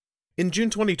In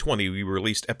June 2020, we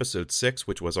released episode 6,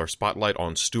 which was our spotlight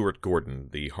on Stuart Gordon,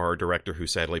 the horror director who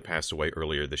sadly passed away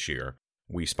earlier this year.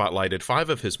 We spotlighted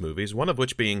 5 of his movies, one of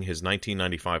which being his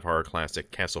 1995 horror classic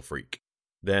Castle Freak.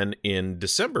 Then, in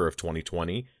December of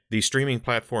 2020, the streaming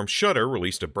platform Shudder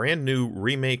released a brand new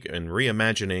remake and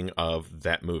reimagining of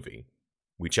that movie.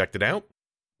 We checked it out.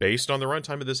 Based on the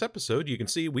runtime of this episode, you can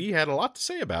see we had a lot to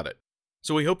say about it.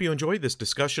 So we hope you enjoyed this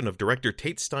discussion of director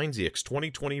Tate Steinsiek's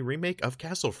 2020 remake of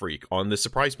Castle Freak on this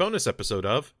surprise bonus episode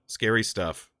of Scary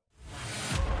Stuff.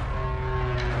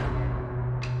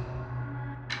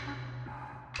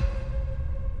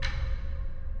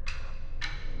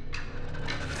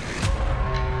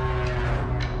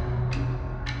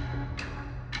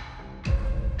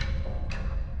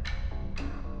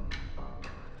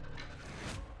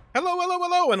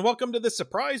 Hello, and welcome to this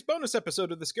surprise bonus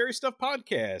episode of the Scary Stuff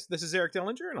podcast. This is Eric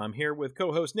Dellinger, and I'm here with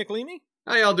co-host Nick Leamy.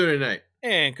 How y'all doing tonight?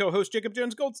 And co-host Jacob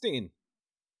Jones Goldstein.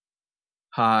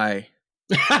 Hi.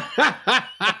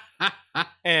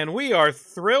 And we are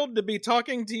thrilled to be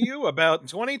talking to you about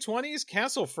 2020's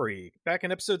Castle Freak. Back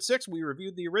in episode 6, we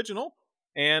reviewed the original,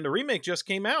 and a remake just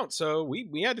came out, so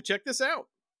we had to check this out.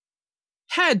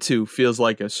 Had to feels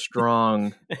like a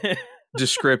strong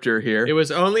descriptor here. It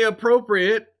was only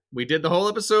appropriate. We did the whole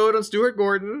episode on Stuart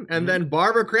Gordon, and then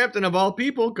Barbara Crampton, of all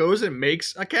people, goes and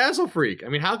makes a Castle Freak. I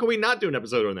mean, how can we not do an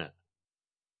episode on that?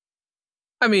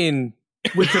 I mean,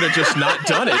 we could have just not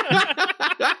done it.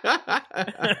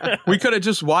 We could have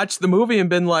just watched the movie and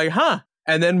been like, huh,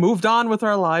 and then moved on with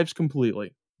our lives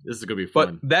completely. This is going to be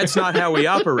fun. But that's not how we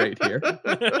operate here.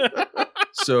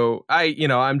 So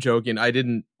I'm joking. I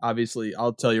didn't, obviously,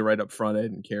 I'll tell you right up front, I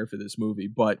didn't care for this movie,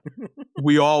 but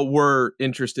we all were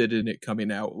interested in it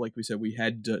coming out. Like we said, we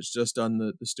had just done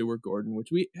the Stuart Gordon, which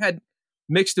we had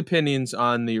mixed opinions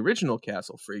on the original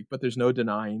Castle Freak, but there's no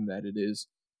denying that it is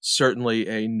certainly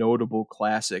a notable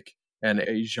classic and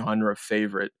a genre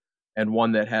favorite, and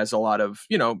one that has a lot of,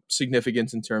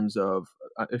 significance in terms of,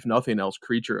 if nothing else,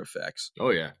 creature effects.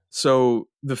 Oh, yeah. So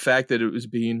the fact that it was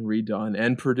being redone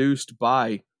and produced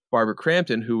by Barbara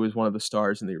Crampton, who was one of the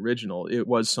stars in the original, it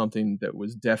was something that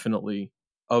was definitely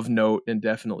of note and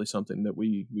definitely something that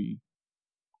we...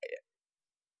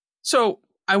 So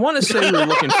I want to say we were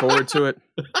looking forward to it.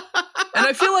 And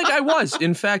I feel like I was,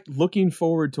 in fact, looking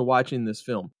forward to watching this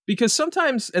film. Because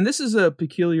sometimes, and this is a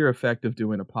peculiar effect of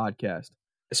doing a podcast,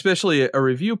 especially a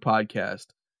review podcast,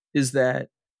 is that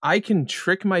I can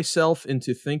trick myself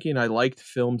into thinking I liked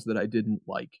films that I didn't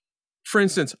like. For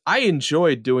instance, I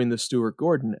enjoyed doing the Stuart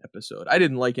Gordon episode. I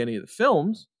didn't like any of the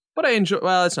films, but I enjoyed,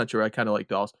 well, that's not true. I kind of like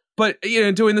Dolls. But,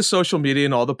 doing the social media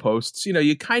and all the posts,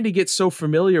 you kind of get so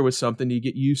familiar with something, you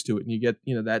get used to it, and you get,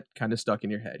 that kind of stuck in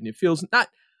your head. And it feels not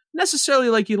necessarily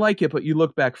like you like it, but you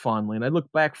look back fondly. And I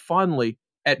look back fondly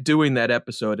at doing that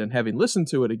episode and having listened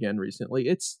to it again recently.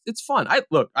 It's fun.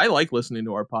 I like listening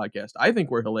to our podcast. I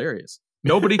think we're hilarious.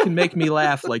 Nobody can make me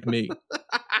laugh like me.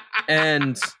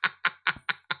 And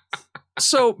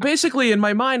so basically in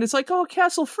my mind, it's like, oh,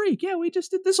 Castle Freak. Yeah, we just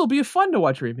did. This will be fun to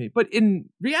watch remake. But in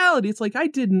reality, it's like, I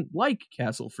didn't like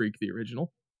Castle Freak, the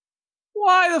original.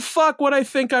 Why the fuck would I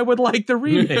think I would like the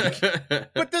remake?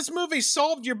 But this movie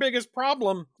solved your biggest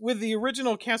problem with the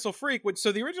original Castle Freak.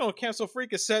 So the original Castle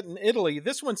Freak is set in Italy.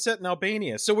 This one's set in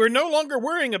Albania. So we're no longer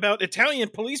worrying about Italian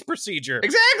police procedure.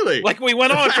 Exactly. Like we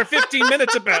went on for 15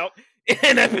 minutes about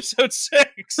in episode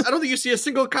 6. I don't think you see a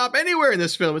single cop anywhere in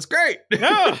this film. It's great.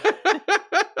 No.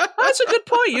 That's a good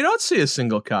point. You don't see a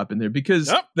single cop in there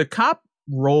because the cop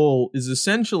role is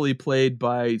essentially played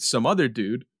by some other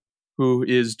dude who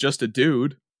is just a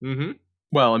dude. Mm-hmm.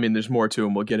 Well, I mean, there's more to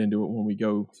him. We'll get into it when we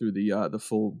go through the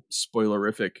full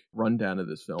spoilerific rundown of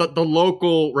this film. The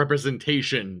local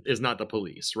representation is not the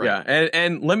police, right? Yeah,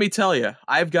 and let me tell you,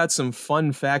 I've got some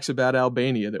fun facts about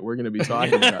Albania that we're going to be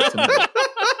talking about tonight.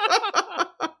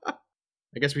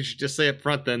 I guess we should just say up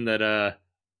front then that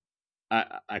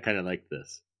I kind of like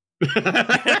this.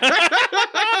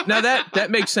 Now that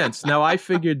makes sense. Now I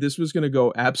figured this was going to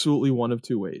go absolutely one of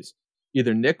two ways.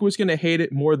 Either Nick was going to hate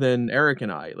it more than Eric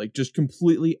and I, like just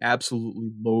completely, absolutely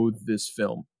loathe this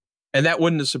film. And that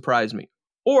wouldn't have surprised me.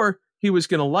 Or he was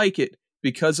going to like it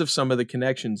because of some of the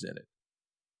connections in it.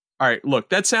 All right, look,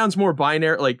 that sounds more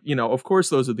binary. Like, of course,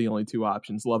 those are the only two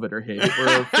options, love it or hate it.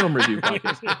 We're a film review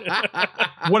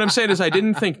podcast. What I'm saying is I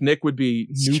didn't think Nick would be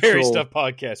neutral. Scary Stuff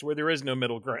podcast, where there is no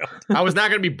middle ground. I was not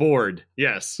going to be bored,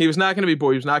 yes. He was not going to be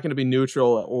bored. He was not going to be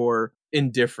neutral or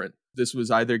indifferent. This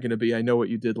was either going to be I Know What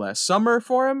You Did Last Summer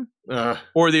for him,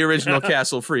 or the original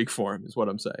Castle Freak for him, is what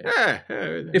I'm saying.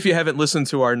 If you haven't listened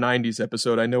to our 90s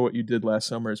episode, I Know What You Did Last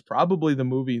Summer is probably the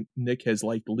movie Nick has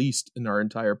liked least in our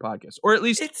entire podcast, or at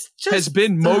least has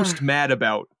been most mad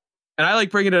about. And I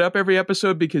like bringing it up every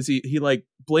episode because he like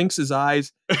blinks his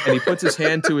eyes and he puts his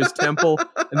hand to his temple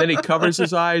and then he covers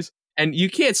his eyes. And you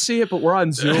can't see it, but we're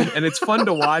on Zoom and it's fun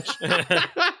to watch.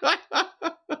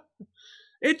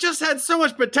 It just had so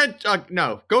much potential.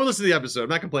 No, go listen to the episode. I'm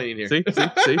not complaining here.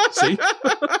 See?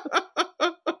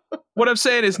 What I'm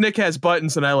saying is Nick has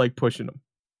buttons and I like pushing them.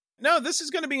 No, this is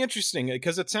going to be interesting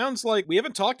because it sounds like we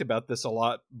haven't talked about this a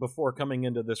lot before coming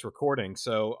into this recording.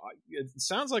 So it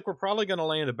sounds like we're probably going to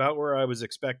land about where I was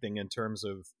expecting in terms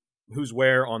of who's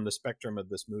where on the spectrum of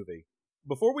this movie.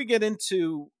 Before we get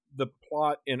into the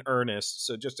plot in earnest,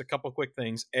 so just a couple quick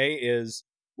things. A is,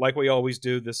 like we always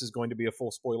do, this is going to be a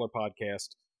full spoiler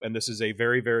podcast, and this is a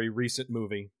very, very recent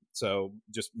movie. So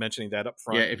just mentioning that up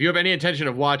front. Yeah, if you have any intention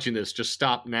of watching this, just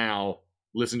stop now.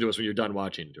 Listen to us when you're done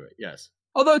watching to it. Yes.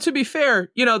 Although, to be fair,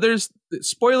 there's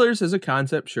spoilers as a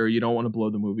concept. Sure, you don't want to blow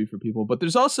the movie for people, but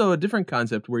there's also a different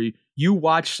concept where you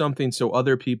watch something so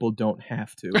other people don't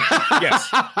have to. Yes.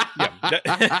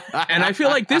 Yeah. And I feel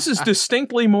like this is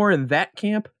distinctly more in that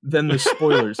camp than the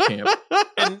spoilers camp.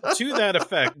 And to that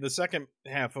effect, the second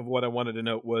half of what I wanted to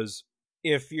note was,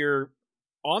 if you're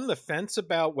on the fence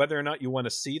about whether or not you want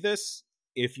to see this,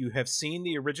 if you have seen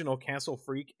the original Castle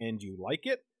Freak and you like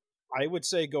it, I would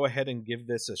say go ahead and give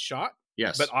this a shot.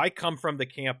 Yes. But I come from the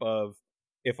camp of,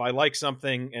 if I like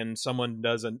something and someone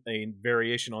does a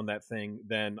variation on that thing,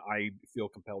 then I feel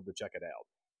compelled to check it out.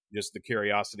 Just the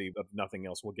curiosity of nothing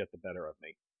else will get the better of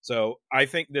me. So I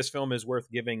think this film is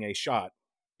worth giving a shot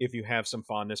if you have some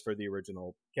fondness for the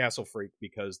original Castle Freak,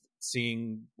 because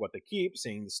seeing what they keep,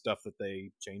 seeing the stuff that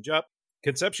they change up,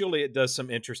 conceptually it does some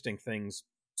interesting things,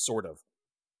 sort of.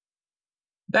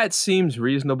 That seems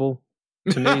reasonable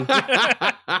to me.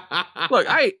 Look,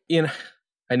 I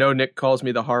know Nick calls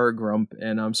me the horror grump,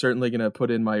 and I'm certainly going to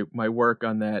put in my work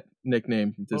on that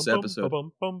nickname this episode.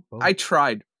 I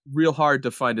tried real hard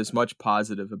to find as much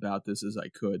positive about this as I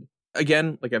could.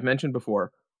 Again, like I've mentioned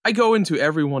before, I go into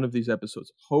every one of these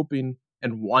episodes hoping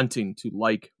and wanting to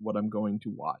like what I'm going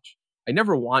to watch. I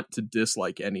never want to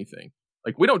dislike anything.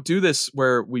 Like, we don't do this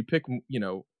where we pick,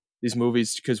 these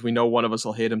movies because we know one of us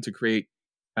will hate them to create,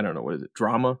 I don't know, what is it,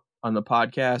 drama on the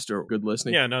podcast or good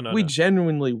listening. Yeah, no. We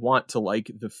genuinely want to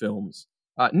like the films.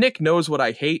 Nick knows what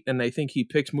I hate, and I think he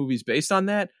picks movies based on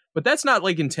that, but that's not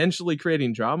like intentionally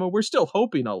creating drama. We're still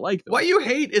hoping I'll like them. What you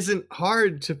hate isn't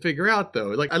hard to figure out, though.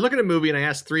 Like, I look at a movie and I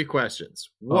ask 3 questions.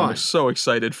 One, I'm so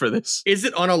excited for this. Is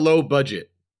it on a low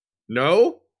budget?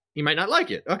 No? You might not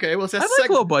like it. Okay, well, that's I like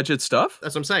low budget stuff.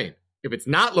 That's what I'm saying. If it's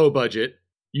not low budget,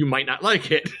 you might not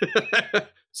like it.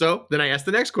 So then I ask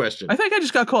the next question. I think I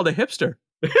just got called a hipster.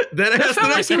 Then I ask the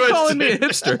next question. Calling me a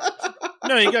hipster.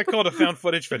 No, you got called a found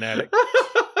footage fanatic.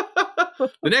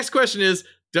 The next question is,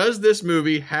 does this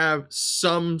movie have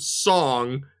some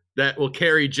song that will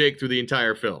carry Jake through the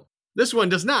entire film? This one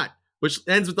does not, which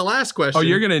ends with the last question. Oh,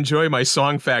 you're going to enjoy my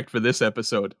song fact for this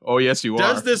episode. Oh, yes, you are.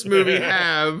 Does this movie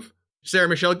have Sarah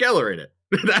Michelle Gellar in it?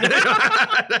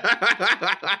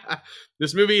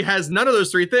 This movie has none of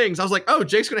those 3 things. I was like, oh,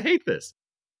 Jake's going to hate this.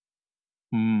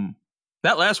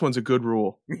 That last one's a good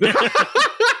rule.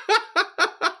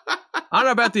 I don't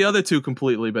know about the other 2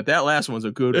 completely, but that last one's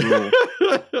a good rule.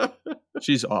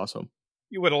 She's awesome.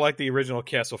 You would have liked the original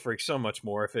Castle Freak so much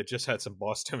more if it just had some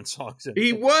Boss Tone songs in it.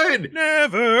 He would!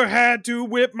 Never had to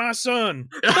whip my son,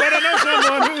 but I know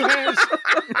someone who has.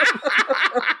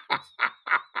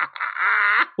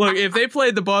 Look, if they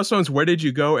played the Boss Tones, Where Did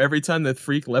You Go every time the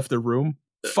freak left the room,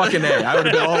 fucking A, I would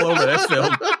have been all over that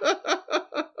film.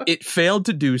 It failed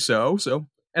to do so.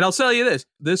 And I'll tell you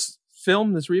this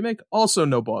film, this remake, also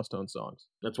no Boss Tone songs.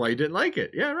 That's why you didn't like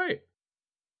it. Yeah, right.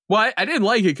 Well, I didn't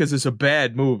like it because it's a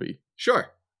bad movie. Sure.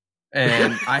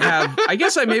 And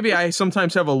I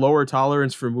sometimes have a lower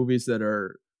tolerance for movies that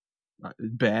are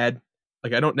bad.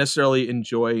 Like, I don't necessarily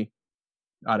enjoy,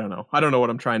 I don't know what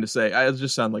I'm trying to say. I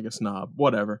just sound like a snob.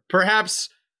 Whatever. Perhaps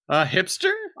a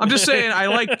hipster? I'm just saying I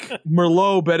like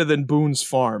Merlot better than Boone's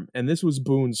Farm, and this was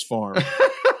Boone's Farm.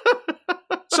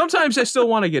 Sometimes I still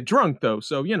want to get drunk, though,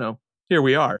 so, here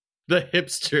we are. The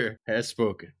hipster has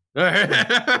spoken. But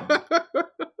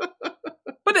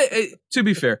to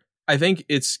be fair, I think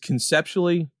it's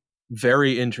conceptually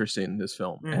very interesting, this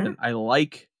film, and I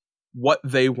like what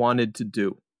they wanted to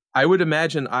do. I would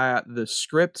imagine the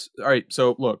script... All right,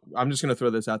 so look, I'm just going to throw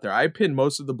this out there. I pin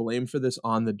most of the blame for this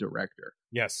on the director.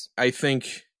 Yes. I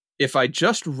think if I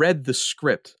just read the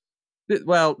script,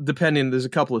 Well, depending, there's a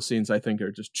couple of scenes I think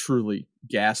are just truly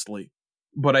ghastly.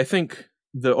 But I think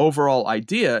the overall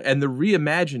idea and the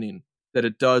reimagining that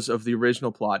it does of the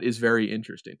original plot is very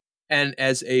interesting. And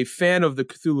as a fan of the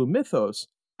Cthulhu mythos,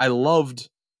 I loved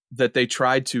that they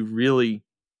tried to really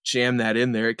jam that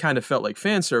in there. It kind of felt like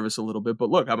fan service a little bit, but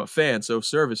look, I'm a fan, so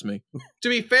service me. To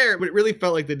be fair, what it really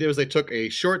felt like they did was they took a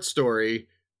short story,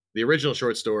 the original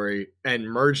short story, and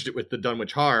merged it with the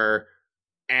Dunwich Horror.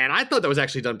 And I thought that was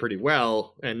actually done pretty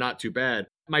well and not too bad.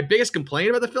 My biggest complaint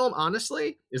about the film,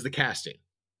 honestly, is the casting.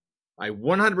 I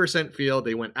 100% feel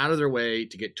they went out of their way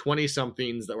to get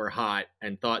 20-somethings that were hot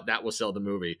and thought that will sell the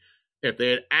movie. If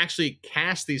they had actually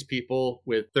cast these people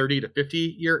with 30 to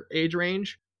 50 year age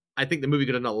range, I think the movie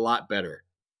could have done a lot better.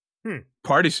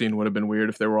 Party scene would have been weird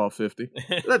if they were all 50.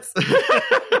 That's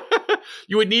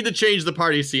you would need to change the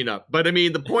party scene up. But I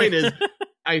mean, the point is,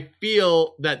 I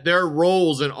feel that their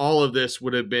roles in all of this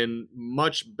would have been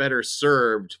much better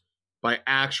served by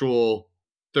actual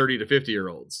 30 to 50 year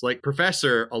olds. Like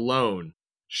Professor alone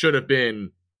should have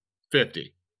been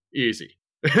 50. Easy.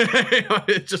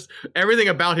 It's just everything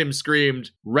about him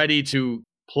screamed ready to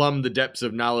plumb the depths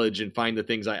of knowledge and find the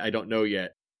things I don't know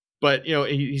yet. But, you know,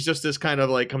 he's just this kind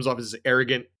of like comes off as this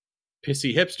arrogant,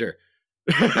 pissy hipster.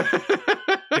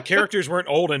 The characters weren't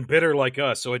old and bitter like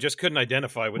us, so I just couldn't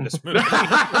identify with this movie.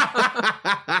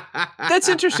 That's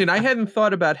interesting. I hadn't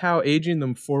thought about how aging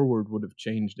them forward would have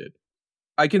changed it.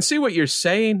 I can see what you're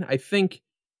saying. I think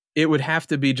it would have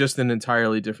to be just an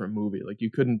entirely different movie. Like, you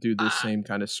couldn't do the same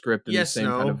kind of script and the same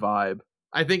kind of vibe.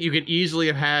 I think you could easily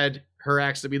have had her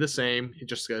acts to be the same,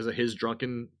 just because of his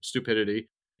drunken stupidity.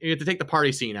 You have to take the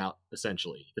party scene out,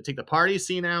 essentially. You have to take the party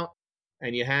scene out,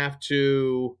 and you have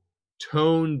to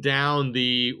tone down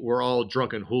the we're all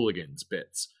drunken hooligans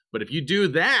bits. But if you do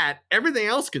that, everything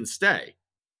else can stay.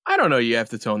 I don't know you have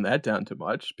to tone that down too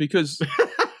much, because,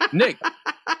 Nick,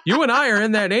 you and I are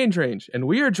in that age range, and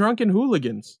we are drunken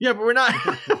hooligans. Yeah, but we're not.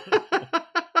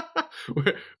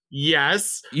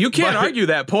 Yes. You can't argue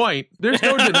that point. There's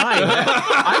no denying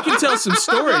that. I can tell some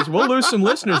stories. We'll lose some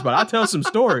listeners, but I'll tell some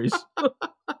stories.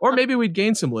 Or maybe we'd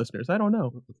gain some listeners. I don't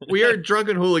know. We are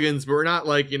drunken hooligans, but we're not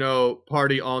like,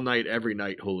 party all night, every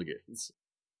night hooligans.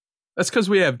 That's because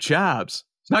we have jobs.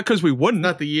 It's not because we wouldn't.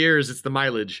 Not the years, it's the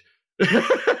mileage. That's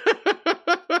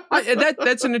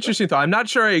an interesting thought. I'm not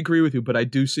sure I agree with you, but I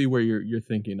do see where your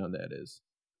thinking on that is.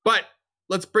 But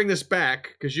let's bring this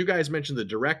back, because you guys mentioned the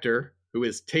director, who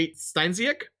is Tate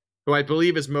Steinsiek, who I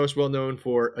believe is most well known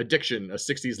for Addiction, a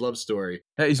 60s love story.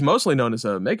 He's mostly known as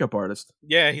a makeup artist.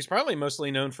 Yeah, he's probably mostly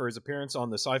known for his appearance on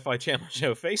the Sci-Fi Channel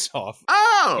show Face Off.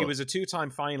 Oh! He was a 2-time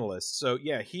finalist. So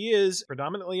yeah, he is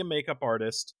predominantly a makeup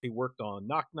artist. He worked on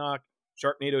Knock Knock,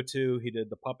 Sharknado 2. He did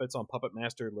the puppets on Puppet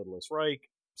Master Littlest Reich.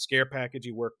 Scare Package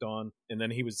he worked on. And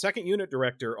then he was second unit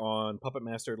director on Puppet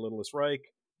Master Littlest Reich.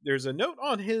 There's a note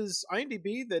on his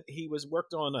IMDb that he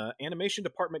worked on animation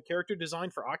department character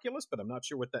design for Oculus, but I'm not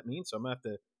sure what that means, so I'm going to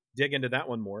have to dig into that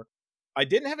one more. I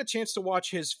didn't have a chance to watch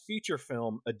his feature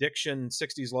film, Addiction,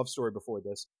 60s Love Story, before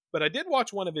this, but I did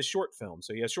watch one of his short films.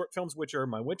 So he has short films which are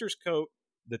My Winter's Coat,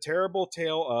 The Terrible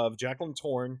Tale of Jacqueline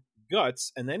Torn,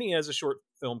 Guts, and then he has a short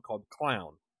film called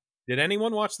Clown. Did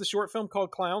anyone watch the short film called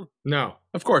Clown? No.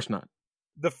 Of course not.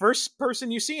 The first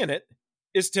person you see in it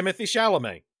is Timothée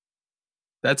Chalamet.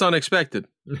 That's unexpected.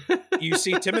 You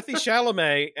see Timothée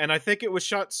Chalamet, and I think it was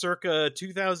shot circa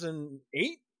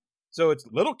 2008. So it's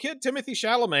little kid Timothée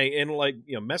Chalamet in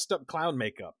messed up clown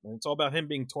makeup, and it's all about him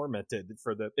being tormented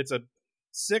it's a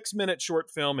 6-minute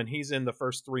short film, and he's in the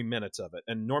first 3 minutes of it.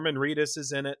 And Norman Reedus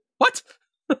is in it. What?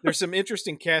 There's some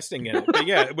interesting casting in it. But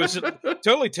yeah, it was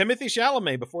totally Timothée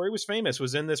Chalamet, before he was famous,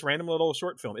 was in this random little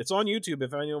short film. It's on YouTube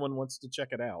if anyone wants to check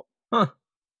it out. Huh.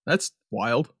 That's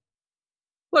wild.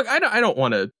 Look, I don't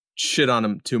want to shit on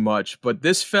him too much, but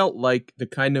this felt like the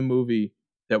kind of movie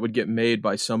that would get made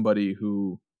by somebody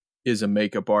who is a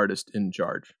makeup artist in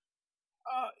charge.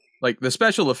 Like, the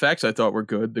special effects I thought were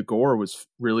good. The gore was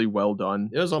really well done.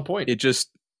 It was on point.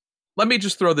 Let me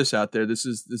just throw this out there. This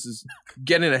is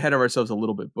getting ahead of ourselves a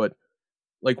little bit, but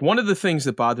like, one of the things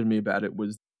that bothered me about it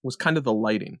was kind of the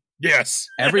lighting. Yes.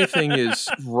 Everything is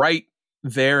right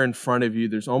there in front of you.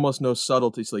 There's almost no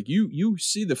subtleties. Like, you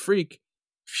see the freak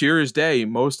pure as day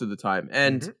most of the time.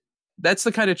 And that's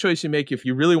the kind of choice you make if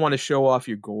you really want to show off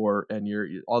your gore and your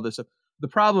all this stuff. The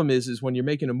problem is when you're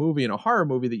making a movie and a horror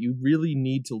movie that you really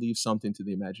need to leave something to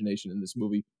the imagination, and this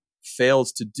movie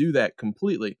fails to do that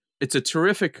completely. It's a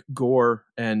terrific gore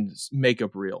and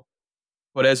makeup reel.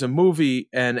 But as a movie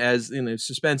and as in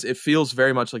suspense, it feels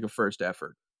very much like a first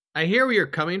effort. I hear where you're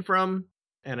coming from,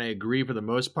 and I agree for the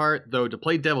most part, though to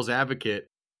play devil's advocate,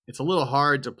 it's a little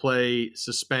hard to play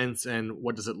suspense and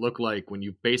what does it look like when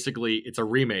you basically, it's a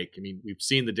remake. I mean, we've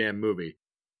seen the damn movie.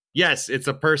 Yes, it's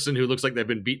a person who looks like they've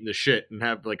been beaten to shit and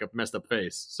have like a messed up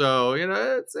face. So,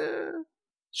 it's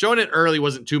showing it early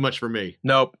wasn't too much for me.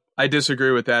 Nope. I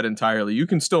disagree with that entirely. You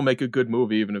can still make a good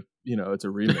movie even if, it's a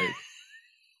remake.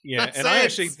 Yeah, That's and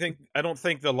it. I don't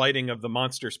think the lighting of the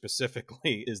monster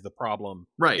specifically is the problem.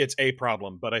 Right. It's a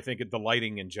problem, but I think the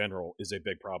lighting in general is a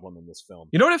big problem in this film.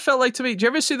 You know what it felt like to me? Did you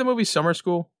ever see the movie Summer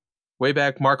School? Way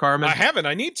back, Mark Harmon? I haven't.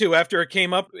 I need to after it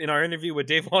came up in our interview with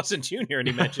Dave Lawson Jr. and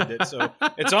he mentioned it, so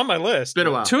it's on my list. It's been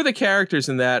a while. Two of the characters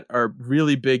in that are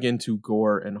really big into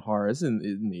gore and horror. It's in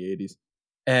the 80s.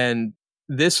 And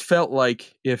this felt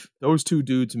like if those two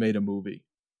dudes made a movie,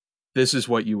 this is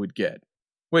what you would get.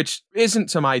 Which isn't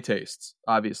to my tastes,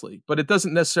 obviously, but it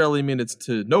doesn't necessarily mean it's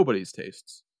to nobody's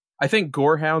tastes. I think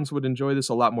gorehounds would enjoy this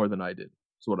a lot more than I did,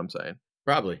 is what I'm saying.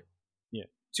 Probably. Yeah.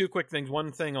 Two quick things.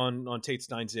 One thing on Tate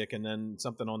Steinsiek and then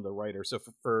something on the writer. So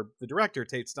for the director,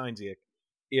 Tate Steinsiek,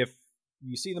 if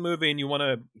you see the movie and you want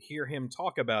to hear him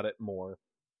talk about it more,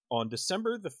 on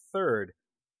December the 3rd,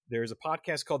 there's a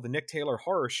podcast called The Nick Taylor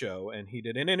Horror Show, and he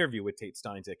did an interview with Tate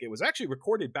Steinsiek. It was actually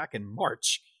recorded back in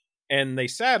March. And they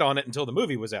sat on it until the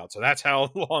movie was out. So that's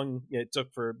how long it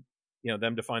took for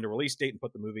them to find a release date and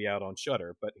put the movie out on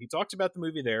Shudder. But he talks about the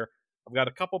movie there. I've got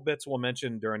a couple bits we'll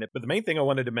mention during it. But the main thing I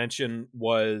wanted to mention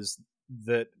was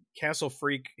that Castle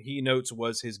Freak, he notes,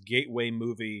 was his gateway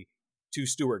movie to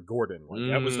Stuart Gordon.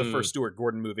 That was the first Stuart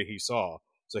Gordon movie he saw.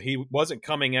 So he wasn't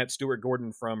coming at Stuart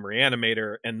Gordon from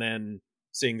Reanimator and then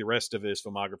seeing the rest of his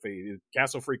filmography.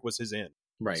 Castle Freak was his end.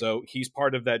 Right. So he's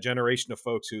part of that generation of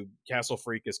folks who Castle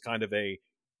Freak is kind of a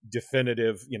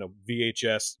definitive,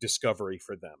 VHS discovery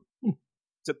for them.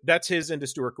 So that's his into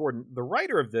Stuart Gordon. The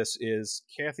writer of this is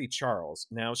Kathy Charles.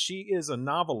 Now, she is a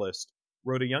novelist,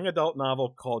 wrote a young adult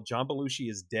novel called John Belushi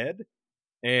is Dead,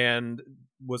 and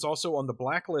was also on the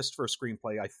blacklist for a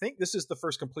screenplay. I think this is the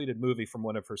first completed movie from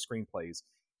one of her screenplays.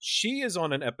 She is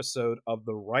on an episode of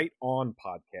the Right On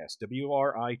podcast,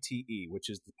 WRITE, which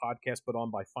is the podcast put on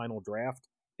by Final Draft,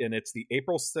 and it's the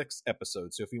April 6th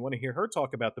episode. So if you want to hear her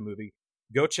talk about the movie,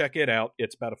 go check it out.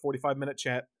 It's about a 45-minute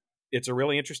chat. It's a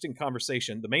really interesting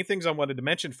conversation. The main things I wanted to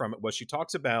mention from it was she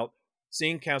talks about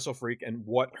seeing Castle Freak and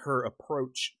what her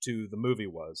approach to the movie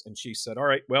was. And she said, all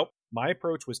right, well, my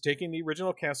approach was taking the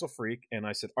original Castle Freak, and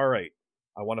I said, all right,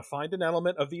 I want to find an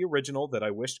element of the original that I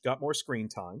wished got more screen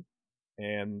time.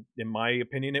 And in my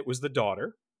opinion, it was the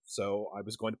daughter. So I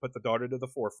was going to put the daughter to the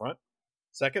forefront.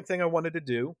 Second thing I wanted to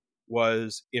do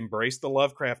was embrace the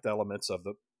Lovecraft elements of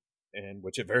and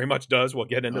which it very much does. We'll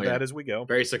get into that as we go.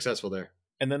 Very successful there.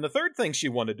 And then the third thing she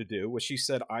wanted to do was she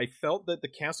said, I felt that the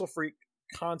Castle Freak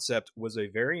concept was a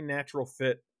very natural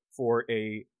fit for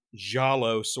a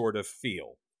giallo sort of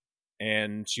feel.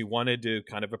 And she wanted to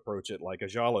kind of approach it like a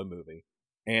giallo movie.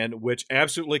 And which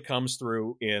absolutely comes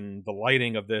through in the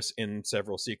lighting of this in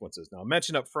several sequences. Now, I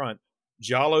mentioned up front,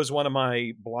 giallo is one of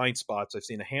my blind spots. I've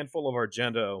seen a handful of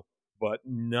Argento, but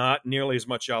not nearly as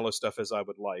much giallo stuff as I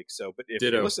would like. So, but if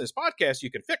you listen to this podcast,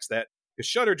 you can fix that, because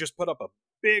Shudder just put up a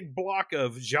big block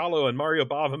of giallo and Mario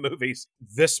Bava movies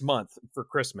this month for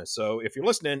Christmas. So if you're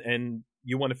listening and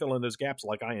you want to fill in those gaps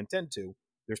like I intend to,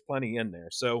 there's plenty in there.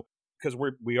 So, because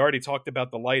we already talked about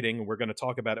the lighting, and we're going to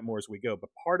talk about it more as we go, but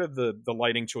part of the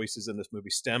lighting choices in this movie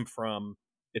stem from,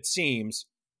 it seems,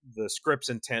 the script's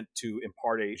intent to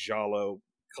impart a giallo,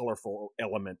 colorful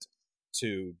element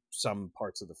to some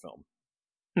parts of the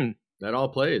film. That all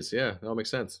plays. Yeah, that all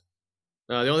makes sense.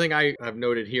 The only thing I've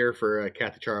noted here for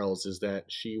Kathy Charles is that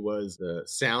she was the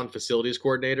sound facilities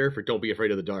coordinator for Don't Be Afraid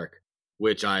of the Dark,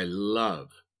 which I love.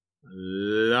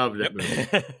 Love that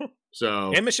movie.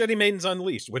 So, and Machete Maidens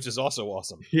Unleashed, which is also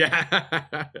awesome.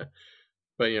 Yeah.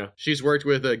 But, she's worked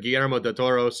with Guillermo del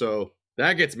Toro, so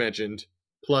that gets mentioned.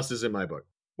 Plus is in my book.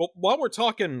 Well, while we're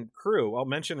talking crew, I'll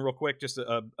mention real quick just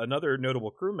another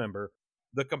notable crew member.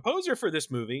 The composer for this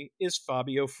movie is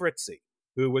Fabio Frizzi,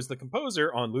 who was the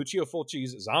composer on Lucio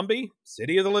Fulci's Zombie,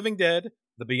 City of the Living Dead,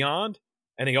 The Beyond,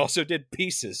 and he also did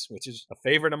Pieces, which is a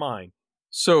favorite of mine.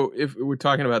 So if we're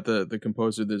talking about the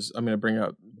composer, I'm going to bring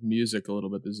out music a little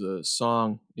bit. There's a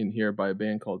song in here by a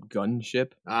band called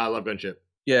Gunship. I love Gunship.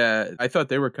 Yeah, I thought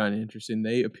they were kind of interesting.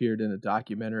 They appeared in a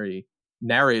documentary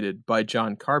narrated by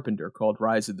John Carpenter called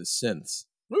Rise of the Synths.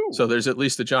 Ooh. So there's at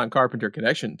least a John Carpenter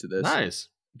connection to this. Nice.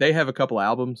 They have a couple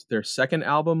albums. Their second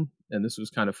album, and this was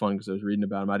kind of fun because I was reading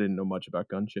about them. I didn't know much about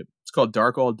Gunship. It's called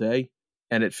Dark All Day,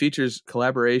 and it features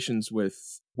collaborations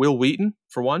with Will Wheaton,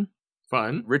 for one.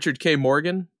 Fun. Richard K.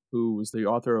 Morgan, who was the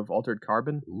author of Altered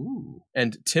Carbon. Ooh.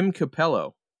 And Tim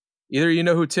Capello. Either you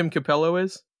know who Tim Capello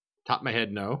is? Top of my head,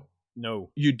 no.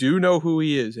 No. You do know who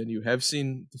he is, and you have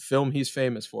seen the film he's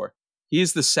famous for.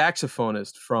 He's the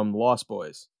saxophonist from Lost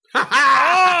Boys.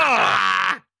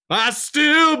 I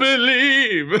still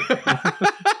believe.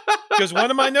 Because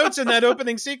one of my notes in that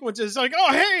opening sequence is like,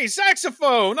 oh, hey,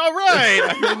 saxophone. All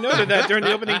right. I noted that during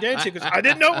the opening dance sequence. I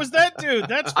didn't know it was that dude.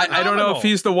 That's phenomenal. I don't know if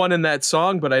he's the one in that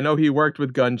song, but I know he worked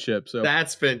with Gunship. So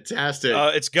That's fantastic.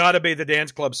 It's got to be the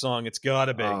dance club song. It's got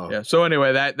to be. Oh. yeah. So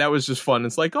anyway, that was just fun.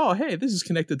 It's like, oh, hey, this is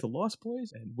connected to Lost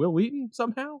Boys and Will Wheaton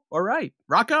somehow. All right.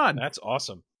 Rock on. That's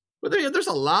awesome. But there's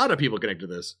a lot of people connected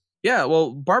to this. Yeah.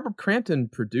 Well, Barbara Crampton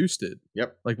produced it.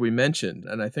 Yep. Like we mentioned.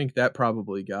 And I think that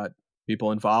probably got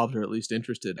people involved or at least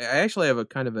interested. I actually have a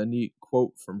kind of a neat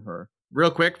quote from her.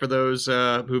 Real quick, for those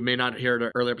who may not hear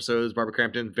the early episodes, Barbara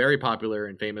Crampton, very popular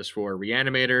and famous for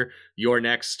Reanimator, You're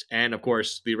Next, and of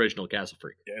course, the original Castle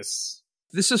Freak. Yes.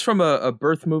 This is from a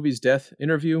Birth Movies Death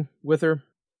interview with her.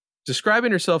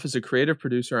 Describing herself as a creative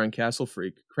producer on Castle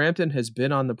Freak, Crampton has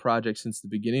been on the project since the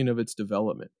beginning of its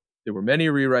development. There were many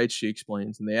rewrites, she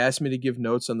explains, and they asked me to give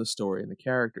notes on the story and the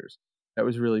characters. That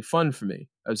was really fun for me.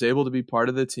 I was able to be part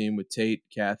of the team with Tate,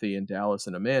 Kathy, and Dallas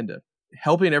and Amanda,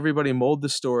 helping everybody mold the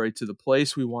story to the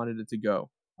place we wanted it to go.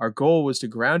 Our goal was to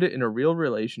ground it in a real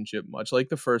relationship, much like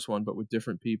the first one, but with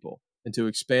different people, and to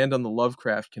expand on the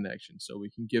Lovecraft connection so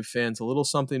we can give fans a little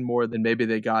something more than maybe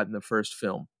they got in the first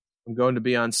film. I'm going to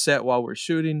be on set while we're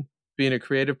shooting, being a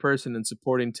creative person and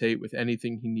supporting Tate with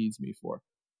anything he needs me for.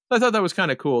 I thought that was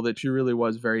kind of cool that she really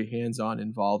was very hands-on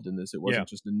involved in this. It wasn't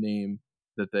just a name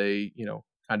that they,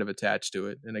 kind of attached to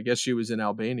it. And I guess she was in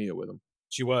Albania with him.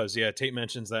 She was, yeah. Tate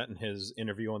mentions that in his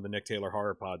interview on the Nick Taylor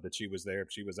Horror Pod, that she was there.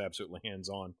 She was absolutely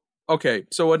hands-on. Okay,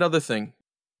 so another thing.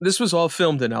 This was all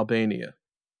filmed in Albania.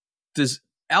 Does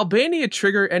Albania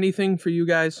trigger anything for you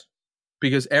guys?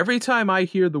 Because every time I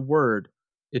hear the word,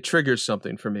 it triggers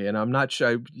something for me, and I'm not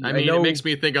sure. I mean, it makes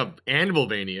me think of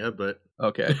Anvilvania, but...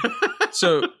 Okay.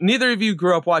 So, neither of you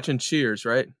grew up watching Cheers,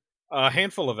 right? A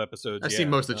handful of episodes. I've seen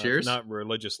most of Cheers. Not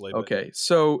religiously. But... Okay,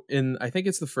 so I think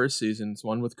it's the first season, it's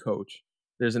one with Coach.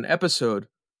 There's an episode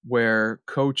where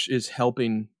Coach is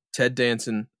helping Ted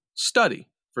Danson study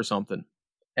for something.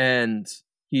 And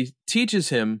he teaches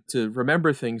him to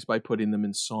remember things by putting them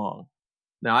in song.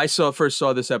 Now, I first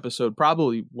saw this episode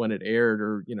probably when it aired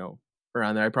or,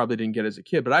 around there. I probably didn't get it as a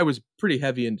kid, but I was pretty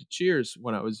heavy into Cheers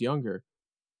when I was younger.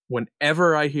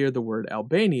 Whenever I hear the word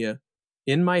Albania,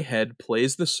 in my head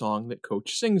plays the song that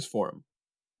Coach sings for him,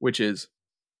 which is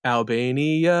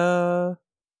Albania,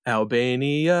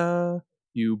 Albania,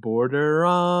 you border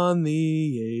on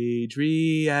the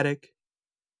Adriatic.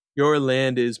 Your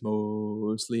land is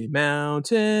mostly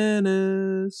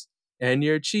mountainous, and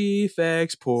your chief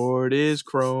export is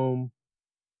chrome.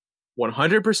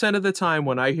 100% of the time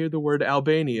when I hear the word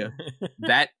Albania,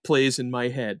 that plays in my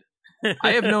head.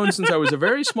 I have known since I was a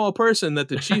very small person that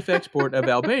the chief export of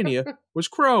Albania was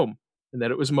chrome, and that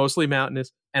it was mostly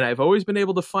mountainous, and I've always been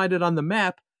able to find it on the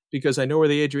map because I know where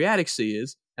the Adriatic Sea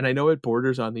is, and I know it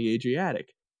borders on the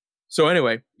Adriatic. So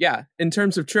anyway, yeah, in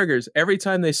terms of triggers, every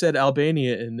time they said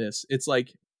Albania in this, it's like,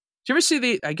 did you ever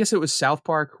see I guess it was South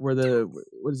Park, where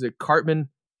Cartman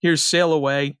hears Sail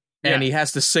Away, and he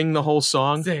has to sing the whole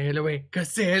song? Sail away,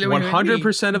 'cause sail away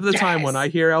 100% of the time when I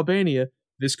hear Albania,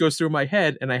 this goes through my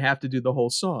head, and I have to do the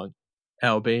whole song.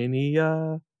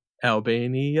 Albania,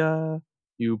 Albania,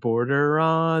 you border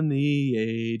on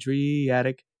the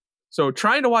Adriatic. So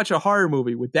trying to watch a horror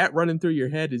movie with that running through your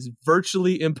head is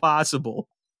virtually impossible.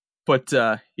 But,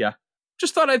 yeah,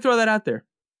 just thought I'd throw that out there.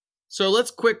 So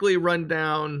let's quickly run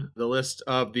down the list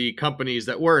of the companies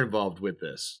that were involved with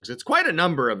this. It's quite a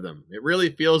number of them. It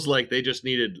really feels like they just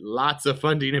needed lots of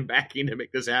funding and backing to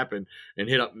make this happen and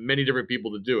hit up many different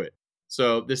people to do it.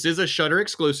 So this is a Shudder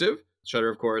exclusive. Shudder,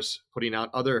 of course, putting out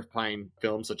other fine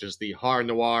films such as the Horror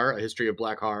Noir, A History of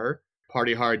Black Horror,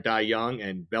 Party Hard, Die Young,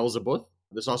 and Beelzebub.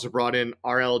 This also brought in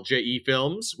RLJE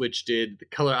Films, which did The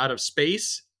Color Out of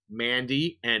Space,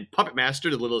 Mandy, and Puppet Master,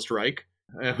 The Littlest Reich.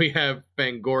 We have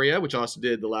Fangoria, which also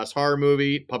did The Last Horror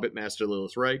Movie, Puppet Master, The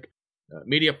Littlest Reich.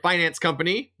 Media Finance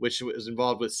Company, which was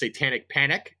involved with Satanic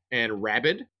Panic and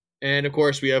Rabid. And, of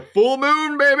course, we have Full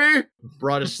Moon, baby!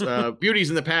 Brought us beauties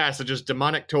in the past, such as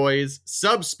Demonic Toys,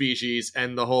 Subspecies,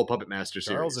 and the whole Puppet Master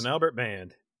series. Charles and Albert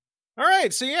Band. All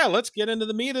right, so yeah, let's get into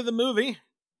the meat of the movie.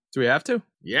 Do we have to?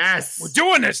 Yes! We're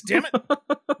doing this, damn it!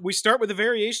 We start with a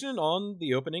variation on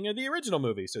the opening of the original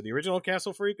movie. So the original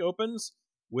Castle Freak opens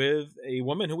with a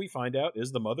woman who we find out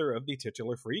is the mother of the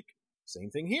titular freak.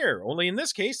 Same thing here. Only in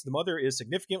this case, the mother is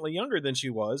significantly younger than she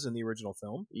was in the original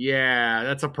film. Yeah,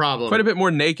 that's a problem. Quite a bit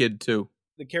more naked, too.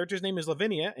 The character's name is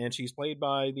Lavinia, and she's played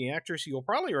by the actress you'll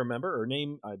probably remember. Her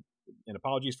name and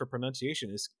apologies for pronunciation,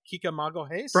 is Kika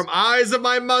Magohes. From Eyes of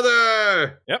My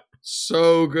Mother. Yep.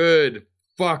 So good.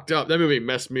 Fucked up. That movie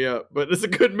messed me up, but it's a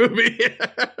good movie.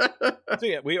 So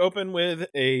yeah, we open with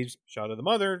a shot of the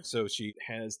mother. So she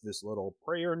has this little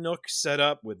prayer nook set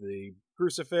up with the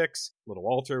crucifix, little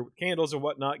altar with candles and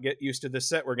whatnot. Get used to this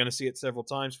set. We're going to see it several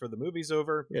times for the movie's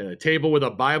over. Yeah, a table with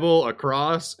a Bible, a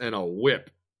cross, and a whip.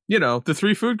 You know, the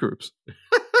 3 food groups.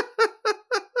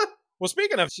 Well,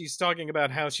 speaking of, she's talking about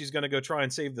how she's going to go try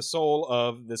and save the soul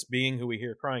of this being who we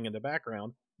hear crying in the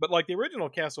background. But like the original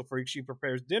Castle Freak, she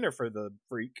prepares dinner for the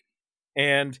freak.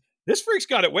 And this freak's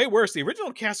got it way worse. The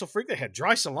original Castle Freak, they had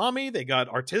dry salami. They got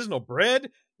artisanal bread.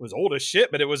 It was old as shit,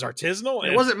 but it was artisanal.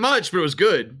 It wasn't much, but it was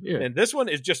good. Yeah. And this one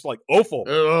is just like awful.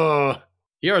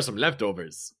 Here are some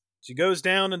leftovers. She goes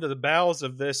down into the bowels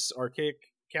of this archaic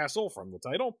castle from the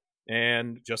title.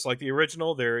 And just like the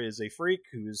original, there is a freak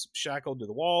who's shackled to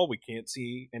the wall. We can't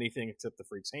see anything except the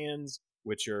freak's hands,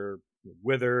 which are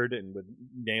withered and with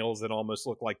nails that almost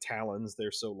look like talons.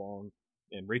 They're so long.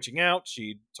 And reaching out,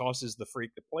 she tosses the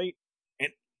freak the plate and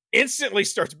instantly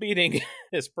starts beating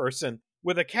this person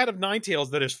with a cat of nine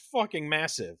tails that is fucking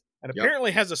massive. And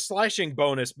apparently has a slashing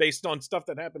bonus based on stuff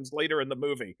that happens later in the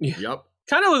movie. Yep.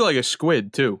 Kind of look like a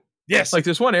squid, too. Yes. Like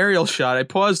this one aerial shot, I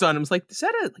paused on him. I was like, is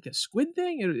that like a squid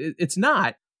thing? It's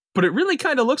not, but it really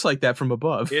kind of looks like that from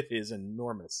above. It is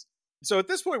enormous. So at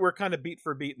this point, we're kind of beat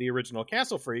for beat the original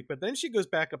Castle Freak, but then she goes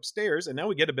back upstairs, and now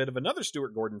we get a bit of another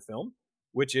Stuart Gordon film,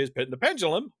 which is Pit in the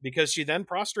Pendulum, because she then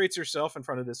prostrates herself in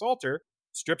front of this altar,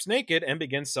 strips naked, and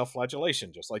begins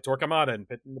self-flagellation, just like Torquemada in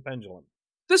Pit in the Pendulum.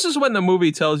 This is when the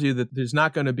movie tells you that there's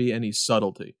not going to be any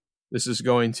subtlety. This is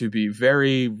going to be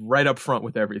very right up front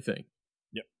with everything.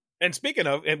 Yep. And speaking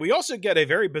of, and we also get a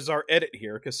very bizarre edit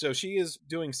here, because so she is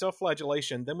doing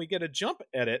self-flagellation, then we get a jump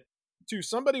edit to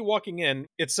somebody walking in.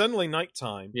 It's suddenly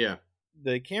nighttime. Yeah.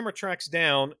 The camera tracks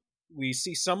down. We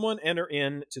see someone enter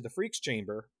in to the freak's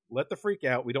chamber, let the freak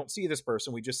out. We don't see this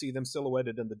person. We just see them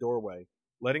silhouetted in the doorway,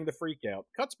 letting the freak out.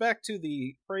 Cuts back to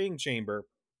the praying chamber,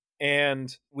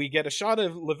 and we get a shot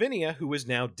of Lavinia, who is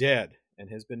now dead and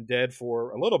has been dead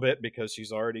for a little bit because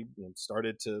she's already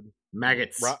started to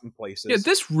maggots rot in places. Yeah,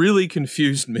 this really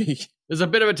confused me. There's a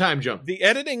bit of a time jump. The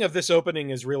editing of this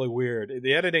opening is really weird.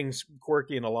 The editing's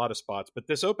quirky in a lot of spots, but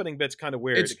this opening bit's kind of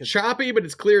weird. It's choppy, but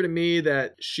it's clear to me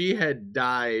that she had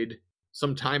died,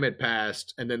 some time had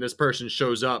passed, and then this person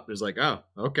shows up and is like, oh,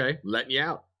 okay, letting you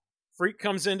out. Freak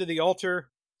comes into the altar,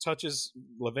 touches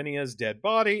Lavinia's dead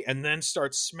body, and then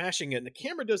starts smashing it. And the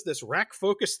camera does this rack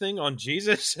focus thing on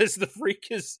Jesus as the freak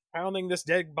is pounding this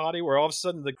dead body, where all of a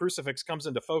sudden the crucifix comes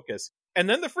into focus. And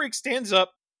then the freak stands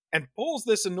up and pulls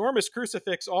this enormous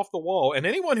crucifix off the wall. And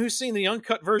anyone who's seen the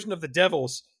uncut version of The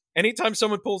Devils, anytime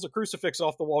someone pulls a crucifix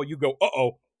off the wall, you go,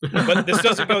 uh-oh. But this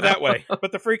doesn't go that way.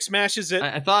 But the freak smashes it.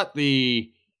 I thought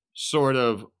the sort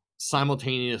of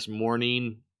simultaneous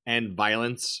mourning and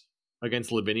violence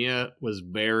against Lavinia was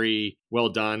very well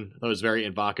done. That was very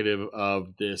evocative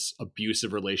of this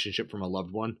abusive relationship from a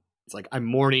loved one. It's like, I'm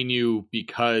mourning you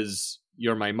because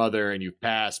you're my mother and you've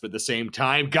passed, but at the same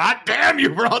time, God damn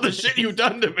you for all the shit you've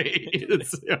done to me.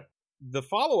 The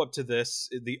follow-up to this,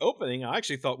 the opening, I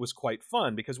actually thought was quite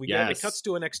fun because it cuts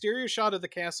to an exterior shot of the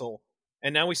castle,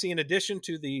 and now we see, in addition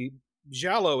to the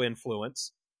giallo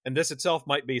influence, and this itself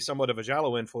might be somewhat of a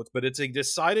giallo influence, but it's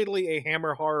decidedly a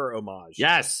Hammer horror homage.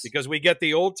 Yes. Because we get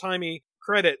the old-timey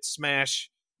credit smash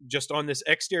just on this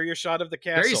exterior shot of the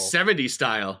castle. Very 70s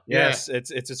style. Yes, yeah.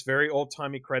 It's this very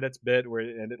old-timey credits bit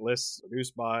and it lists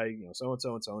produced by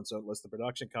so-and-so and so-and-so. It lists the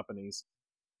production companies.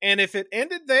 And if it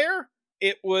ended there,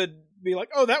 it would be like,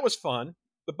 oh, that was fun.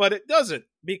 But it doesn't,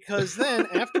 because then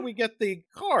after we get the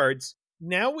cards,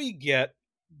 now we get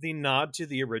the nod to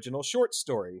the original short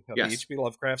story of H.P.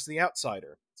 Lovecraft's The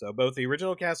Outsider. So both the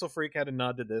original Castle Freak had a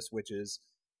nod to this, which is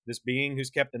this being who's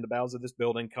kept in the bowels of this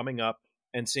building coming up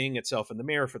and seeing itself in the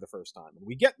mirror for the first time. And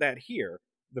we get that here.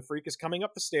 The freak is coming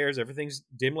up the stairs, everything's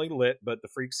dimly lit, but the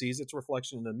freak sees its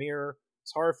reflection in the mirror,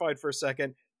 is horrified for a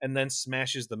second, and then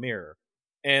smashes the mirror.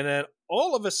 And then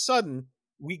all of a sudden,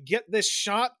 we get this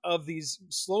shot of these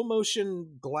slow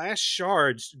motion glass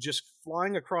shards just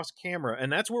flying across camera.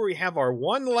 And that's where we have our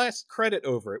one last credit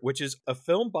over it, which is a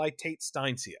film by Tate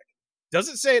Steinsiek.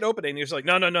 Doesn't say it opening. He's like,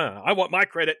 no. I want my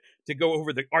credit to go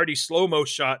over the arty slow-mo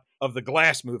shot of the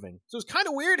glass moving. So it's kind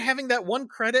of weird having that one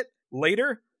credit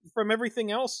later from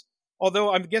everything else.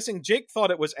 Although I'm guessing Jake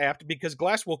thought it was apt because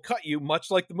glass will cut you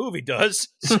much like the movie does.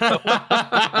 So.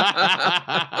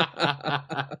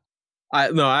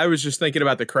 I was just thinking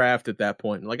about The Craft at that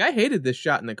point. Like, I hated this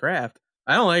shot in The Craft.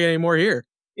 I don't like it anymore here.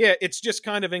 Yeah, it's just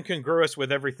kind of incongruous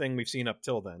with everything we've seen up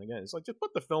till then. Again, it's like, just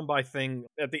put the film by thing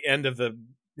at the end of the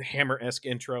Hammer-esque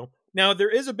intro. Now, there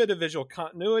is a bit of visual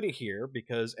continuity here,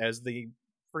 because as the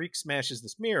freak smashes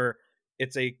this mirror,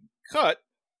 it's a cut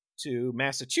to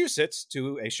Massachusetts,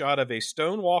 to a shot of a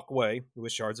stone walkway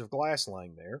with shards of glass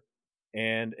lying there,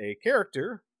 and a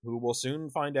character who we'll soon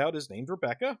find out is named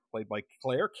Rebecca, played by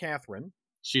Claire Catherine.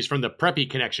 She's from the Preppy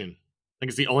Connection. I think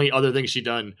it's the only other thing she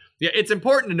done. Yeah, it's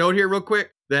important to note here real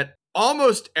quick that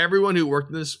almost everyone who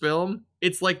worked in this film,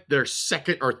 it's like their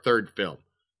second or third film.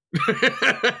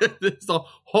 There's a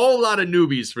whole lot of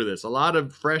newbies for this, a lot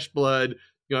of fresh blood.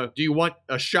 You know, do you want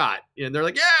a shot? And they're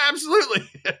like, yeah, absolutely.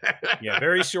 Yeah,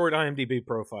 very short IMDb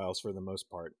profiles for the most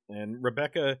part. And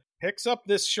Rebecca picks up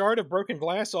this shard of broken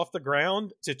glass off the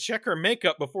ground to check her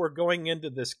makeup before going into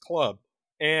this club.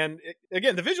 And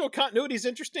again, the visual continuity is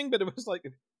interesting, but it was like,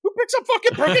 who picks up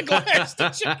fucking broken glass to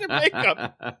check your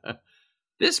makeup?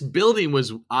 This building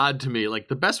was odd to me. Like,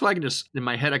 the best way I can just, in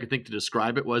my head, I could think to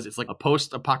describe it was, it's like a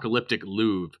post-apocalyptic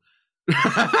Louvre.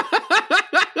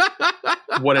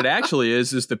 What it actually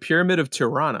is the Pyramid of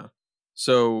Tirana.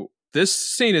 So this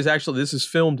scene is actually, this is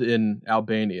filmed in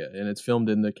Albania, and it's filmed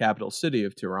in the capital city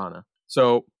of Tirana.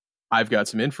 So I've got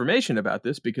some information about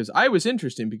this because I was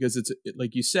interested, because it's,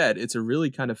 like you said, it's a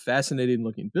really kind of fascinating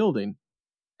looking building,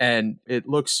 and it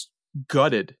looks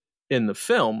gutted in the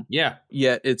film. Yeah.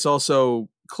 Yet it's also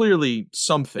clearly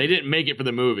something. They didn't make it for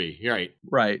the movie. You're right.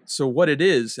 Right. So what it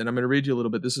is, and I'm going to read you a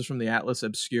little bit. This is from the Atlas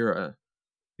Obscura.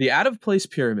 The out-of-place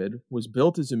pyramid was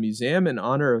built as a museum in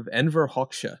honor of Enver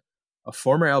Hoxha, a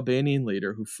former Albanian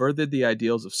leader who furthered the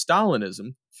ideals of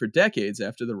Stalinism for decades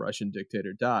after the Russian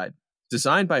dictator died.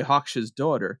 Designed by Hoxha's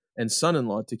daughter and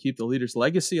son-in-law to keep the leader's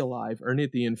legacy alive, earning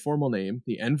it the informal name,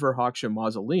 the Enver Hoxha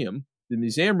Mausoleum, the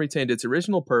museum retained its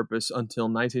original purpose until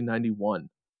 1991.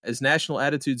 As national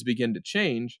attitudes began to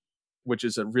change, which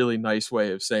is a really nice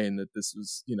way of saying that this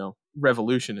was,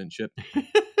 revolution and shit.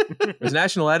 As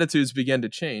national attitudes began to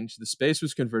change, the space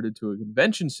was converted to a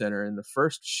convention center in the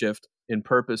first shift in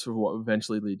purpose of what would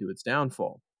eventually lead to its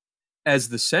downfall. As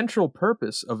the central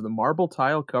purpose of the marble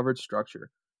tile-covered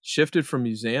structure shifted from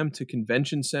museum to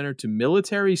convention center to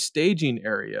military staging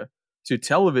area to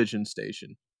television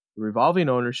station, the revolving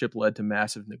ownership led to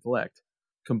massive neglect.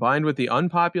 Combined with the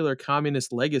unpopular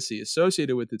communist legacy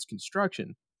associated with its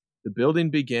construction, the building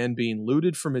began being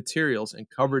looted for materials and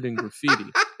covered in graffiti,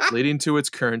 leading to its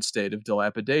current state of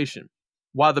dilapidation.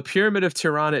 While the Pyramid of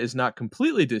Tirana is not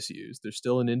completely disused, there's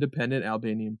still an independent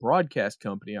Albanian broadcast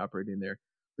company operating there.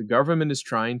 The government is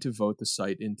trying to vote the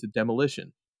site into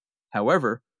demolition.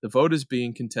 However, the vote is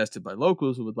being contested by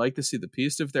locals who would like to see the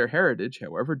piece of their heritage,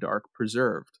 however dark,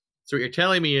 preserved. So what you're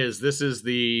telling me is this is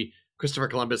the Christopher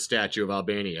Columbus statue of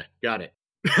Albania. Got it.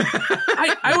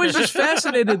 I was just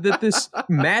fascinated that this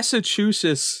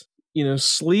Massachusetts,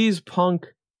 sleaze punk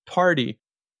party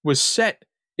was set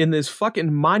in this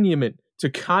fucking monument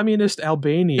to communist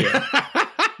Albania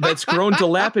that's grown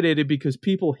dilapidated because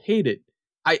people hate it.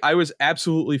 I was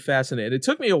absolutely fascinated. It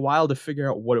took me a while to figure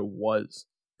out what it was,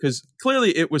 because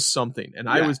clearly it was something, and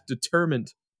I was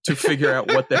determined to figure out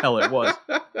what the hell it was.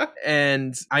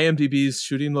 And IMDb's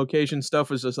shooting location stuff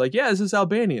was just like, yeah, this is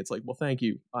Albania. It's like, well, thank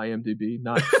you, IMDb.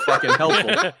 Not fucking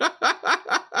helpful.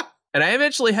 And I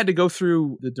eventually had to go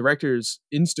through the director's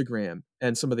Instagram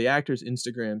and some of the actors'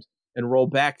 Instagrams and roll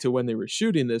back to when they were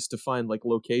shooting this to find like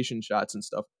location shots and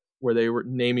stuff where they were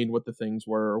naming what the things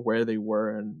were or where they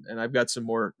were. And I've got some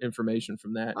more information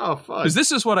from that. Oh, fun. Because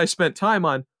this is what I spent time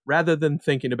on rather than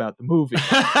thinking about the movie.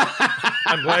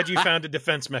 I'm glad you found a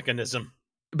defense mechanism.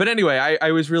 But anyway,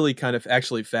 I was really kind of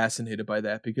actually fascinated by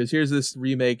that, because here's this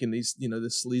remake and these,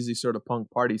 this sleazy sort of punk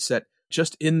party set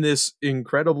just in this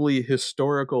incredibly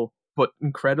historical but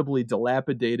incredibly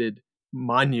dilapidated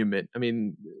monument. I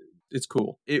mean, it's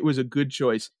cool. It was a good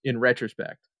choice in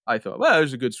retrospect. I thought, well, it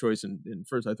was a good choice in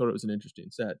first. I thought it was an interesting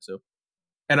set. So,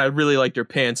 and I really liked their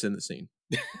pants in the scene.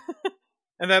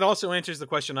 And that also answers the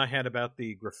question I had about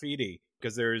the graffiti,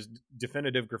 because there's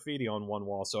definitive graffiti on one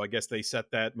wall. So I guess they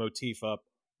set that motif up,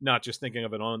 not just thinking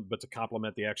of it on, but to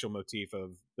complement the actual motif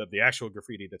of the actual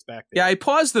graffiti that's back there. Yeah, I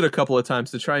paused it a couple of times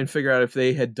to try and figure out if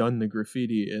they had done the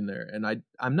graffiti in there, and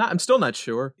I'm still not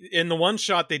sure. In the one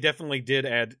shot, they definitely did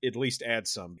at least add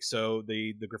some. So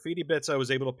the graffiti bits I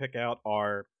was able to pick out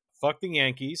are "Fuck the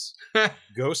Yankees,"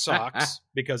 "Go Sox,"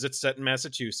 because it's set in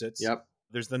Massachusetts. Yep.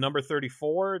 There's the number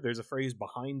 34. There's a phrase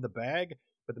 "behind the bag,"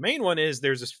 but the main one is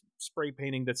there's a spray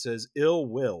painting that says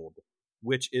 "ill-willed."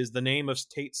 which is the name of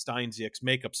Tate Steinsiek's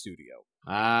makeup studio.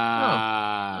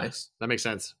 Nice. That makes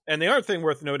sense. And the other thing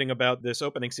worth noting about this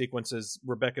opening sequence as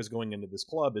Rebecca's going into this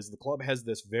club is the club has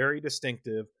this very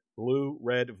distinctive blue,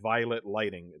 red, violet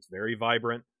lighting. It's very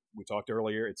vibrant. We talked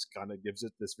earlier, it's kind of gives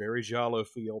it this very giallo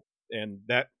feel. And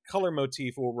that color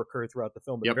motif will recur throughout the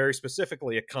film, but very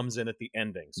specifically, it comes in at the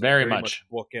ending. So very much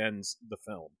bookends the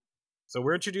film. So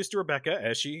we're introduced to Rebecca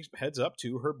as she heads up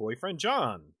to her boyfriend,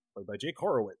 John, played by Jake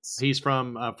Horowitz. He's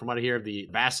from what I hear, the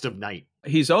Vast of Night.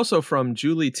 He's also from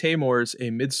Julie Taymor's A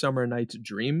Midsummer Night's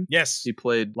Dream. Yes. He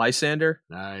played Lysander.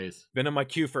 Nice. Been in my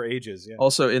queue for ages, yeah.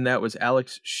 Also in that was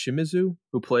Alex Shimizu,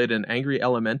 who played an angry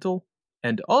elemental,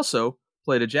 and also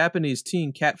played a Japanese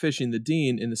teen catfishing the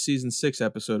dean in the season 6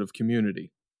 episode of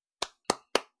Community.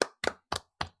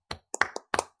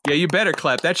 Yeah, you better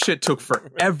clap. That shit took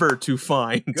forever to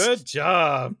find. Good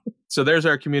job. So there's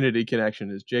our Community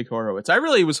connection, is Jake Horowitz. I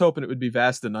really was hoping it would be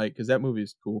Vast of Night, because that movie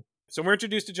is cool. So we're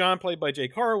introduced to John, played by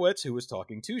Jake Horowitz, who was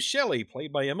talking to Shelley,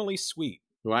 played by Emily Sweet.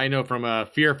 Who I know from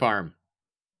Fear Farm.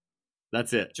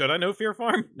 That's it. Should I know Fear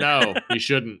Farm? No, you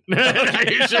shouldn't.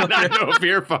 You should not know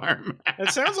Fear Farm. It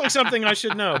sounds like something I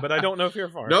should know, but I don't know Fear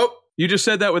Farm. Nope. You just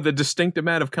said that with a distinct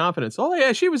amount of confidence. Oh,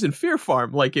 yeah, she was in Fear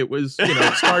Farm, like it was,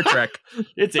 Star Trek.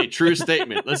 It's a true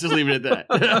statement. Let's just leave it at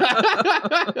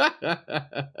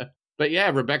that. But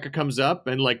yeah, Rebecca comes up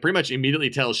and pretty much immediately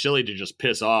tells Shelley to just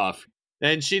piss off.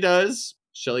 And she does.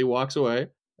 Shelley walks away.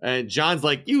 And John's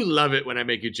like, you love it when I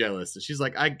make you jealous. And she's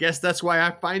like, I guess that's why I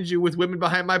find you with women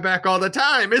behind my back all the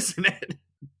time, isn't it?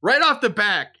 Right off the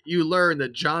back, you learn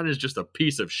that John is just a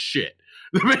piece of shit.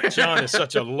 John is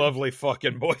such a lovely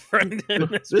fucking boyfriend.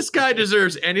 This guy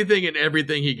deserves anything and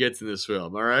everything he gets in this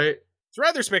film, all right? It's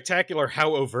rather spectacular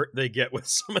how overt they get with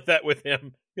some of that with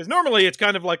him. Because normally it's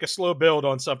kind of like a slow build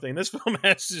on something. This film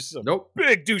has just some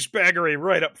big douchebaggery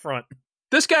right up front.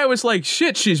 This guy was like,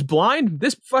 shit, she's blind?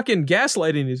 This fucking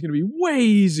gaslighting is going to be way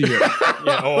easier.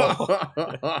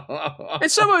 And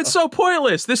some of it's so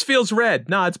pointless. This feels red.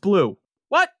 Nah, it's blue.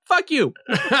 What? Fuck you.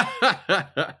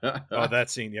 Oh, that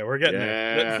scene. Yeah, we're getting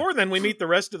there. But before then, we meet the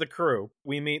rest of the crew.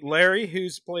 We meet Larry,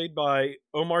 who's played by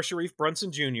Omar Sharif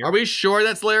Brunson Jr. Are we sure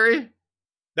that's Larry?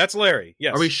 That's Larry,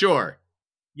 yes. Are we sure?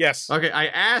 Yes. Okay, I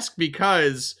ask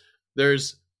because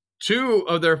there's two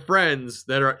of their friends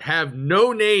that have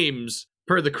no names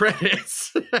per the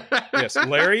credits. Yes,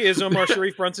 Larry is Omar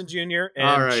Sharif Brunson Jr.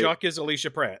 and Chuck is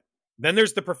Alicia Pratt. Then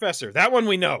there's the professor. That one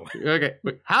we know. Okay.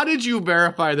 But how did you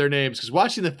verify their names? Because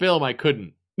watching the film, I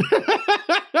couldn't.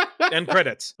 End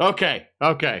credits. Okay.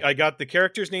 I got the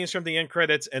characters' names from the end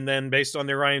credits, and then based on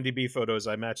their IMDb photos,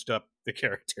 I matched up the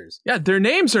characters. Yeah, their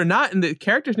names are not, and the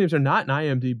characters' names are not in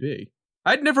IMDb.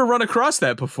 I'd never run across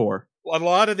that before. A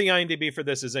lot of the IMDb for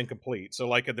this is incomplete. So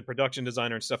the production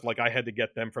designer and stuff, I had to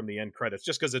get them from the end credits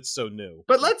just because it's so new.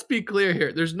 But let's be clear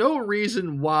here. There's no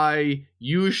reason why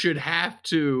you should have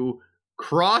to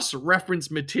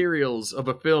cross-reference materials of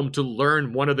a film to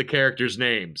learn one of the characters'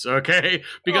 names, okay?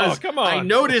 Because come on. I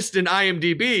noticed in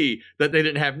IMDb that they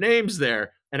didn't have names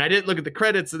there, and I didn't look at the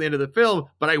credits at the end of the film,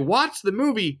 but I watched the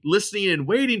movie listening and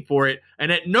waiting for it,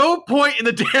 and at no point in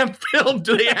the damn film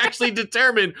do they actually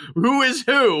determine who is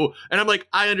who. And I'm like,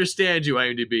 I understand you,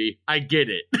 IMDb. I get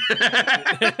it.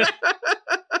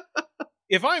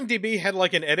 If IMDb had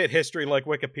an edit history like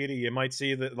Wikipedia, you might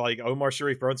see that Omar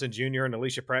Sharif Brunson Jr. and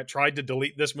Alicia Pratt tried to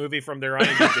delete this movie from their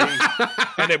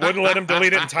IMDb, and it wouldn't let them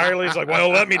delete it entirely. It's well,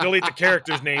 let me delete the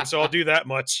character's name, so I'll do that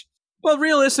much. Well,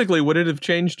 realistically, would it have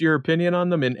changed your opinion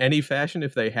on them in any fashion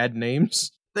if they had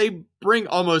names? They bring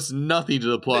almost nothing to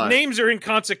the plot. The names are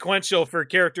inconsequential for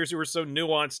characters who are so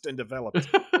nuanced and developed.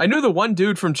 I knew the one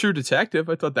dude from True Detective.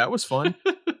 I thought that was fun.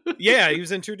 Yeah, he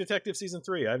was in True Detective Season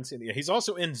 3. I haven't seen it yet. He's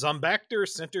also in Zombactor,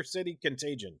 Center City,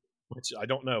 Contagion, which I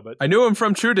don't know, but... I knew him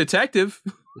from True Detective.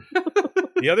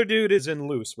 The other dude is in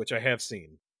Loose, which I have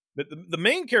seen. But the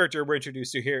main character we're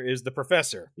introduced to here is the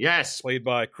Professor. Yes. Played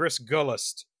by Chris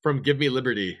Gullust. From Give Me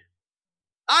Liberty.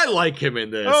 I like him in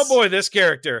this. Oh boy, this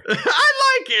character.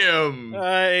 I like him.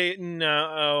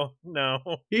 No.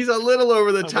 He's a little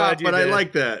over the top, but I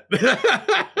like that.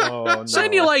 Oh, no.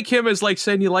 Saying you like him is like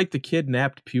saying you like the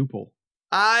kidnapped pupil.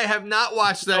 I have not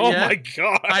watched that yet. Oh my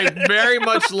god. I very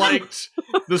much liked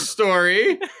the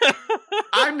story.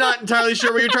 I'm not entirely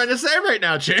sure what you're trying to say right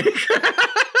now, Jake.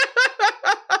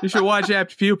 You should watch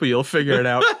Apt Pupil. You'll figure it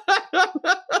out.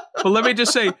 But let me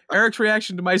just say, Eric's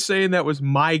reaction to my saying that was,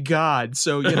 my God.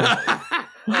 So,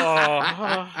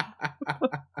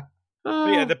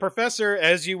 But yeah, the professor,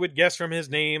 as you would guess from his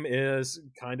name, is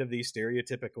kind of the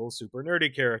stereotypical super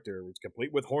nerdy character. He's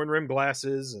complete with horn-rimmed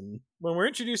glasses, and when we're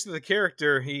introduced to the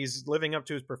character, he's living up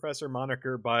to his professor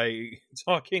moniker by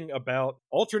talking about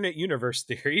alternate universe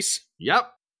theories.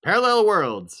 Yep. Parallel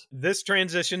worlds. This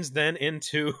transitions then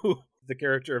into the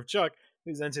character of Chuck,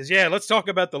 who then says, yeah, let's talk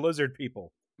about the lizard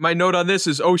people. My note on this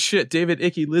is, oh shit, David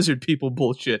Icke lizard people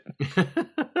bullshit.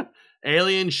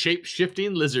 Alien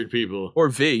shape-shifting lizard people. Or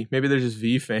V. Maybe they're just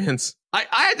V fans. I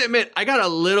have to admit, I got a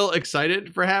little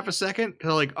excited for half a second.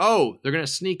 Because like, oh, they're going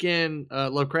to sneak in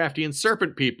Lovecraftian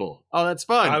serpent people. Oh, that's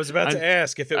fun. I was about to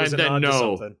ask if it was a nod to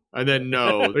something. And then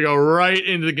no. They go right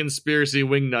into the conspiracy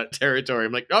wingnut territory.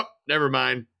 I'm like, oh, never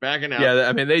mind. Backing out. Yeah,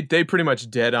 I mean, they pretty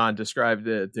much dead on described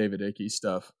the David Icke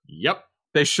stuff. Yep.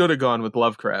 They should have gone with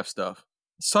Lovecraft stuff.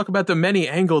 Let's talk about the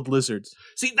many-angled lizards.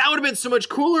 See, that would have been so much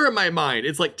cooler in my mind.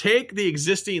 It's like, take the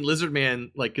existing lizard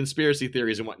man, like, conspiracy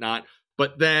theories and whatnot,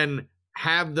 but then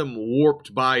have them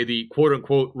warped by the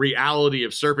quote-unquote reality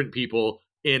of serpent people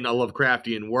in a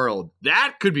Lovecraftian world.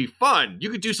 That could be fun.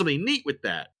 You could do something neat with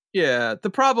that. Yeah,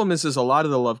 the problem is a lot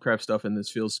of the Lovecraft stuff in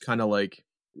this feels kind of like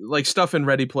stuff in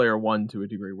Ready Player One to a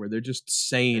degree, where they're just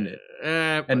saying it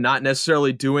and not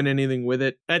necessarily doing anything with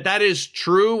it. That is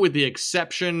true, with the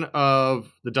exception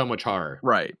of the Dunwich Horror.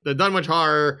 Right. The Dunwich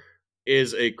Horror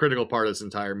is a critical part of this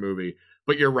entire movie.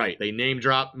 But you're right. They name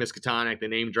drop Miskatonic, they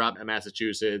name drop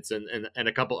Massachusetts, and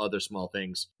a couple other small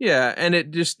things. Yeah, and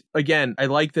it just, again, I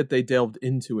like that they delved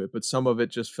into it, but some of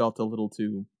it just felt a little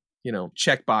too,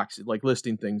 checkbox, like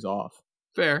listing things off.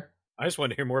 Fair. I just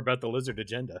want to hear more about the lizard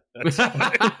agenda.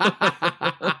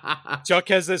 Chuck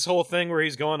has this whole thing where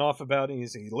he's going off about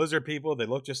these lizard people. They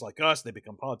look just like us. They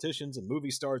become politicians and movie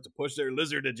stars to push their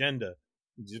lizard agenda.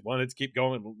 He just wanted to keep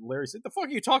going. Larry said, the fuck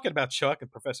are you talking about, Chuck?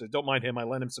 And Professor, don't mind him. I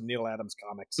lent him some Neil Adams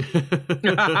comics.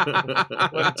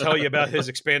 Let him tell you about his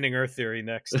expanding Earth theory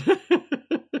next.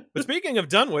 But speaking of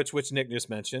Dunwich, which Nick just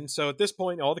mentioned, so at this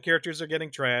point, all the characters are getting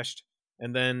trashed.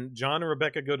 And then John and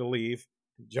Rebecca go to leave.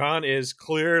 John is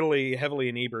clearly heavily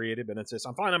inebriated, but insists,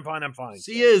 I'm fine.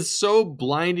 He is so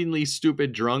blindingly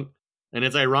stupid drunk, and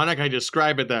it's ironic I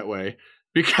describe it that way,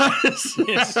 because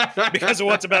of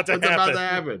what's about to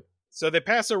happen. So they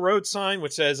pass a road sign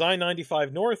which says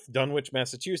I-95 North, Dunwich,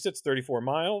 Massachusetts, 34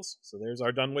 miles. So there's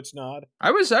our Dunwich nod. I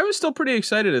was still pretty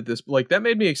excited at this. Like, that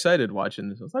made me excited watching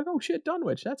this. I was like, oh shit,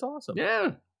 Dunwich, that's awesome.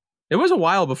 Yeah. It was a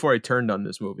while before I turned on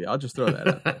this movie. I'll just throw that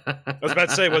out there. I was about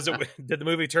to say, did the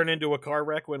movie turn into a car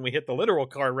wreck when we hit the literal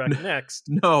car wreck next?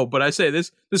 No, but I say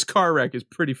this car wreck is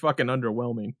pretty fucking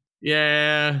underwhelming.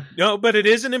 Yeah. No, but it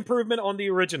is an improvement on the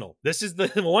original. This is the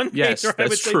one thing where I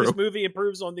would say this movie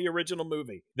improves on the original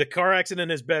movie. The car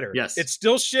accident is better. Yes. It's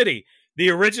still shitty. The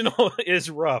original is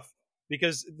rough.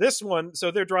 Because this one, so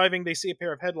they're driving, they see a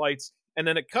pair of headlights, and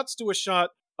then it cuts to a shot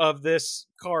of this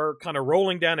car kind of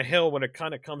rolling down a hill when it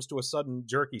kind of comes to a sudden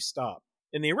jerky stop.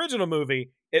 In the original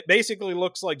movie, it basically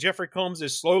looks like Jeffrey Combs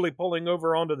is slowly pulling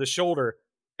over onto the shoulder,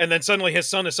 and then suddenly his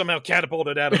son is somehow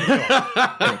catapulted out of the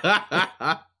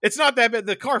car. It's not that bad.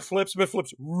 The car flips, but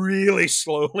flips really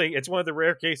slowly. It's one of the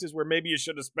rare cases where maybe you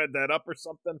should have sped that up or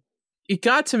something. It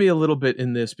got to me a little bit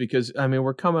in this because, I mean,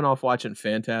 we're coming off watching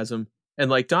Phantasm,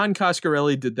 and like Don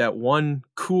Coscarelli did that one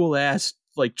cool-ass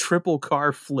like triple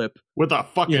car flip with a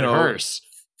fucking hearse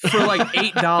for like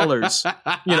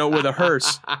 $8, with a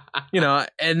hearse,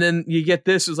 and then you get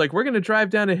this is like, we're going to drive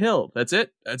down a hill. That's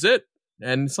it.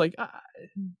 And it's like,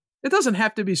 it doesn't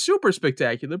have to be super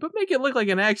spectacular, but make it look like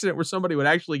an accident where somebody would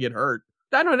actually get hurt.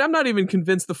 I'm not even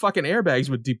convinced the fucking airbags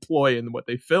would deploy in what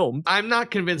they filmed. I'm not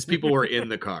convinced people were in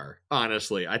the car,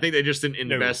 honestly. I think they just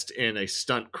didn't invest in a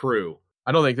stunt crew.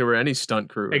 I don't think there were any stunt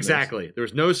crew. Exactly. There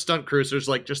was no stunt crew, so it's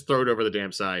like, just throw it over the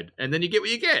damn side. And then you get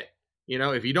what you get.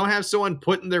 If you don't have someone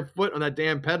putting their foot on that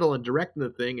damn pedal and directing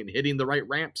the thing and hitting the right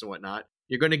ramps and whatnot,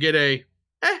 you're going to get a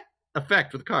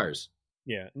effect with cars.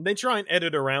 Yeah. And they try and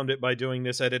edit around it by doing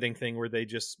this editing thing where they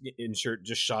just insert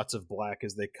just shots of black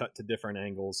as they cut to different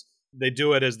angles. They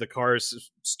do it as the car is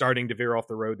starting to veer off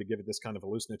the road to give it this kind of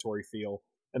hallucinatory feel.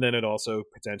 And then it also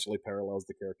potentially parallels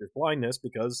the character's blindness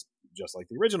because, just like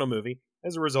the original movie,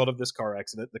 as a result of this car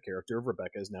accident, the character of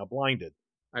Rebecca is now blinded.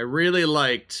 I really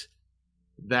liked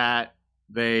that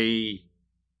they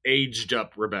aged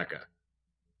up Rebecca.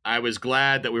 I was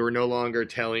glad that we were no longer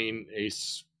telling a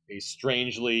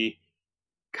strangely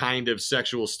kind of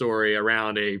sexual story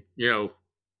around a,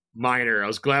 minor. I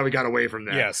was glad we got away from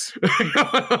that. Yes.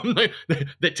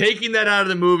 Taking that out of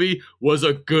the movie was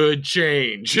a good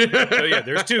change. So yeah,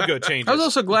 there's two good changes. I was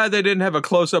also glad they didn't have a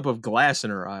close-up of glass in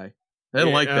her eye. I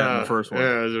didn't like that in the first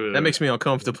one. That makes me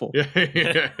uncomfortable.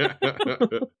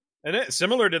 And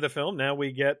similar to the film, now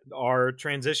we get our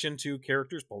transition to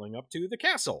characters pulling up to the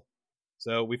castle.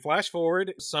 So we flash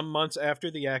forward some months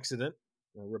after the accident.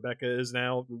 Rebecca is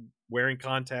now wearing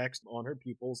contacts on her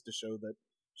pupils to show that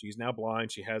she's now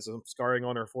blind. She has some scarring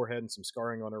on her forehead and some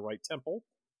scarring on her right temple.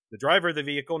 The driver of the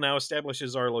vehicle now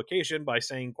establishes our location by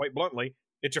saying quite bluntly,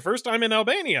 "It's your first time in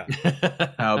Albania."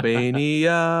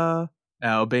 Albania,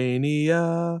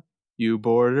 Albania, you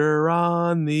border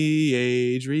on the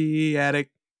Adriatic.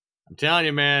 I'm telling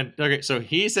you, man. Okay, so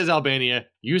he says Albania,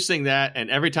 you sing that, and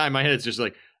every time my head it's just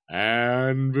like,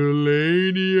 Albania.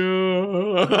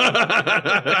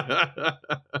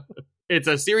 It's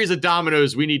a series of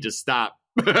dominoes we need to stop.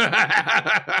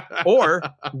 Or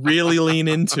really lean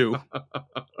into.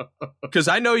 Because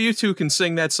I know you two can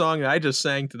sing that song that I just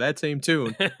sang to that same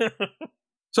tune.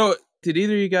 So, did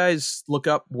either of you guys look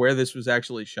up where this was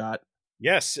actually shot?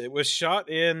 Yes, it was shot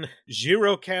in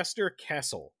Gjirokastër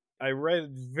Castle. I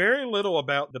read very little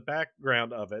about the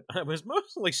background of it. I was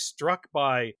mostly struck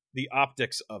by the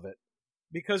optics of it.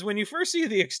 Because when you first see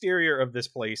the exterior of this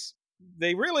place,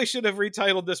 they really should have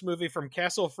retitled this movie from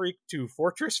Castle Freak to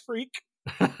Fortress Freak.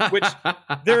 Which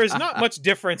there is not much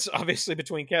difference, obviously,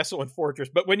 between castle and fortress.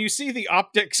 But when you see the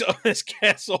optics of this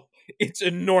castle, it's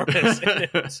enormous. And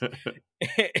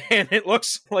it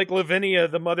looks like Lavinia,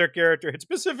 the mother character, had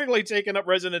specifically taken up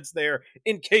residence there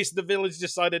in case the village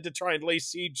decided to try and lay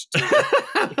siege to it.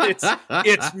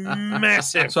 It's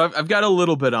massive. So I've got a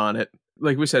little bit on it.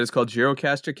 Like we said, it's called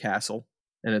Gjirokastër Castle,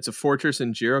 and it's a fortress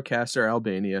in Gjirokastër,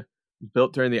 Albania,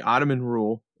 built during the Ottoman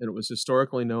rule, and it was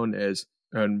historically known as,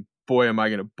 and boy, am I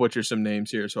going to butcher some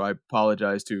names here, so I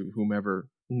apologize to whomever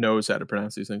knows how to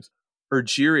pronounce these things.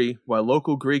 Urgiri, while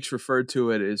local Greeks referred to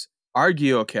it as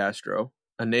Argiokastro,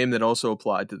 a name that also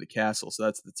applied to the castle, so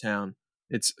that's the town.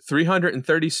 It's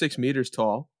 336 meters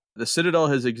tall. The citadel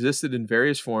has existed in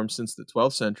various forms since the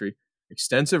 12th century.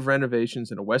 Extensive renovations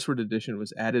and a westward addition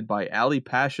was added by Ali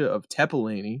Pasha of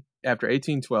Tepeleni after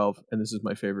 1812, and this is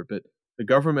my favorite bit. The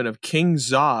government of King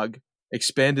Zog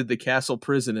expanded the castle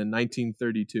prison in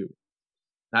 1932.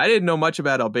 Now, I didn't know much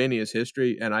about Albania's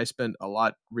history, and I spent a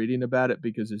lot reading about it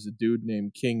because there's a dude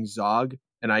named King Zog,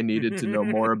 and I needed to know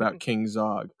more about King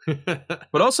Zog.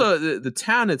 But also, the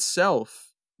town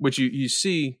itself, which you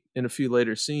see in a few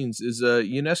later scenes, is a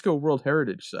UNESCO World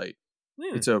Heritage Site.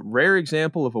 It's a rare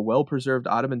example of a well-preserved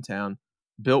Ottoman town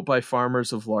built by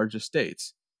farmers of large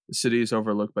estates. The city is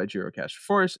overlooked by Gjirokastër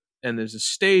Forest, and there's a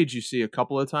stage you see a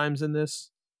couple of times in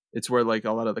this. It's where like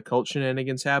a lot of the cult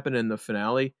shenanigans happen in the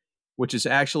finale, which is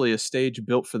actually a stage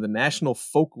built for the National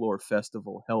Folklore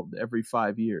Festival held every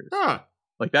 5 years. Huh.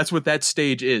 Like that's what that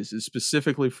stage is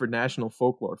specifically for National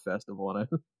Folklore Festival, and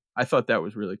I thought that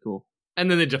was really cool. And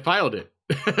then they defiled it.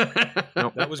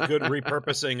 Nope. That was good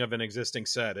repurposing of an existing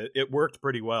set. It worked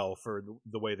pretty well for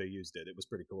the way they used it. It was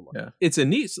pretty cool. Yeah, it's a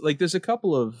neat. Like, there's a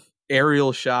couple of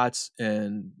aerial shots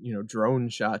and drone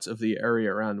shots of the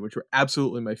area around, which were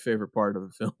absolutely my favorite part of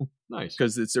the film. Nice,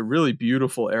 because it's a really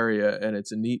beautiful area and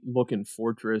it's a neat looking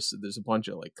fortress. There's a bunch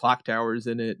of like clock towers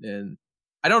in it, and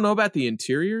I don't know about the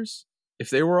interiors. If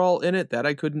they were all in it, that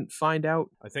I couldn't find out.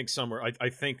 I think somewhere. I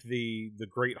think the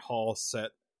Great Hall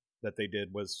set that they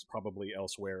did was probably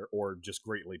elsewhere or just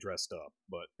greatly dressed up.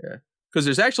 But yeah, because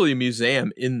there's actually a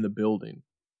museum in the building.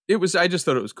 I just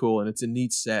thought it was cool, and it's a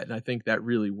neat set, and I think that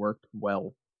really worked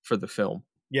well for the film.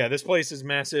 Yeah, this place is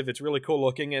massive. It's really cool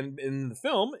looking, and in the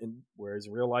film, whereas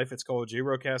in real life it's called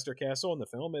Gjirokastër Castle, in the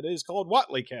film it is called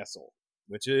Whatley Castle,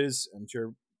 which is, I'm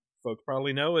sure folks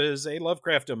probably know, is a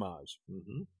Lovecraft homage.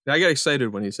 Mm-hmm. I got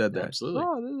excited when he said that. Absolutely.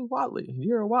 Oh, this is Whatley.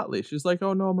 You're a Whatley. She's like,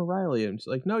 oh, no, I'm a Riley. And she's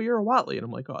like, no, you're a Whatley. And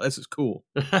I'm like, oh, this is cool.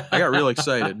 I got real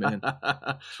excited, man.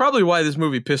 It's probably why this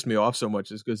movie pissed me off so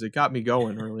much, is because it got me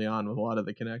going early on with a lot of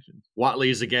the connections.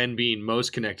 Whatley's, again, being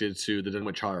most connected to the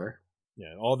Dunwich Horror.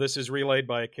 Yeah, all this is relayed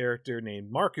by a character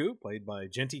named Marku, played by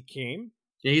Genty Kane.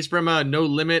 Yeah, he's from No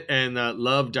Limit and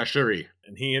Love Dashuri.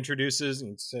 And he introduces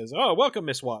and says, oh, welcome,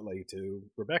 Miss Whatley, to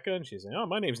Rebecca. And she's like, oh,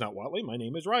 my name's not Whatley. My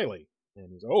name is Riley.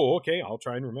 And he's, oh, okay, I'll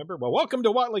try and remember. Well, welcome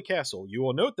to Whatley Castle. You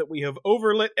will note that we have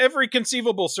overlit every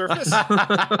conceivable surface.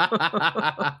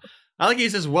 I like he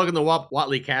says, welcome to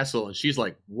Whatley Castle. And she's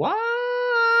like, what?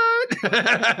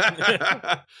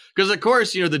 Because, of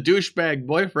course, the douchebag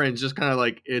boyfriend's just kind of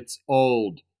like, it's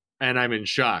old. And I'm in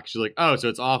shock. She's like, oh, so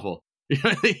it's awful.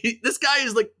 This guy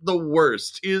is like the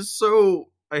worst. He is so...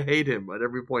 I hate him at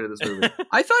every point of this movie.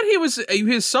 I thought he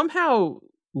was somehow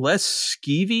less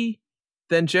skeevy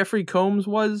than Jeffrey Combs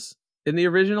was in the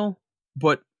original,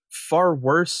 but far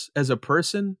worse as a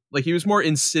person. Like, he was more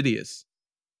insidious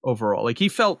overall. Like, he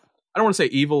felt, I don't want to say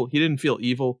evil. He didn't feel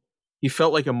evil. He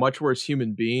felt like a much worse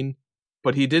human being.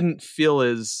 but he didn't feel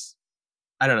as,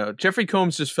 I don't know. Jeffrey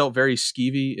Combs just felt very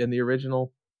skeevy in the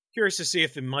original. Curious to see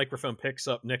if the microphone picks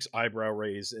up Nick's eyebrow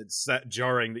raise. It's that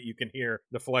jarring that you can hear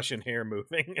the flesh and hair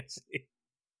moving.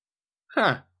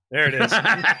 Huh. There it is.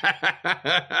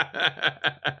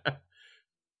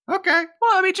 Okay.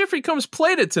 Well, I mean, Jeffrey Combs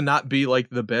played it to not be like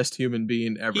the best human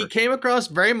being ever. He came across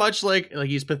very much like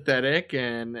he's pathetic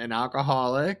and an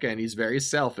alcoholic, and he's very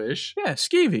selfish. Yeah,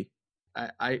 skeevy.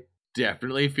 I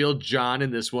definitely feel John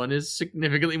in this one is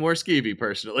significantly more skeevy,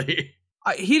 personally.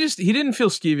 He didn't feel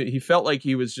skeevy. He felt like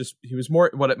he was more,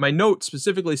 what my note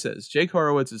specifically says, Jake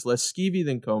Horowitz is less skeevy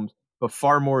than Combs, but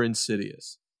far more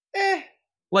insidious.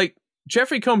 Like,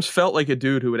 Jeffrey Combs felt like a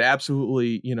dude who would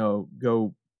absolutely,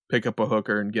 go pick up a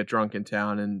hooker and get drunk in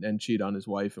town and cheat on his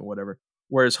wife and whatever.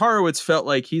 Whereas Horowitz felt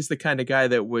like he's the kind of guy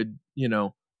that would,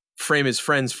 frame his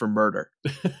friends for murder.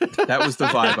 That was the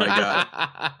vibe I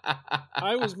got.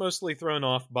 I was mostly thrown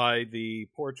off by the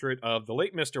portrait of the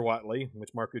late Mr. Watley, which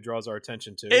Marku draws our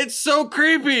attention to. It's so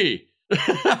creepy.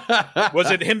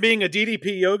 Was it him being a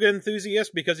DDP yoga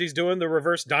enthusiast because he's doing the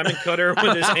reverse diamond cutter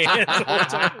with his hands all the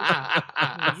time?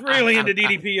 He's really into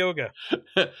DDP yoga.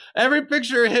 Every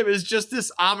picture of him is just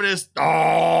this ominous,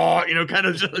 kind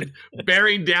of just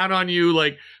bearing down on you,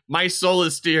 like my soul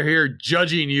is still here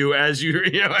judging you as you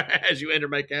enter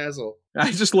my castle.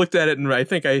 I just looked at it and I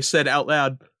think I said out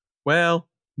loud, well,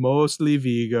 mostly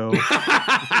Vigo.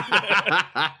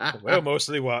 Well,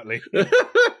 mostly Watley.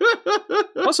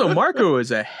 Also, Marco is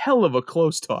a hell of a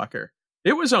close talker.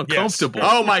 It was uncomfortable.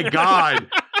 Yes. Oh my God.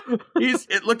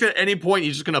 It looked at any point,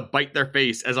 he's just going to bite their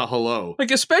face as a hello.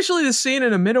 Like, especially the scene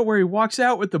in a minute where he walks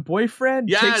out with the boyfriend,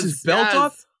 takes his belt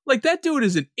off. Like, that dude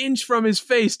is an inch from his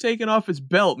face taking off his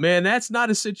belt, man. That's not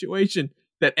a situation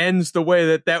that ends the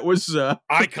way that was...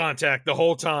 eye contact the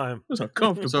whole time. It was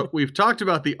uncomfortable. So we've talked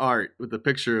about the art with the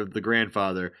picture of the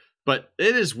grandfather, but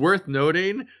it is worth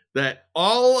noting that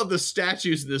all of the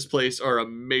statues in this place are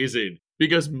amazing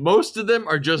because most of them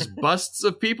are just busts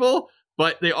of people,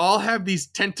 but they all have these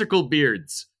tentacle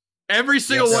beards. Every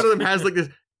single one of them has like this.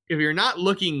 If you're not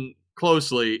looking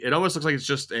closely, it almost looks like it's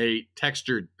just a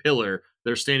textured pillar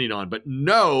they're standing on. But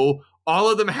no,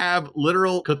 all of them have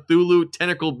literal Cthulhu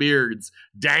tentacle beards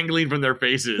dangling from their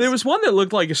faces. There was one that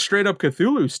looked like a straight up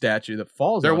Cthulhu statue that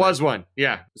falls. There was one.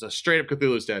 Yeah, it's a straight up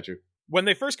Cthulhu statue. When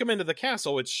they first come into the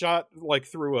castle, it's shot like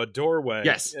through a doorway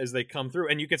as they come through.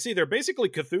 And you can see they're basically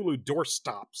Cthulhu door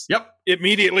stops. Yep.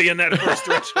 Immediately in that first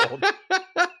threshold.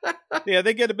 Yeah,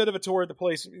 they get a bit of a tour of the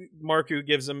place. Marku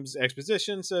gives them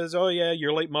exposition, says, oh yeah,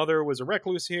 your late mother was a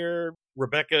recluse here.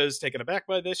 Rebecca is taken aback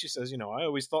by this. She says, I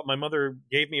always thought my mother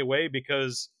gave me away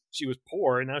because she was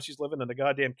poor, and now she's living in a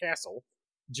goddamn castle.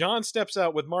 John steps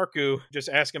out with Marku, just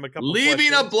ask him a couple of questions.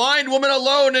 Leaving a blind woman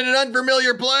alone in an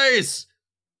unfamiliar place!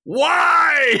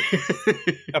 Why?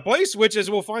 A place which,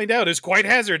 as we'll find out, is quite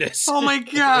hazardous. Oh my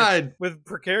God. With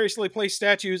precariously placed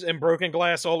statues and broken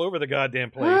glass all over the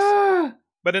goddamn place.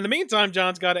 But in the meantime,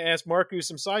 John's got to ask Marku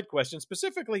some side questions.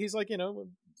 Specifically, he's like,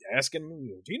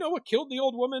 asking, do you know what killed the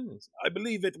old woman? I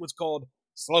believe it was called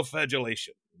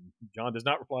self-flagellation. John does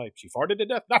not reply. She farted to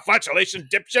death. Not flagellation,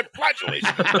 dipshit,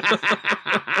 flagellation.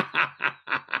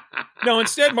 No,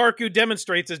 instead, Marku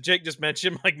demonstrates, as Jake just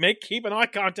mentioned, keeping eye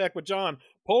contact with John,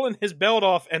 pulling his belt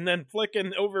off, and then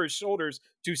flicking over his shoulders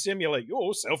to simulate,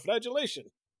 self-flagellation.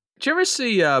 Did you ever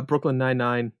see Brooklyn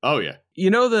Nine-Nine? Oh, yeah.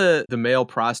 You know the male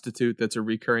prostitute that's a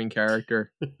recurring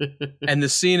character? And the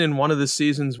scene in one of the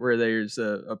seasons where there's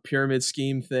a pyramid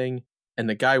scheme thing, and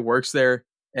the guy works there,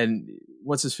 and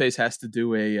what's-his-face has to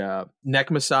do a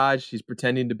neck massage. He's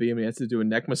pretending to be him. He has to do a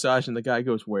neck massage, and the guy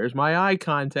goes, where's my eye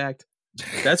contact?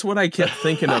 That's what I kept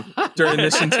thinking of during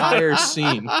this entire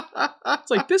scene. It's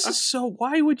like, this is so...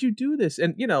 Why would you do this?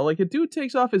 And, a dude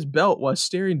takes off his belt while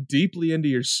staring deeply into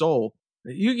your soul.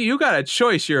 You got a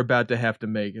choice you're about to have to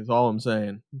make, is all I'm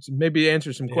saying. Maybe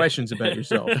answer some questions about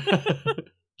yourself.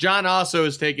 John also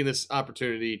is taking this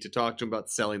opportunity to talk to him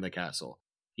about selling the castle.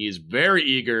 He is very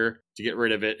eager to get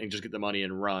rid of it and just get the money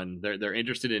and run. They're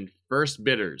interested in first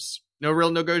bidders. No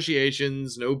real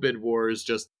negotiations, no bid wars,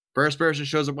 just first person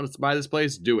shows up wants to buy this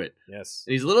place, do it. Yes.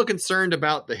 And he's a little concerned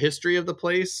about the history of the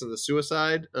place and the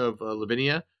suicide of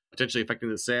Lavinia potentially affecting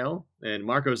the sale. And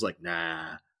Marco's like,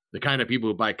 nah. The kind of people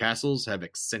who buy castles have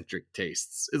eccentric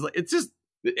tastes.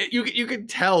 You can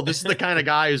tell this is the kind of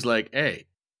guy who's like, hey,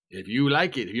 if you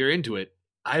like it, if you're into it,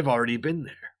 I've already been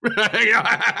there.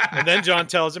 And then John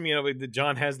tells him,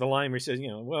 John has the line where he says,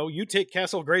 well, you take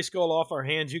Castle Grayskull off our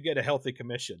hands, you get a healthy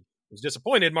commission. He was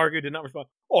disappointed. Margaret did not respond.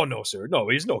 Oh, no, sir. No,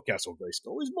 he's no Castle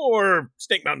Grayskull. He's more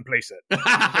Snake Mountain Playset.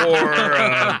 Or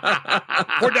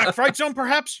Hordak Fright Zone,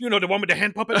 perhaps? The one with the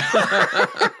hand puppet?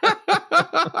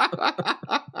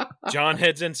 John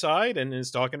heads inside and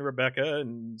is talking to Rebecca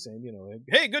and saying,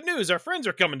 hey, good news, our friends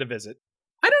are coming to visit.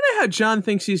 I don't know how John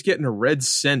thinks he's getting a red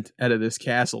cent out of this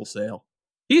castle sale.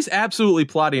 He's absolutely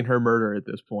plotting her murder at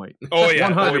this point. Oh, yeah.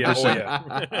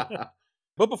 100%.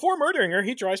 But before murdering her,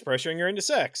 he tries pressuring her into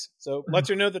sex. So lets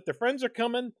her know that their friends are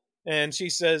coming. And she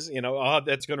says,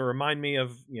 that's going to remind me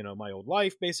of, my old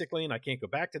life, basically. And I can't go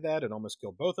back to that. It almost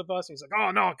killed both of us. And he's like,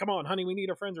 oh, no, come on, honey. We need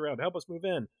our friends around. Help us move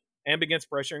in. And begins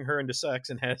pressuring her into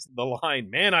sex and has the line,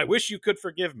 man, I wish you could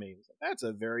forgive me. Like, that's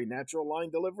a very natural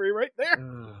line delivery right there.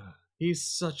 He's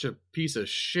such a piece of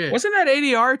shit. Wasn't that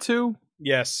ADR too?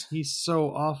 Yes. He's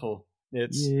so awful.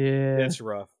 It's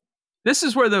rough. This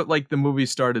is where the movie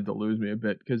started to lose me a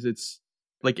bit, because it's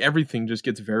like everything just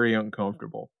gets very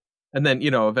uncomfortable. And then,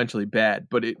 eventually bad,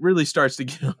 but it really starts to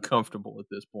get uncomfortable at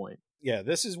this point. Yeah,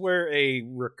 this is where a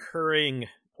recurring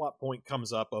plot point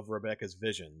comes up of Rebecca's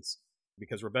visions.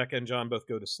 Because Rebecca and John both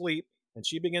go to sleep, and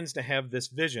she begins to have this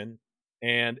vision,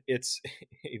 and it's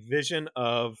a vision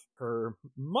of her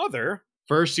mother.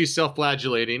 First, she's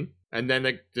self-flagellating, and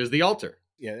then there's the altar.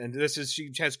 Yeah, and she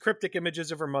has cryptic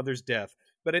images of her mother's death.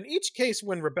 But in each case,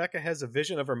 when Rebecca has a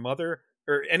vision of her mother,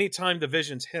 or any time the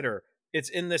visions hit her, it's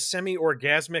in this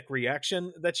semi-orgasmic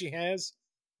reaction that she has,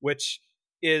 which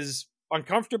is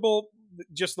uncomfortable,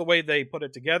 just the way they put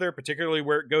it together, particularly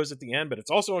where it goes at the end, but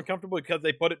it's also uncomfortable because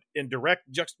they put it in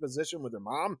direct juxtaposition with her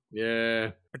mom.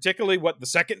 Yeah. Particularly what the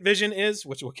second vision is,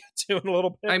 which we'll get to in a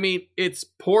little bit. I mean, it's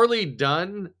poorly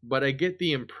done, but I get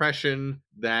the impression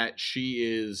that she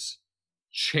is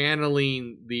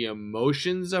channeling the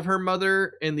emotions of her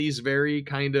mother in these very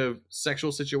kind of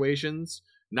sexual situations,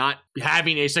 not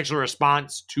having a sexual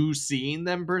response to seeing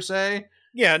them per se.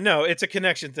 Yeah, no, it's a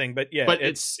connection thing, but yeah. But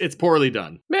it's poorly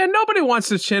done. Man, nobody wants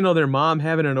to channel their mom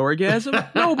having an orgasm.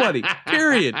 Nobody.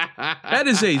 Period. That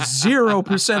is a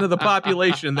 0% of the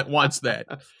population that wants that.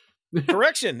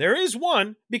 Correction, there is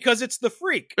one, because it's the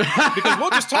freak. Because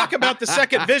we'll just talk about the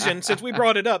second vision, since we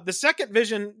brought it up. The second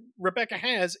vision Rebecca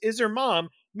has is her mom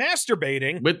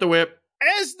masturbating. With the whip.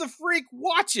 As the freak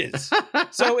watches.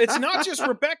 So it's not just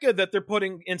Rebecca that they're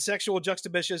putting in sexual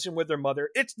juxtaposition with their mother.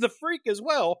 It's the freak as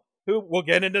well, who we'll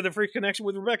get into the freak connection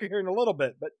with Rebecca here in a little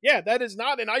bit. But yeah, that is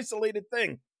not an isolated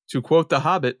thing. To quote The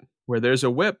Hobbit, where there's a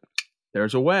whip,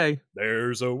 there's a way.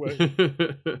 There's a way.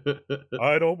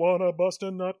 I don't want to bust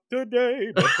a nut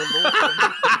today, but the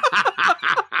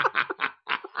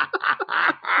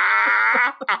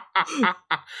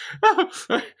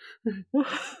Lord...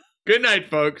 Good night,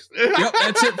 folks. Yep,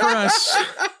 that's it for us.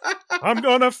 I'm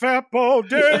gonna fap all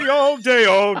day, all day,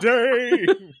 all day.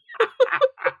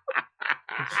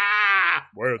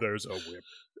 Where there's a whip,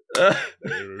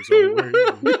 there's a way.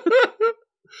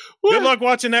 Good luck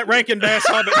watching that Rankin Bass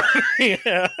Hobbit.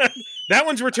 Yeah. That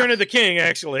one's Return of the King,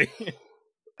 actually.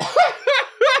 All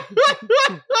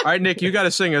right, Nick, you got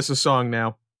to sing us a song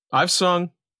now. I've sung.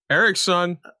 Eric's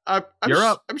sung. You're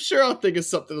up. I'm sure I'll think of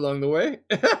something along the way.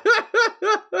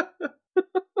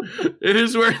 It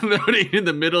is worth noting in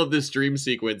the middle of this dream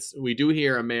sequence, we do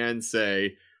hear a man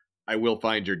say, I will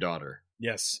find your daughter.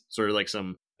 Yes. Sort of like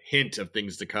some hint of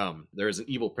things to come. There is an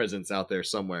evil presence out there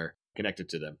somewhere connected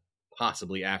to them,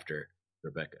 possibly after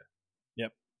Rebecca.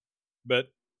 Yep.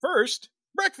 But first,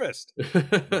 breakfast.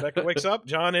 Rebecca wakes up.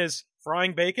 John is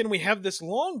frying bacon. We have this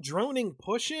long droning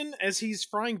push-in as he's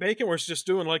frying bacon, where it's just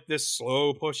doing like this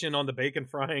slow push-in on the bacon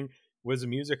frying as the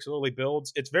music slowly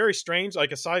builds. It's very strange.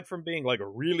 Like, aside from being like a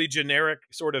really generic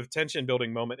sort of tension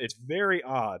building moment, it's very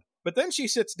odd. But then she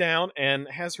sits down and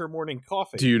has her morning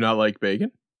coffee. Do you not like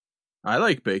bacon? I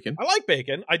like bacon. I like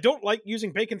bacon. I don't like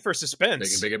using bacon for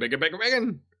suspense.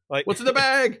 Bacon. Like, what's in the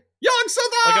bag? Young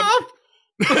Sothoff!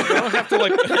 I don't have to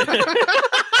like...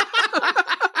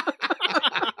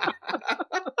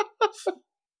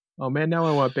 Oh man, now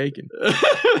I want bacon.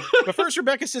 But first,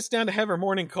 Rebecca sits down to have her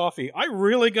morning coffee. I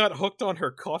really got hooked on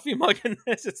her coffee mug in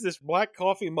this. It's this black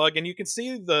coffee mug, and you can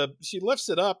see she lifts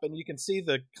it up, and you can see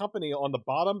the company on the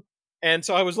bottom. And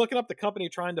so I was looking up the company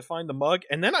trying to find the mug,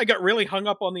 and then I got really hung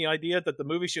up on the idea that the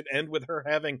movie should end with her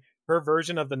having her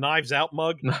version of the Knives Out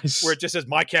mug, Nice. where it just says,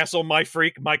 my castle, my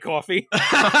freak, my coffee. Well,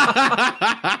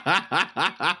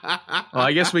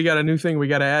 I guess we got a new thing we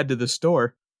got to add to the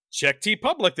store. Check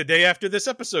TeePublic the day after this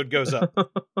episode goes up.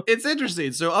 It's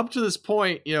interesting. So up to this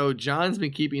point, John's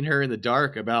been keeping her in the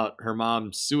dark about her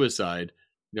mom's suicide,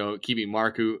 keeping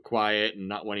Marku quiet and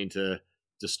not wanting to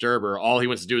disturb her. All he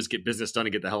wants to do is get business done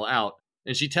and get the hell out.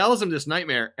 And she tells him this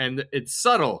nightmare, and it's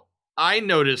subtle. I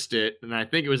noticed it, and I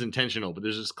think it was intentional, but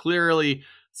there's this clearly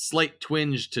slight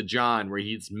twinge to John where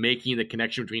he's making the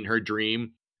connection between her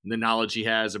dream the knowledge he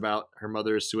has about her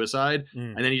mother's suicide.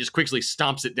 Mm. And then he just quickly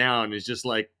stomps it down and is just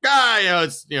like,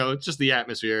 it's just the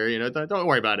atmosphere, don't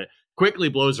worry about it. Quickly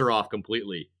blows her off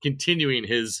completely, continuing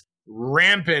his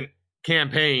rampant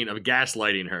campaign of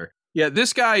gaslighting her. Yeah,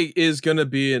 this guy is going to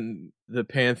be in the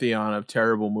pantheon of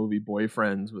terrible movie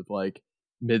boyfriends with like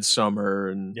Midsummer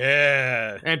and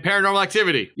and Paranormal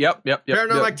Activity. Yep.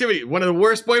 Paranormal Activity, one of the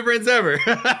worst boyfriends ever.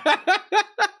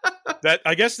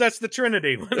 I guess that's the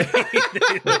Trinity.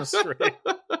 That's right.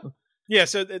 Yeah,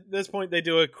 so at this point they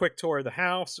do a quick tour of the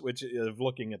house, which is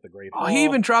looking at the Great Hall. Oh, he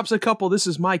even drops a couple "This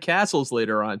is my castles"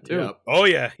 later on too. Yep. Oh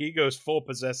yeah, he goes full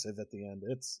possessive at the end.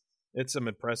 It's some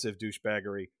impressive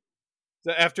douchebaggery.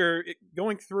 So after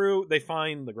going through, they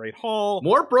find the Great Hall.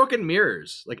 More broken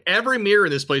mirrors. Like every mirror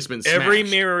in this place has been smashed. Every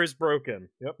mirror is broken.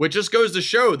 Yep. Which just goes to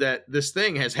show that this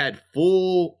thing has had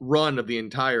full run of the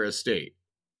entire estate.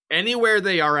 Anywhere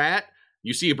they are at,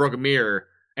 you see a broken mirror,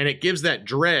 and it gives that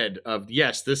dread of,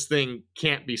 yes, this thing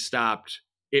can't be stopped.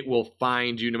 It will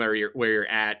find you no matter where you're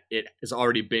at. It has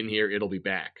already been here. It'll be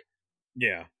back.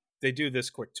 Yeah. They do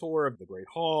this quick tour of the Great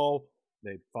Hall.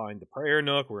 They find the prayer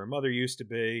nook where her mother used to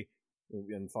be.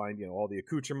 And find, all the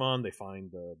accoutrement. They find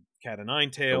the cat o'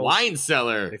 nine tails. The wine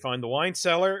cellar. They find the wine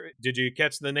cellar. Did you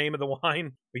catch the name of the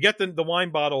wine? We get the wine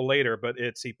bottle later, but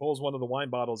he pulls one of the wine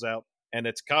bottles out, and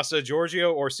it's Casa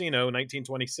Giorgio Orsino,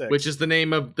 1926. Which is the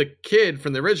name of the kid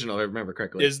from the original, if I remember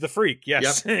correctly. Is the freak,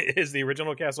 yes. Yep. Is the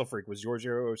original castle freak, was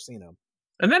Giorgio Orsino.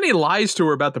 And then he lies to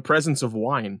her about the presence of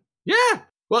wine. Yeah.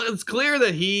 Well, it's clear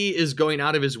that he is going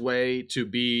out of his way to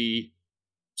be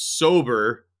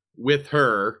sober with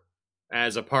her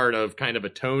as a part of kind of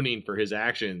atoning for his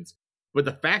actions. But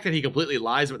the fact that he completely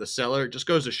lies about the cellar just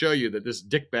goes to show you that this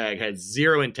dickbag had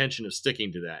zero intention of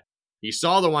sticking to that. He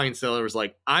saw the wine cellar, was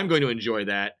like, I'm going to enjoy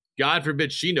that. God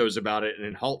forbid she knows about it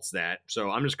and halts that. So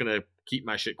I'm just going to keep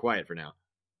my shit quiet for now.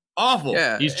 Awful.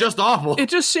 Yeah, He's just awful. It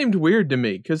just seemed weird to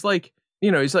me because, like,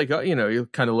 he's like, he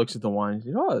kind of looks at the wine.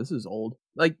 He's like, oh, this is old.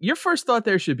 Like, your first thought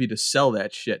there should be to sell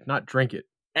that shit, not drink it.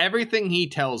 Everything he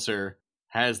tells her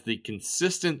has the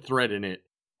consistent thread in it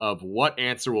of what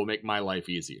answer will make my life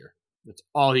easier. That's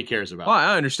all he cares about. Oh,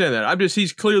 I understand that.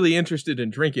 he's clearly interested in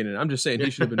drinking it. I'm just saying he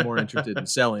should have been more interested in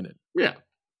selling it. Yeah.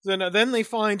 Then they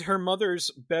find her mother's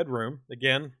bedroom.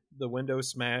 Again, the window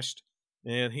smashed.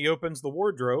 And he opens the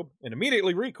wardrobe and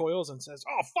immediately recoils and says,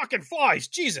 oh, fucking flies,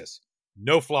 Jesus.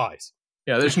 No flies.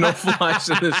 Yeah, there's no flies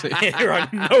in this. There are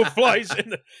no flies.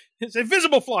 It's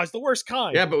invisible flies, the worst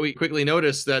kind. Yeah, but we quickly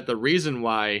notice that the reason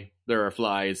why there are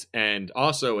flies and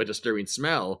also a disturbing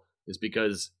smell is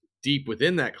because deep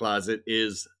within that closet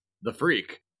is the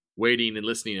freak waiting and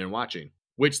listening and watching,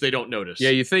 which they don't notice.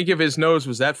 Yeah, you think if his nose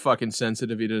was that fucking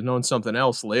sensitive, he'd have known something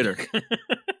else later.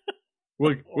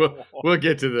 We'll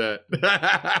get to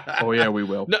that. Oh, yeah, we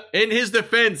will. No, in his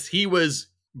defense, he was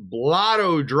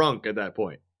blotto drunk at that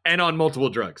point and on multiple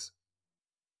drugs.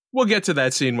 We'll get to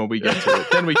that scene when we get to it.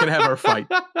 Then we can have our fight.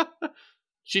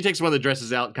 She takes one of the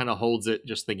dresses out, kind of holds it,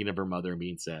 just thinking of her mother and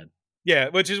being sad. Yeah,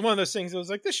 which is one of those things that was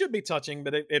like, this should be touching,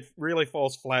 but it really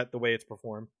falls flat the way it's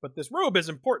performed. But this robe is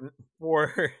important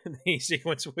for the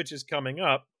sequence which is coming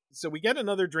up. So we get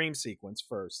another dream sequence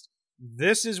first.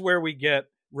 This is where we get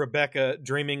Rebecca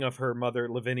dreaming of her mother,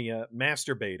 Lavinia,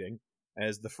 masturbating,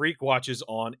 as the freak watches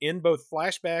on in both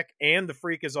flashback, and the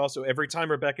freak is also, every time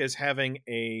Rebecca is having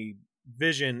a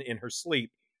vision in her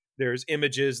sleep, there's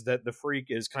images that the freak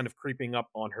is kind of creeping up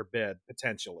on her bed,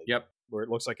 potentially. Yep. Where it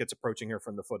looks like it's approaching her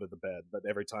from the foot of the bed, but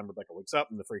every time Rebecca wakes up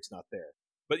and the freak's not there.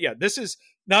 But yeah, this is,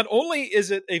 not only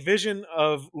is it a vision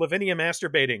of Lavinia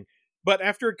masturbating, but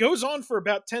after it goes on for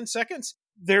about 10 seconds,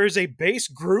 there is a bass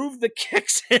groove that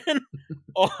kicks in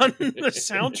on the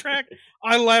soundtrack.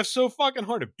 I laughed so fucking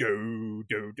hard. Do.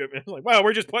 It's like, wow,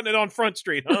 we're just putting it on Front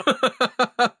Street, huh?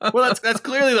 Well, that's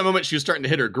clearly the moment she was starting to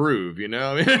hit her groove, you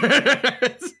know?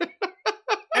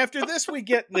 After this, we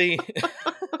get the...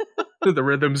 The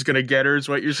rhythm's gonna get her, is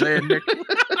what you're saying, Nick?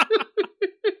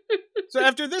 So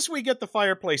after this, we get the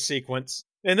fireplace sequence.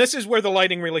 And this is where the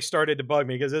lighting really started to bug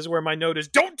me, because this is where my note is,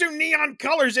 don't do neon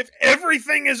colors if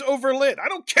everything is overlit. I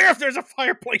don't care if there's a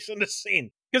fireplace in the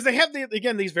scene. Because they have,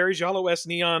 these very Giallo-esque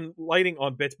neon lighting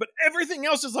on bits, but everything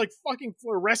else is like fucking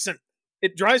fluorescent.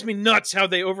 It drives me nuts how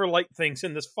they overlight things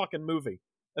in this fucking movie.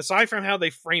 Aside from how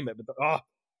they frame it.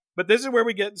 But this is where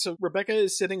we get, so Rebecca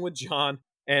is sitting with John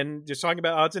and just talking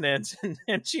about odds and ends,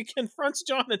 and she confronts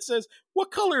John and says,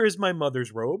 what color is my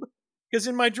mother's robe? Because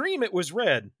in my dream it was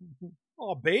red.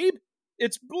 Oh, babe,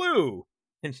 it's blue.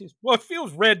 And she's, well, it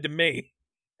feels red to me.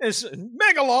 And it's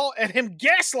Megalol at him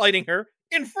gaslighting her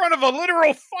in front of a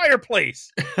literal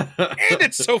fireplace. And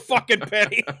it's so fucking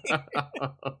petty.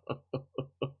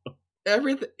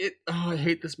 Everything. I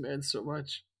hate this man so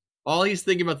much. All he's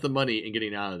thinking about is the money and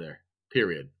getting out of there.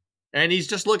 Period. And he's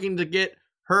just looking to get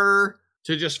her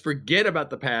to just forget about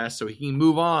the past so he can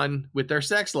move on with their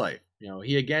sex life.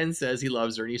 He again says he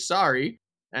loves her and he's sorry.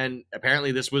 And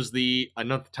apparently this was the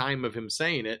enough time of him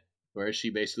saying it, where she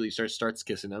basically starts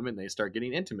kissing him and they start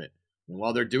getting intimate. And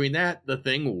while they're doing that, the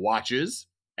thing watches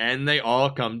and they all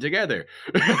come together.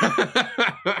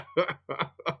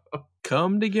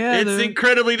 Come together. It's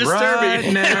incredibly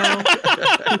disturbing. Right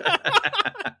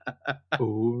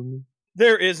now.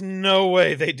 There is no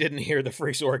way they didn't hear the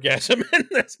freak's orgasm in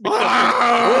this.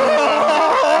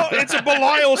 It's a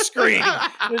Belial scream.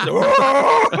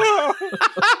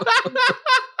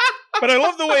 But I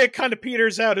love the way it kind of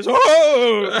peters out. And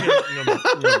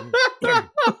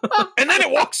then it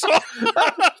walks off.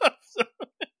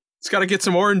 It's got to get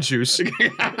some orange juice.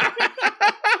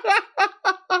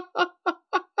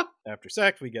 After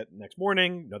sex, we get next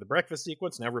morning, the breakfast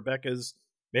sequence. Now Rebecca's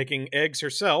making eggs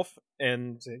herself.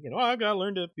 And, I've got to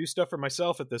learn to do stuff for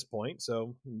myself at this point.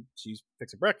 So she's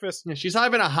fixing breakfast. Yeah, she's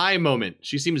having a high moment.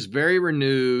 She seems very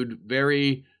renewed,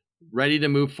 very ready to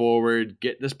move forward,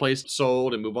 get this place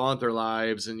sold and move on with their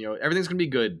lives. And, everything's going to be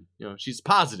good. She's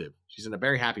positive. She's in a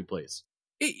very happy place.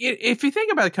 If you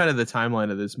think about kind of the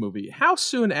timeline of this movie, how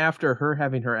soon after her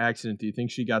having her accident do you think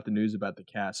she got the news about the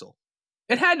castle?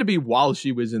 It had to be while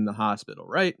she was in the hospital,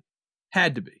 right?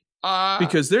 Had to be.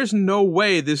 Because there's no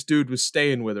way this dude was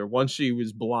staying with her once she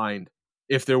was blind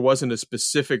if there wasn't a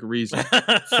specific reason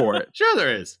for it. Sure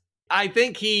there is. I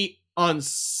think he, on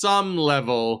some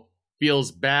level,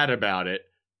 feels bad about it.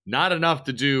 Not enough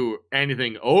to do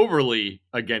anything overly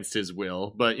against his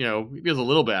will, but, he feels a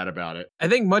little bad about it. I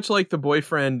think much like the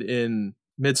boyfriend in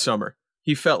Midsommar,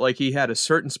 he felt like he had a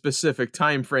certain specific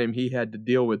time frame he had to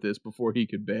deal with this before he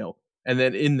could bail. And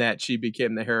then in that, she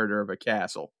became the inheritor of a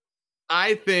castle.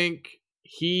 I think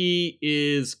he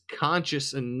is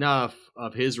conscious enough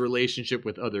of his relationship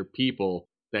with other people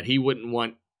that he wouldn't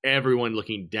want everyone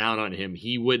looking down on him.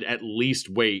 He would at least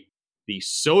wait the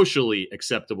socially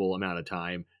acceptable amount of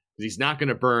time, because he's not going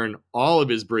to burn all of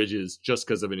his bridges just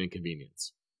because of an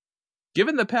inconvenience.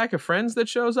 Given the pack of friends that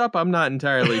shows up, I'm not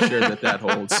entirely sure that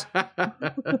holds.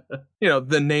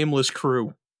 The nameless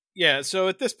crew. Yeah, so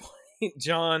at this point,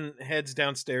 John heads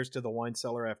downstairs to the wine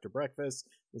cellar after breakfast.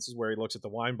 This is where he looks at the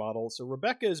wine bottle. So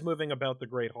Rebecca is moving about the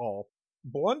Great Hall,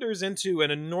 blunders into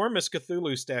an enormous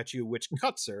Cthulhu statue, which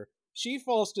cuts her. She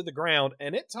falls to the ground,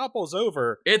 and it topples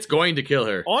over. It's going to kill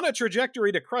her. On a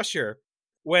trajectory to crush her,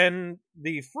 when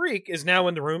the freak is now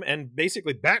in the room and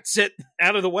basically bats it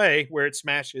out of the way where it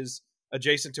smashes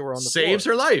adjacent to her on the floor. Saves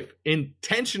her life.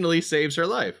 Intentionally saves her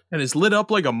life. And is lit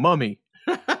up like a mummy.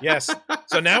 Yes.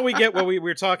 So now we get what we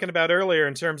were talking about earlier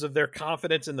in terms of their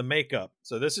confidence in the makeup.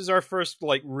 So this is our first,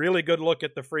 really good look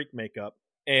at the freak makeup.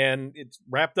 And it's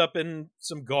wrapped up in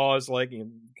some gauze,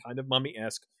 kind of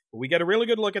mummy-esque. But we get a really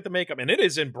good look at the makeup. And it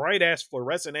is in bright-ass,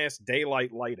 fluorescent-ass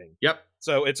daylight lighting. Yep.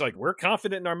 So it's we're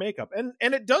confident in our makeup. And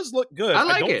it does look good.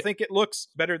 I don't think it looks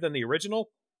better than the original.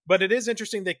 But it is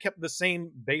interesting they kept the same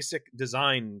basic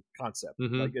design concept.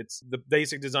 Mm-hmm. It's the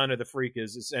basic design of the freak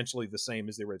is essentially the same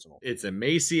as the original. It's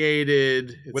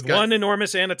emaciated. With one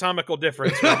enormous anatomical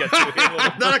difference. We'll get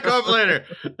to Not a comment later.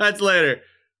 That's later.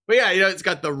 But yeah, it's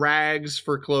got the rags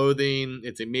for clothing.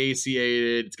 It's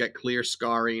emaciated. It's got clear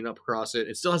scarring up across it.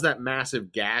 It still has that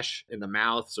massive gash in the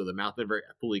mouth, so the mouth never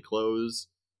fully closed.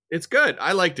 It's good.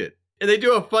 I liked it. And they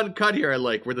do a fun cut here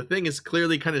where the thing is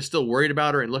clearly kind of still worried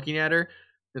about her and looking at her.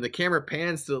 And the camera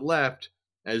pans to the left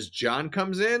as John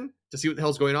comes in to see what the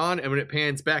hell's going on. And when it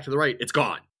pans back to the right, it's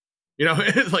gone.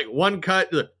 It's one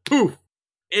cut, poof.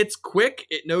 It's quick.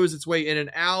 It knows its way in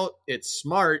and out. It's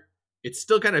smart. It's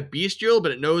still kind of bestial,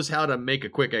 but it knows how to make a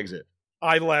quick exit.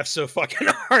 I laughed so fucking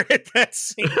hard at that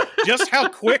scene. Just how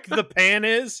quick the pan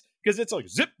is. Because it's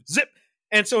zip, zip.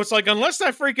 And so it's unless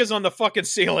that freak is on the fucking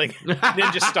ceiling,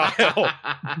 ninja style.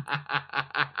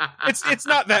 It's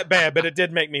not that bad, but it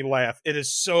did make me laugh. It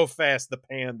is so fast, the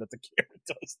pan that the camera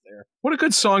does there. What a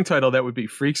good song title that would be,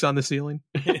 Freaks on the Ceiling.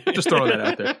 Just throwing that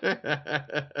out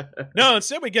there. No,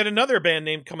 instead we get another band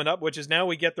name coming up, which is now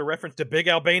we get the reference to Big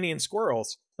Albanian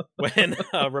Squirrels. When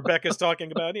Rebecca's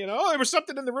talking about, there was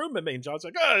something in the room with me. And John's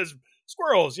there's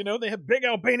squirrels, they have big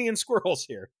Albanian squirrels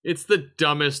here. It's the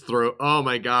dumbest throw. Oh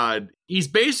my God. He's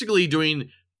basically doing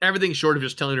everything short of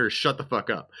just telling her to shut the fuck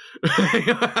up.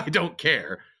 I don't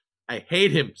care. I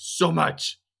hate him so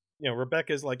much.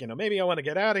 Rebecca's maybe I want to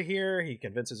get out of here. He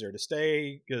convinces her to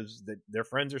stay because their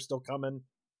friends are still coming.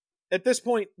 At this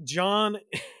point, John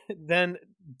then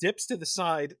dips to the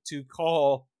side to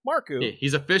call Marku.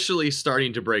 He's officially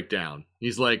starting to break down.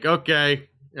 He's okay,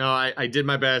 I did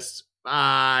my best.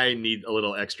 I need a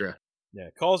little extra. Yeah,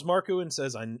 calls Marku and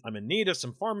says, I'm in need of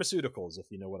some pharmaceuticals, if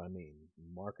you know what I mean.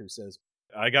 And Marku says,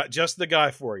 I got just the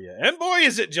guy for you. And boy,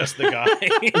 is it just the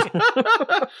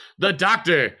guy. The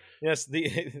doctor. Yes,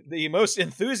 the most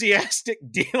enthusiastic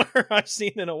dealer I've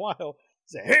seen in a while.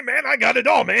 Say, hey, man, I got it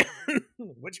all, man.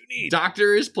 What you need?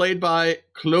 Doctor is played by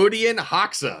Clodion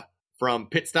Hoxa from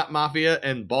Pit Stop Mafia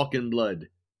and Balkan Blood.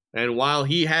 And while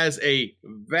he has a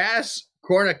vast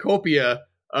cornucopia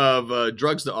of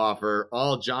drugs to offer,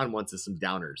 all John wants is some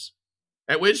downers.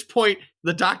 At which point,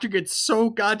 the doctor gets so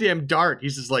goddamn dark.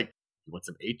 He's just like, you want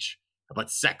some H? How about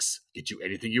sex? Get you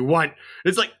anything you want.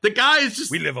 It's like, the guy is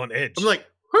just... We live on edge. I'm like,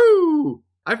 whoo!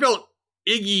 I felt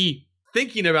Iggy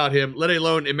thinking about him, let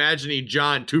alone imagining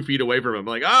John 2 feet away from him. I'm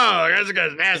like, oh, this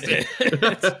guy's nasty.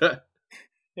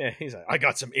 Yeah, he's like, I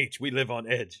got some H. We live on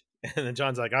edge. And then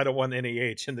John's like, I don't want any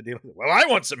H. And the dealer's like, well, I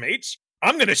want some H.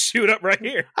 I'm going to shoot up right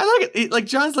here. I like it. Like,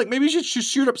 John's like, maybe you should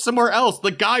shoot up somewhere else. The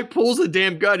guy pulls the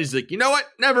damn gun. He's like, you know what?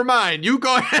 Never mind. You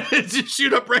go ahead and just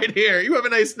shoot up right here. You have a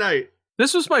nice night.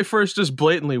 This was my first just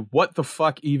blatantly, what the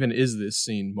fuck even is this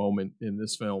scene moment in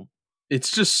this film?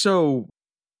 It's just so...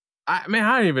 I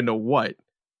don't even know what.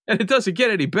 And it doesn't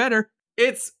get any better.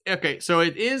 It's... Okay, so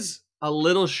it is a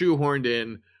little shoehorned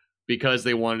in because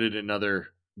they wanted another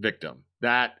victim.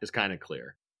 That is kind of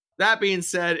clear. That being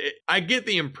said, I get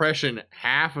the impression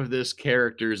half of this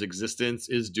character's existence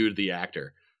is due to the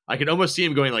actor. I can almost see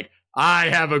him going like, I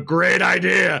have a great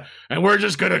idea, and we're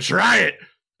just going to try it.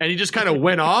 And he just kind of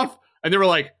went off, and they were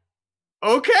like,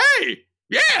 okay,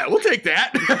 yeah, we'll take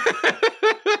that.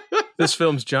 This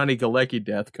film's Johnny Galecki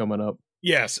death coming up.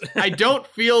 Yes. I don't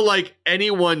feel like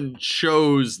anyone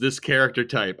chose this character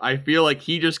type. I feel like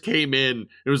he just came in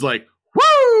and was like,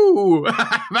 woo!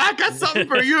 I got something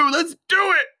for you. Let's do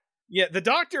it. Yeah, the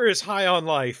doctor is high on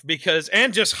life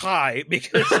and just high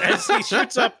because as he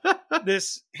shoots up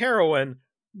this heroin,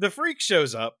 the freak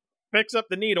shows up, picks up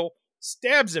the needle,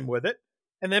 stabs him with it,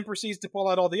 and then proceeds to pull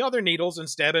out all the other needles and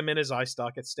stab him in his eye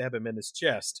socket, stab him in his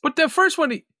chest. But the first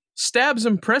one, he stabs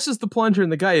him, presses the plunger,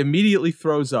 and the guy immediately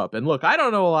throws up. And look, I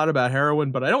don't know a lot about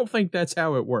heroin, but I don't think that's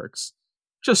how it works.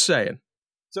 Just saying.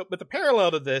 So, but the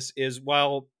parallel to this is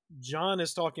while John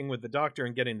is talking with the doctor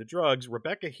and getting the drugs,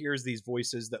 Rebecca hears these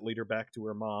voices that lead her back to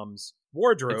her mom's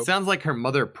wardrobe. It sounds like her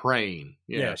mother praying.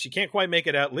 Yeah, she can't quite make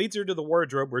it out. Leads her to the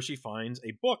wardrobe where she finds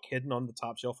a book hidden on the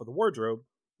top shelf of the wardrobe,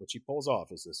 which she pulls off.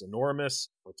 It's this enormous,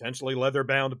 potentially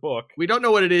leather-bound book. We don't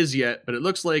know what it is yet, but it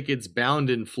looks like it's bound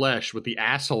in flesh with the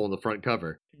asshole on the front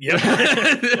cover.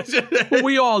 Yep. Well,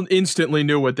 we all instantly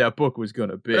knew what that book was going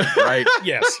to be, right?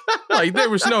 Yes. Like,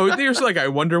 there's like, I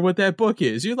wonder what that book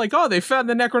is. You're like, oh, they found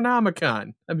the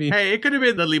Necronomicon. I mean... Hey, it could have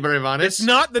been the Liber Ivanis. It's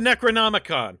not the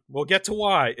Necronomicon. We'll get to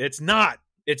why. It's not.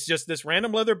 It's just this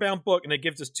random leather-bound book, and it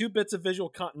gives us 2 bits of visual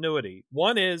continuity.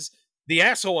 One is the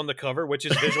asshole on the cover, which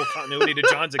is visual continuity to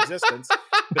John's existence.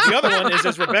 But the other one is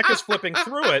as Rebecca's flipping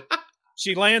through it,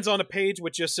 she lands on a page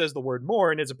which just says the word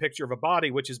more and is a picture of a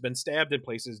body which has been stabbed in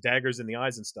places, daggers in the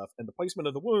eyes and stuff. And the placement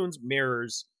of the wounds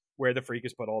mirrors where the freak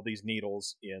has put all these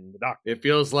needles in the doctor. It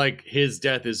feels like his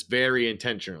death is very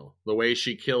intentional. The way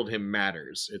she killed him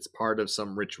matters. It's part of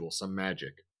some ritual, some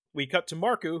magic. We cut to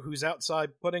Marku, who's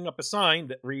outside putting up a sign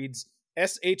that reads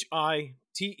SHITET.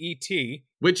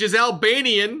 Which is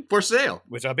Albanian for sale.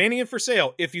 Which Albanian for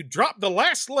sale. If you drop the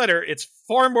last letter, it's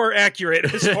far more accurate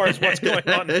as far as what's going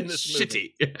on in this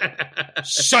movie. Shitty.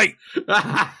 Shite.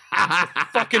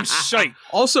 Fucking shite.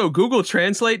 Also, Google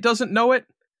Translate doesn't know it.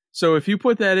 So if you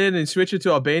put that in and switch it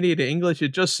to Albanian to English,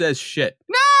 it just says shit.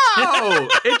 No!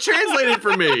 It translated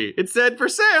for me. It said for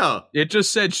sale. It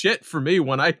just said shit for me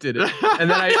when I did it. And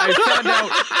then I found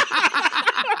out...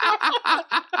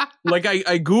 Like,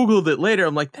 I Googled it later.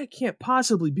 I'm like, that can't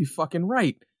possibly be fucking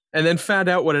right. And then found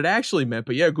out what it actually meant.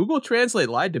 But yeah, Google Translate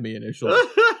lied to me initially.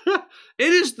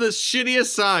 It is the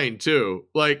shittiest sign, too.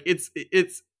 Like, it's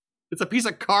a piece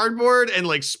of cardboard and,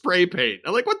 like, spray paint.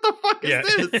 I'm like, what the fuck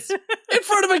is this? In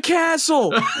front of a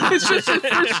castle. It's just in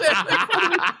front of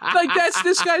like, that's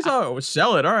this guy's, oh,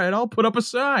 sell it. All right, I'll put up a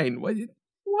sign. What?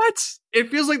 It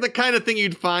feels like the kind of thing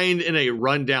you'd find in a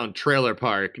rundown trailer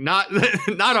park, not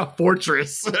a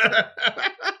fortress.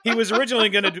 He was originally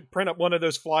going to print up one of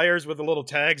those flyers with the little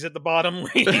tags at the bottom.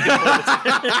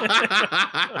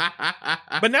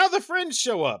 But now the friends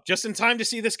show up just in time to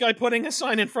see this guy putting a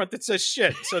sign in front that says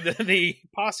shit. So the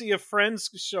posse of friends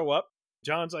show up.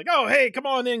 John's like, oh, hey, come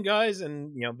on in, guys.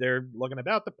 And, they're looking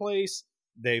about the place.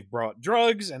 They've brought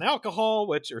drugs and alcohol,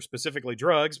 which are specifically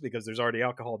drugs because there's already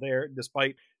alcohol there,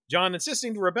 despite John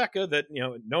insisting to Rebecca that,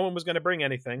 no one was going to bring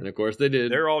anything. And of course they did.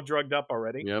 They're all drugged up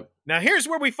already. Yep. Now here's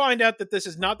where we find out that this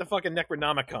is not the fucking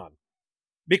Necronomicon.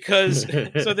 Because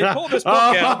so they pull this book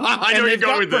out, I know and where they've you're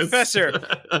going got with Professor, this.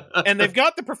 and they've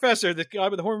got the Professor, the guy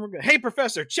with the horn. Hey,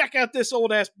 Professor, check out this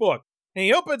old ass book. And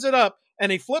he opens it up, and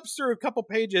he flips through a couple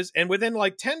pages, and within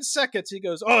like 10 seconds, he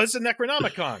goes, "Oh, it's a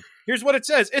Necronomicon. Here's what it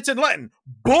says. It's in Latin."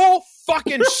 Bull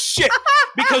fucking shit.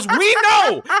 Because we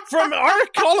know from our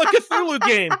Call of Cthulhu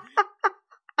game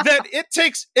that it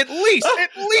takes at least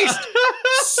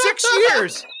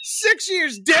 6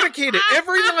 years dedicated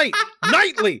every night,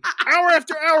 nightly, hour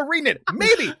after hour reading it.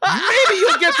 Maybe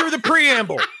you'll get through the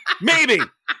preamble. Maybe.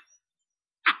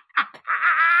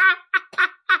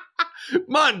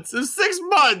 Months. It's 6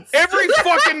 months. Every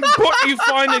fucking book you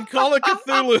find in Call of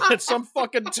Cthulhu that's some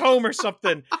fucking tome or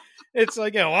something. It's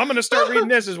like, I'm going to start reading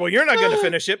this. As well, you're not going to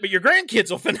finish it, but your grandkids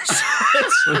will finish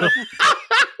it.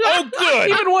 Oh,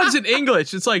 good. Even ones in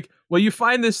English. It's like, well, you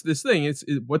find this thing.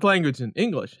 What language in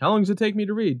English? How long does it take me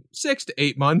to read? 6 to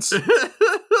 8 months. All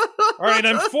right,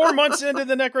 I'm 4 months into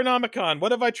the Necronomicon.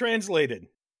 What have I translated?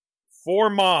 For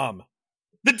mom.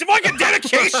 The fucking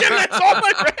dedication. That's all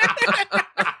I read.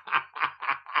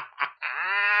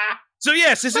 So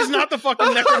yes, this is not the fucking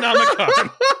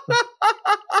Necronomicon.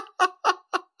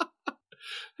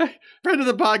 Friend of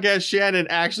the podcast, Shannon,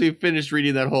 actually finished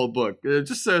reading that whole book.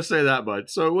 Just to say that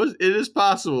much. So it is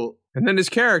possible. And then his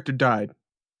character died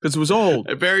because it was old.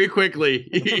 Very quickly.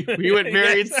 He went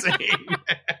very insane.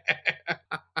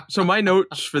 So my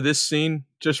notes for this scene,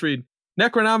 just read,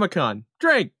 Necronomicon,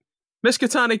 drink.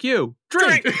 Miskatonic U,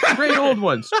 drink. Great Old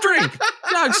Ones, drink.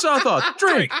 Yog Sothoth,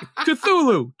 drink.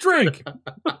 Cthulhu, drink.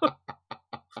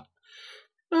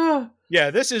 Yeah,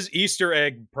 this is Easter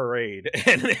egg parade.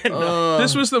 and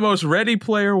This was the most Ready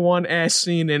Player One ass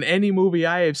scene in any movie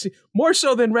I have seen. More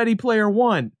so than Ready Player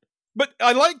One. But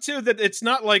I like, too, that it's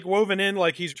not like woven in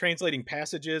like he's translating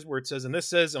passages where it says, and this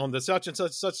says on the such and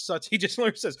such, such, such. He just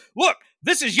literally says, look,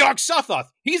 this is Yog Sothoth.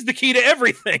 He's the key to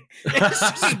everything. It's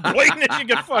just as blatant as you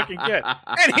can fucking get.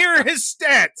 And here are his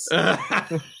stats.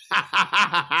 Like,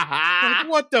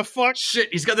 what the fuck? Shit,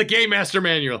 he's got the Game Master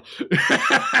Manual.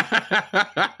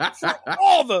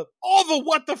 all the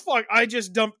what the fuck I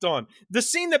just dumped on. The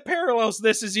scene that parallels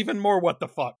this is even more what the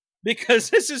fuck. Because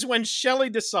this is when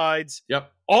Shelley decides,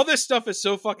 yep, all this stuff is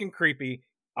so fucking creepy,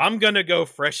 I'm gonna go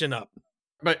freshen up.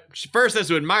 But she first has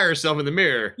to admire herself in the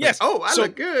mirror. Yes. Like, I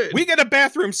look good. We get a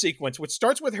bathroom sequence, which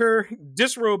starts with her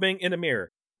disrobing in a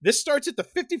mirror. This starts at the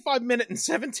 55-minute and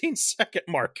 17-second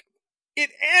mark.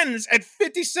 It ends at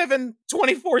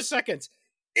 57:24 seconds.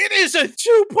 It is a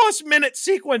 2+ minute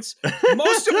sequence,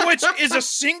 most of which is a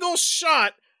single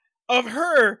shot of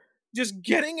her just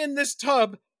getting in this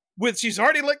tub with, she's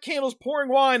already lit candles,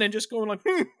 pouring wine, and just going like,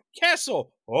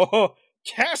 castle. Oh,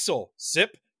 castle.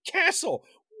 Sip, castle.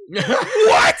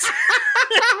 What?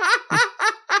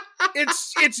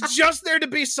 It's just there to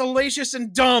be salacious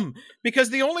and dumb, because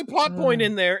the only plot point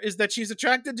in there is that she's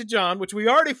attracted to John, which we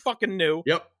already fucking knew.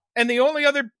 Yep. And the only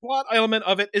other plot element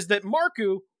of it is that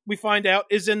Marku, we find out,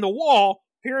 is in the wall,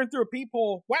 peering through a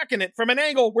peephole, whacking it from an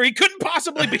angle where he couldn't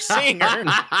possibly be seeing her.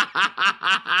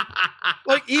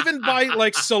 Like, even by,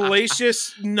 like,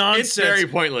 salacious nonsense. It's very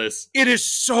pointless. It is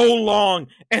so long,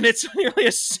 and it's nearly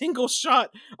a single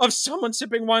shot of someone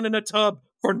sipping wine in a tub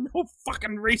for no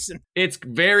fucking reason. It's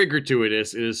very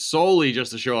gratuitous. It is solely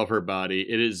just to show off her body.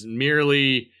 It is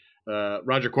merely,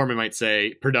 Roger Corman might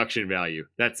say, production value.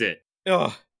 That's it.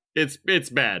 Ugh. It's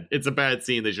bad. It's a bad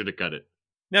scene. They should have cut it.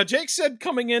 Now, Jake said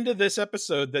coming into this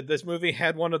episode that this movie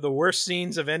had one of the worst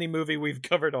scenes of any movie we've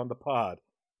covered on the pod.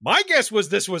 My guess was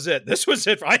this was it. This was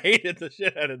it. I hated the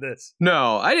shit out of this.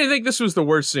 No, I didn't think this was the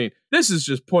worst scene. This is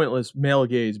just pointless male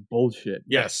gaze bullshit.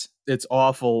 Yes. It's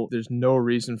awful. There's no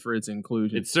reason for its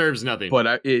inclusion. It serves nothing.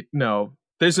 But no.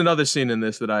 There's another scene in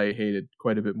this that I hated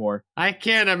quite a bit more. I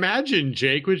can't imagine,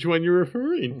 Jake, which one you're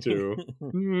referring to.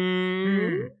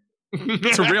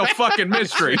 It's a real fucking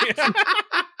mystery.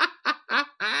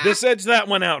 This edged that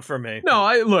one out for me. No,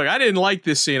 I didn't like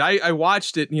this scene. I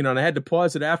watched it, and I had to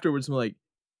pause it afterwards. I'm like,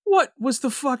 what was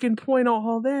the fucking point of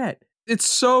all that? It's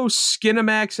so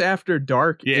Skinamax After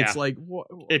Dark. Yeah. It's like,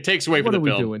 it takes away from the film.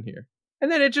 What are we doing here?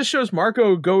 And then it just shows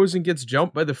Marco goes and gets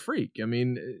jumped by the freak. I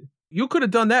mean, you could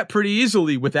have done that pretty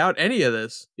easily without any of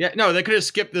this. Yeah, no, they could have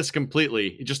skipped this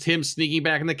completely. Just him sneaking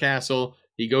back in the castle.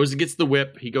 He goes and gets the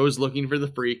whip. He goes looking for the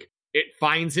freak. It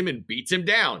finds him and beats him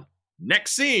down.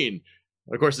 Next scene.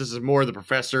 Of course, this is more the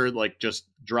professor, like, just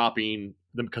dropping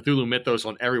the Cthulhu mythos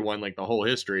on everyone, like, the whole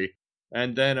history.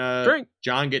 And then Drink.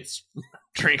 John gets...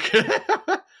 Drink.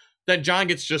 Then John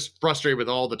gets just frustrated with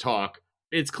all the talk.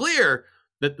 It's clear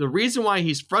that the reason why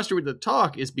he's frustrated with the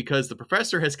talk is because the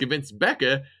professor has convinced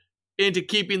Becca into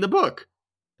keeping the book.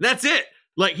 That's it.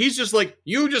 Like, he's just like,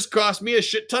 you just cost me a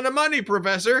shit ton of money,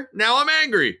 Professor. Now I'm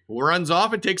angry. Runs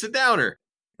off and takes a downer.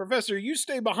 Professor, you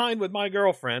stay behind with my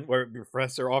girlfriend, where the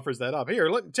professor offers that up. Here,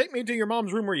 take me to your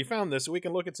mom's room where you found this so we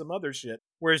can look at some other shit.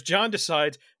 Whereas John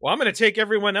decides, well, I'm going to take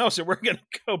everyone else and we're going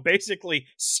to go basically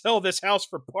sell this house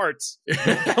for parts.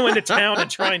 Go into town and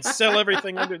try and sell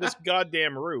everything under this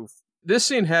goddamn roof. This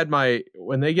scene had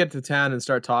when they get to town and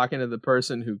start talking to the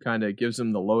person who kind of gives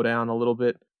them the lowdown a little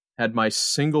bit, had my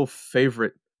single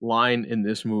favorite line in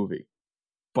this movie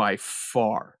by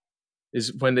far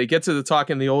is when they get to the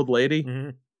talking the old lady. Mm-hmm.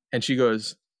 And she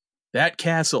goes, that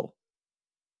castle,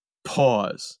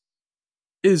 pause,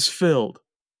 is filled,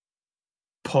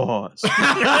 pause,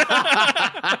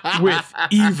 with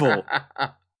evil.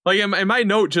 Like, and my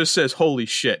note just says, holy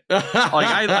shit. Like,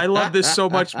 I love this so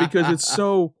much because it's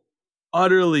so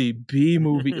utterly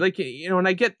B-movie. Like, you know, and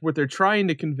I get what they're trying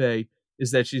to convey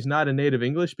is that she's not a native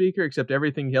English speaker, except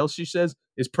everything else she says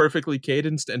is perfectly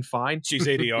cadenced and fine. She's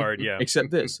 80-yard, yeah. Except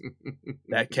this.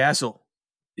 That castle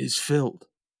is filled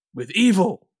with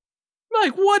evil. I'm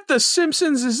like, what the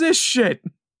Simpsons is this shit?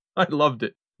 I loved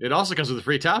it. It also comes with a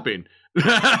free topping.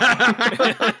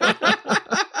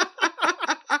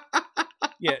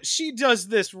 Yeah, she does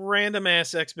this random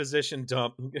ass exposition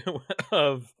dump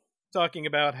of talking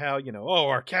about how, you know, oh,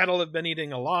 our cattle have been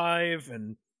eating alive,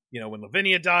 and, you know, when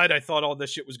Lavinia died, I thought all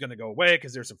this shit was going to go away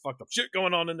because there's some fucked up shit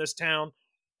going on in this town,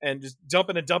 and just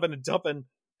dumping and dumping and dumping.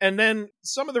 And then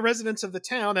some of the residents of the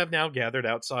town have now gathered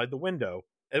outside the window.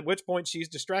 At which point she's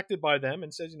distracted by them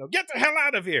and says, you know, get the hell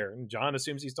out of here. And John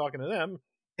assumes he's talking to them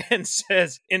and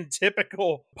says, in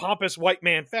typical pompous white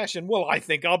man fashion, well, I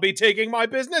think I'll be taking my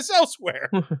business elsewhere.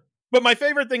 But my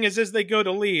favorite thing is, as they go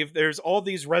to leave, there's all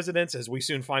these residents, as we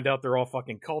soon find out they're all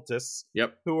fucking cultists,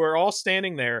 who are all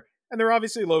standing there. And they're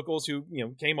obviously locals who, you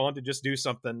know, came on to just do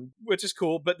something, which is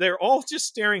cool. But they're all just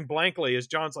staring blankly as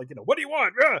John's like, you know, what do you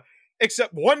want?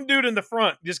 Except one dude in the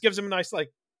front just gives him a nice,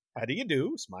 like, how do you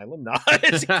do? Smile and nod.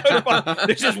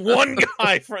 There's just one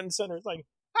guy front and center. It's like,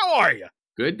 how are you?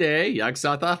 Good day.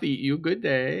 Yag-Sothoth eat you. Good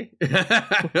day.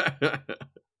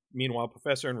 Meanwhile,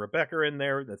 Professor and Rebecca are in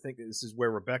there. I think this is where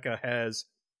Rebecca has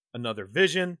another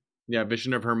vision. Yeah,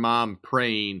 vision of her mom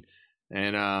praying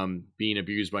and being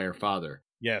abused by her father.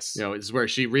 Yes. You know, it's where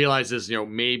she realizes, you know,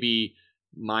 maybe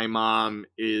my mom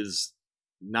is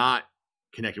not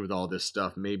connected with all this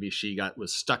stuff. Maybe she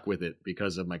was stuck with it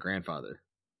because of my grandfather.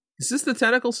 Is this the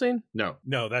tentacle scene? No,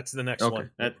 that's the next one.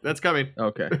 That's coming.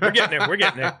 Okay. We're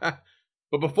getting it.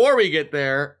 But before we get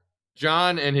there,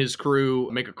 John and his crew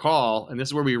make a call, and this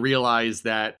is where we realize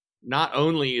that not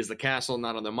only is the castle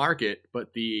not on the market,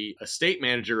 but the estate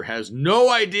manager has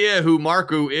no idea who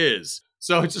Marco is.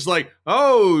 So it's just like,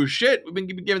 oh shit, we've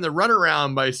been given the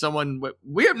runaround by someone.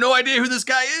 We have no idea who this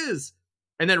guy is.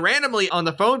 And then randomly on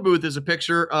the phone booth is a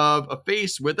picture of a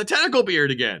face with a tentacle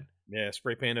beard again. Yeah,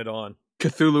 spray painted on.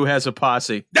 Cthulhu has a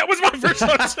posse. That was my first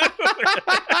thought.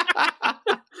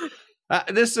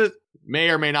 This may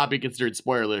or may not be considered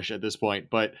spoilerish at this point,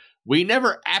 but we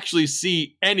never actually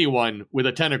see anyone with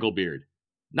a tentacle beard.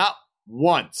 Not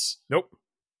once. Nope.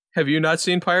 Have you not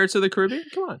seen Pirates of the Caribbean?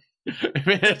 Come on.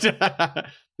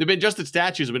 They've been just the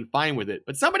statues have been fine with it.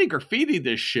 But somebody graffitied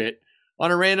this shit on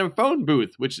a random phone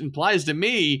booth, which implies to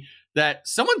me that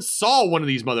someone saw one of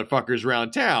these motherfuckers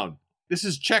around town. This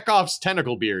is Chekhov's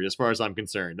tentacle beard, as far as I'm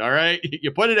concerned, all right?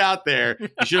 You put it out there, you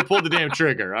should have pulled the damn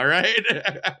trigger, all right?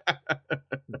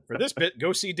 For this bit,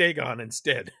 go see Dagon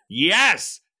instead.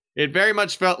 Yes! It very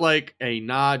much felt like a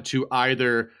nod to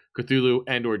either Cthulhu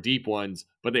and or Deep Ones,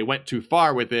 but they went too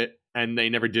far with it, and they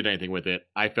never did anything with it.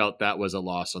 I felt that was a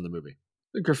loss on the movie.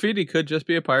 The graffiti could just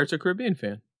be a Pirates of the Caribbean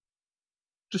fan.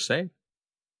 Just saying.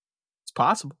 It's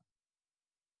possible.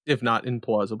 If not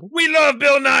implausible. We love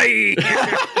Bill Nighy!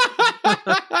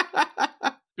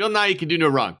 Bill Nighy can do no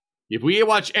wrong. If we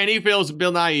watch any films with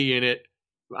Bill Nighy in it,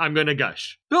 I'm going to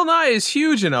gush. Bill Nighy is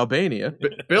huge in Albania.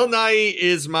 Bill Nighy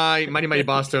is my Mighty Mighty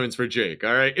Boss Tones for Jake,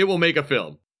 all right? It will make a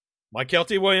film. Mike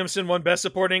Kelty Williamson won Best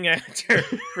Supporting Actor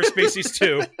for Species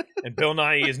 2, and Bill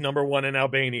Nighy is #1 in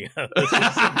Albania. That'll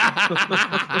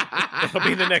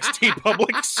be the next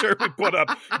T-Public shirt we put up.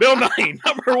 Bill Nighy,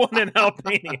 #1 in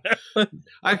Albania.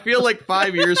 I feel like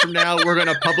 5 years from now, we're going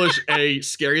to publish a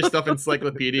Scary Stuff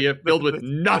encyclopedia filled with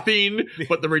nothing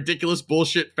but the ridiculous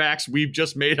bullshit facts we've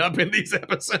just made up in these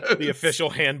episodes. The official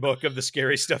handbook of the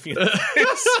Scary Stuff universe.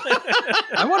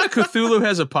 I want a Cthulhu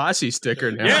Has a Posse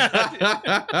sticker now.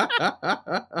 Yeah.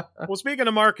 Well, speaking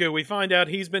of Marco, we find out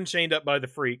he's been chained up by the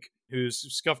freak, who's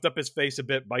scuffed up his face a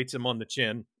bit, bites him on the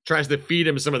chin. Tries to feed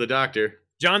him some of the doctor.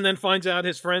 John then finds out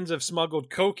his friends have smuggled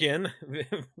coke in,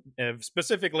 have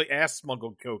specifically ass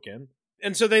smuggled coke in.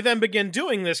 And so they then begin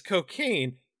doing this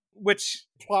cocaine, which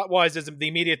plot-wise is the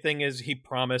immediate thing is he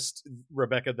promised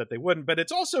Rebecca that they wouldn't. But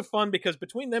it's also fun because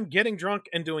between them getting drunk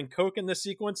and doing coke in this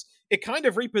sequence, it kind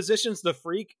of repositions the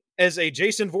freak as a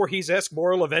Jason Voorhees-esque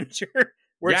moral avenger,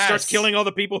 where it starts killing all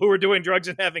the people who are doing drugs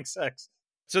and having sex.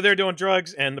 So they're doing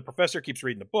drugs, and the professor keeps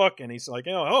reading the book, and he's like,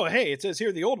 oh, hey, it says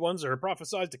here the old ones are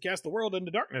prophesied to cast the world into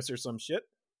darkness or some shit.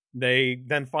 They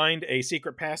then find a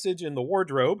secret passage in the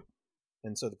wardrobe,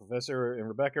 and so the professor and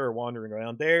Rebecca are wandering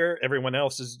around there. Everyone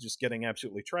else is just getting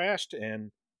absolutely trashed,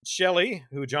 and Shelley,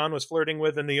 who John was flirting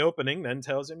with in the opening, then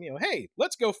tells him, hey,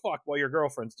 let's go fuck while your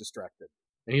girlfriend's distracted.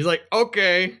 And he's like,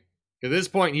 okay. At this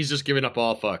point, he's just giving up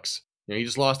all fucks. He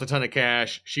just lost a ton of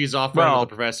cash. She's off running with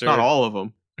the professor. Not all of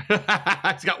them.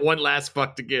 He's got one last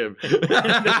fuck to give.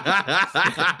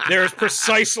 There's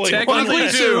precisely Technically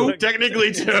two.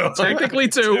 Technically two. Technically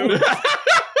two.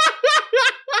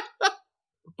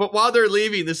 But while they're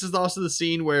leaving, this is also the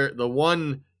scene where the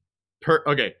one...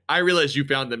 Okay, I realize you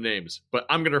found them names, but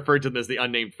I'm going to refer to them as the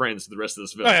unnamed friends for the rest of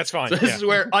this film. Oh, that's fine. So this is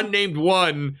where unnamed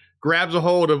 1 grabs a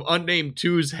hold of unnamed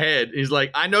 2's head. He's like,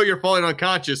 I know you're falling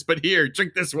unconscious, but here,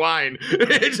 drink this wine.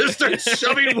 It just starts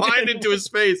shoving wine into his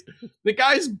face. The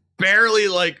guy's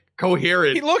barely,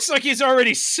 coherent. He looks like he's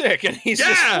already sick, and he's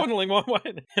just swindling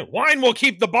wine. Wine will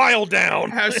keep the bile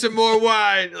down. Have some more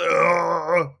wine.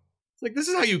 Ugh. Like, this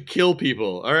is how you kill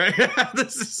people, all right?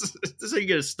 This is how you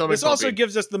get a stomach. This also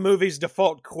gives us the movie's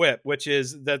default quip, which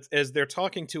is that as they're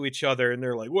talking to each other, and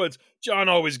they're like, "What's John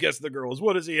always gets the girls?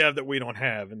 What does he have that we don't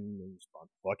have?" And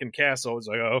fucking castle. It's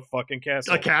like, oh, fucking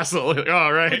castle. A castle.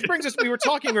 All right. Which brings us. We were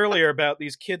talking earlier about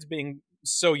these kids being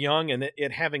so young and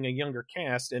it having a younger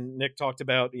cast, and Nick talked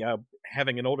about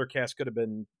having an older cast could have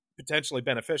been potentially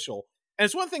beneficial. And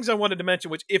it's one of the things I wanted to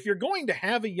mention, which if you're going to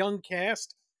have a young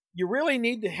cast, you really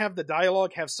need to have the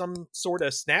dialogue have some sort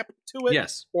of snap to it.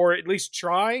 Yes. Or at least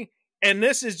try. And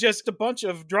this is just a bunch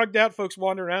of drugged out folks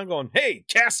wandering around going, hey,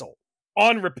 castle,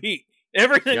 on repeat.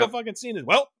 Every single fucking scene is,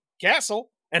 well,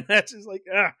 castle. And that's just like,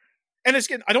 ah. And it's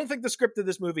I don't think the script of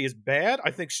this movie is bad.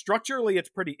 I think structurally it's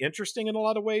pretty interesting in a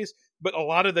lot of ways, but a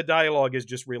lot of the dialogue is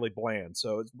just really bland.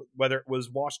 So it's, whether it was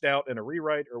washed out in a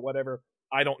rewrite or whatever,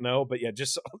 I don't know. But yeah,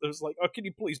 just it was like, oh, can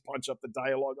you please punch up the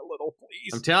dialogue a little,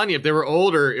 please? I'm telling you, if they were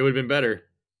older, it would have been better.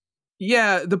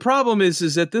 Yeah, the problem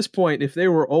is at this point, if they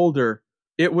were older,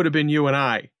 it would have been you and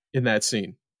I in that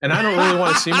scene. And I don't really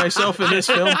want to see myself in this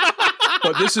film,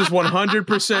 but this is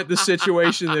 100% the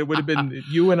situation that it would have been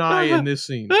you and I in this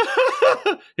scene.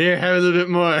 Here, have a little bit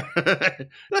more.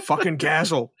 Fucking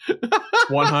castle.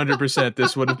 100%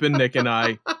 this would have been Nick and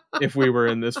I if we were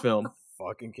in this film.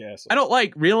 Fucking castle. I don't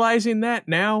like realizing that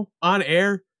now on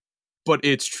air, but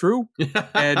it's true.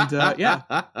 And yeah,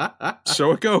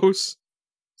 so it goes.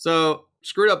 So,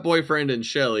 screwed up boyfriend and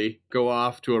Shelley go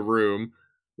off to a room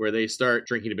where they start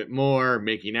drinking a bit more,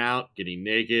 making out, getting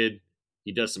naked.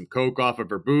 He does some coke off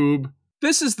of her boob.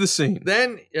 This is the scene.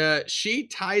 Then she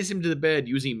ties him to the bed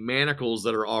using manacles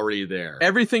that are already there.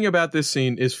 Everything about this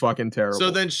scene is fucking terrible.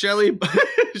 So then Shelley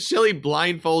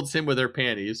blindfolds him with her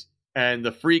panties, and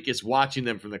the freak is watching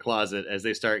them from the closet as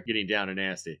they start getting down and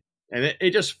nasty. And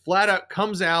it just flat out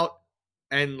comes out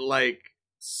and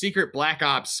secret black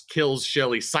ops kills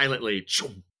Shelley silently.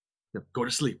 Go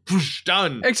to sleep.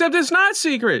 Done. Except it's not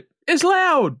secret. It's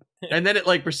loud. And then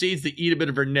it proceeds to eat a bit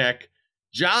of her neck.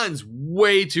 John's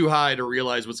way too high to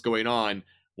realize what's going on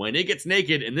when it gets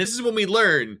naked. And this is when we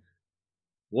learn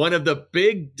one of the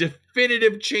big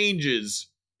definitive changes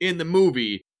in the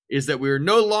movie is that we're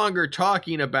no longer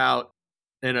talking about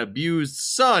an abused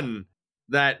son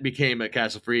that became a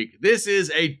castle freak. This is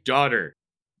a daughter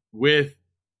with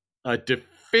a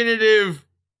definitive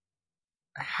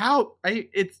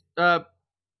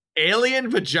alien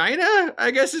vagina,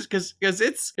 I guess, is because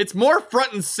it's more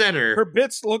front and center. Her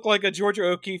bits look like a Georgia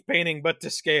O'Keeffe painting, but to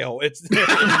scale. It's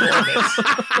enormous.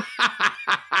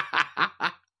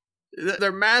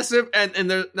 They're massive, and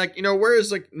they're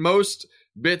whereas most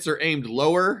bits are aimed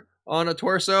lower on a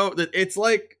torso, that it's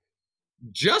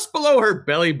just below her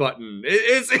belly button.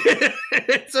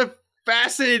 It's a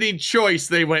fascinating choice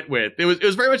they went with. It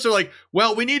was very much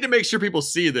well, we need to make sure people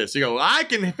see this. You go, I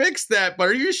can fix that, but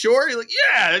are you sure? You're like,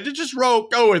 yeah, just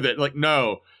go with it.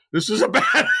 No, this was a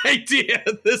bad idea.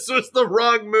 This was the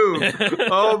wrong move.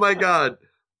 Oh my god,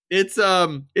 it's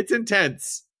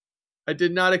intense. I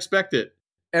did not expect it.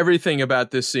 Everything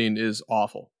about this scene is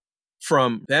awful.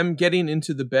 From them getting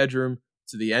into the bedroom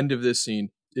to the end of this scene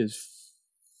is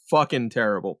fucking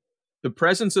terrible. The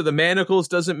presence of the manacles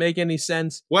doesn't make any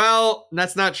sense. Well,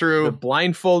 that's not true. The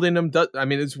blindfolding them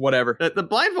it's whatever. The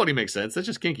blindfolding makes sense. That's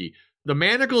just kinky. The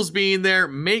manacles being there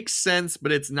makes sense,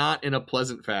 but it's not in a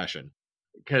pleasant fashion.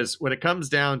 because what it comes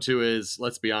down to is,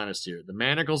 let's be honest here, the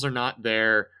manacles are not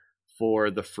there for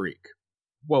the freak.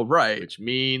 Well, right. Which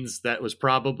means that was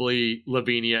probably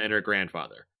Lavinia and her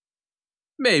grandfather.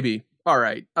 Maybe. All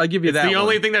right. I'll give you It's that the one.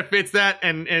 only thing that fits that,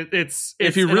 and it's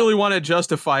if you really want to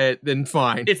justify it, then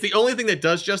fine. It's the only thing that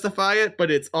does justify it, but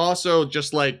it's also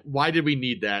just like, why did we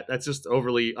need that? That's just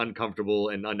overly uncomfortable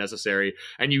and unnecessary.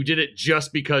 And you did it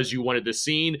just because you wanted the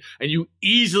scene, and you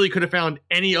easily could have found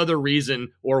any other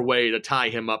reason or way to tie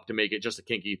him up to make it just a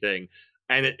kinky thing.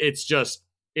 And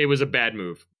it was a bad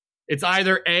move. It's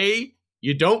either A,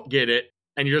 you don't get it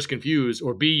and you're just confused,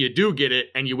 or B, you do get it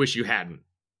and you wish you hadn't.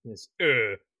 Yes.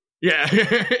 Yeah,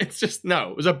 it's just,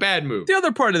 no, it was a bad move. The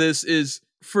other part of this is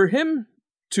for him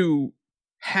to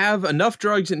have enough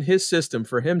drugs in his system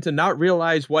for him to not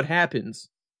realize what happens,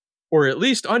 or at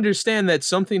least understand that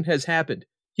something has happened.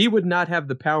 He would not have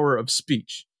the power of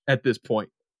speech at this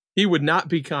point. He would not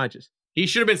be conscious. He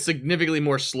should have been significantly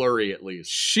more slurry, at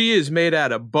least. She is made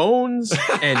out of bones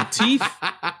and teeth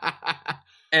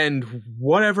and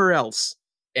whatever else.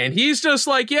 And he's just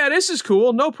like, yeah, this is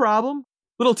cool, no problem.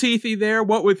 Little teethy there,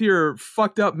 what with your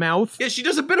fucked up mouth? Yeah, she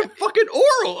does a bit of fucking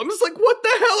oral. I'm just like, what the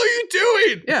hell are you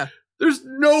doing? Yeah. There's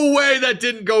no way that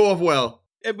didn't go off well.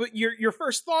 But your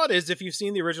first thought is, if you've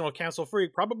seen the original Castle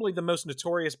Freak, probably the most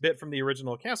notorious bit from the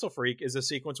original Castle Freak is a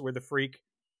sequence where the freak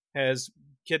has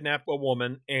kidnapped a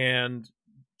woman and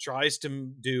tries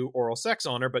to do oral sex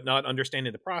on her, but not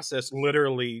understanding the process,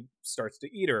 literally starts to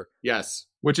eat her. Yes.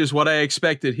 Which is what I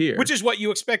expected here. Which is what you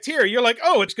expect here. You're like,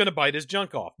 oh, it's going to bite his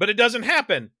junk off. But it doesn't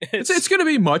happen. It's going to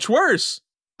be much worse.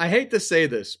 I hate to say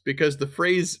this because the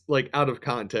phrase, like, out of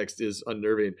context is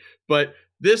unnerving, but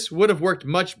this would have worked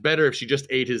much better if she just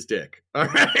ate his dick. All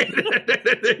right?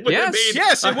 It would have made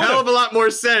a hell of a lot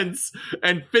more sense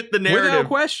and fit the narrative. Without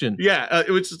question. Yeah, it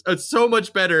was so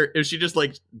much better if she just,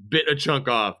 like, bit a chunk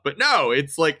off. But no,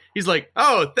 it's like, he's like,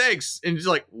 oh, thanks. And she's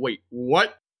like, wait,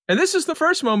 what? And this is the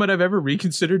first moment I've ever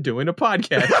reconsidered doing a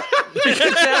podcast.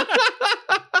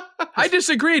 I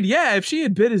disagreed. Yeah, if she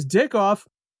had bit his dick off,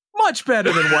 much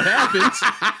better than what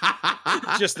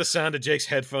happens. Just the sound of Jake's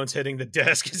headphones hitting the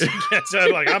desk as he gets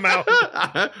out, like, I'm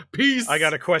out. Peace. I got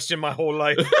to question my whole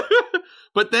life.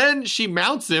 But then she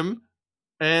mounts him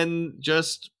and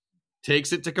just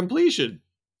takes it to completion.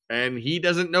 And he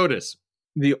doesn't notice.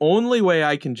 The only way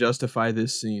I can justify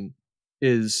this scene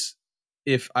is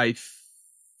if I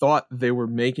thought they were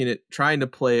trying to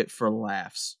play it for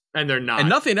laughs. And they're not. And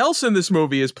nothing else in this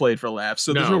movie is played for laughs,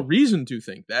 so there's no reason to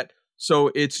think that.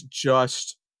 So it's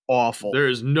just awful. There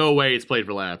is no way it's played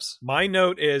for laughs. My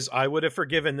note is, I would have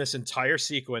forgiven this entire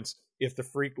sequence if the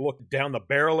freak looked down the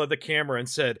barrel of the camera and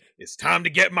said, it's time to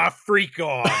get my freak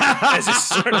on.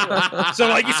 So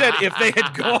like you said, if they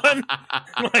had gone,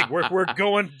 like, we're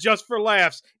going just for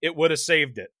laughs, it would have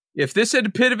saved it. If this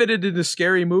had pivoted into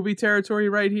scary movie territory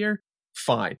right here,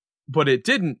 fine. But it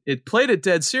didn't. It played it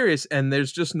dead serious, and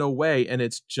there's just no way, and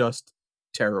it's just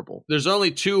terrible. There's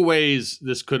only two ways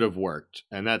this could have worked,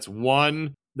 and that's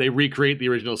one, they recreate the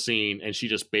original scene, and she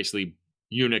just basically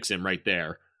eunuchs him right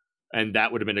there, and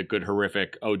that would have been a good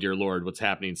horrific, oh dear lord, what's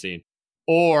happening scene.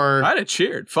 Or I'd have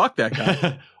cheered. Fuck that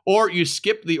guy. Or you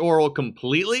skip the oral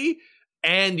completely,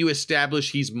 and you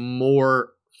establish he's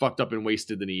more fucked up and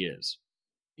wasted than he is.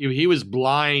 If he was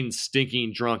blind,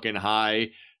 stinking, drunk, and high,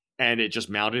 and it just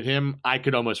mounted him, I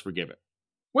could almost forgive it.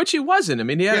 Which he wasn't. I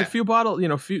mean, he had a few bottles,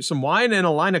 some wine and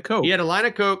a line of Coke. He had a line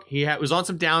of Coke. He was on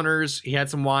some downers. He had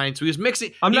some wine. So he was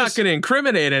mixing. I'm not going to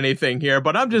incriminate anything here,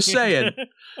 but I'm just saying.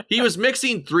 He was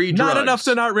mixing 3 drugs. Not enough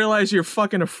to not realize you're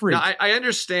fucking a freak. Now, I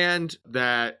understand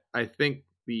that. I think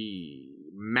the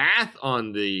math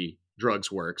on the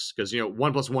drugs works because,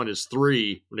 1 + 1 is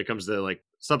 3 when it comes to, like,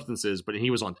 substances, but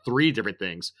he was on 3 different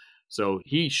things. So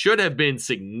he should have been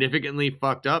significantly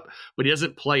fucked up, but he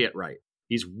doesn't play it right.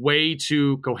 He's way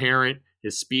too coherent.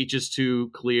 His speech is too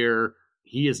clear.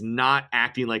 He is not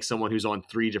acting like someone who's on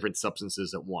 3 different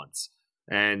substances at once.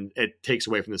 And it takes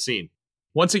away from the scene.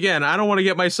 Once again, I don't want to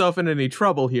get myself in any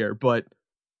trouble here, but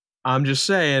I'm just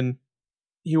saying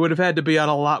he would have had to be on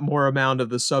a lot more amount of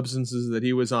the substances that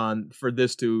he was on for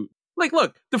this to... Like,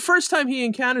 look, the first time he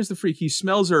encounters the freak, he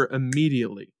smells her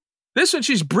immediately. This one,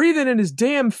 she's breathing in his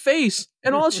damn face,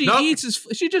 and all she eats is...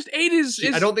 She just ate his...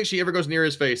 I don't think she ever goes near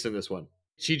his face in this one.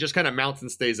 She just kind of mounts and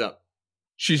stays up.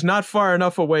 She's not far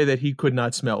enough away that he could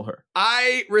not smell her.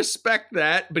 I respect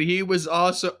that, but he was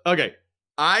also... Okay,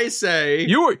 I say...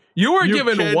 You were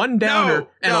given one downer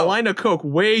and a line of Coke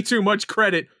way too much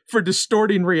credit for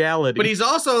distorting reality. But he's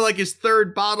also like his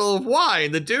 3rd bottle of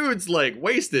wine. The dude's like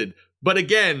wasted. But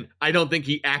again, I don't think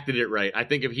he acted it right. I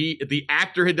think if the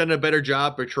actor had done a better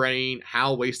job portraying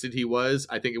how wasted he was,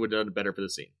 I think it would have done better for the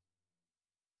scene.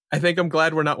 I think I'm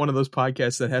glad we're not one of those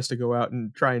podcasts that has to go out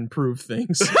and try and prove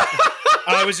things.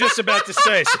 I was just about to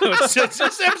say, so it's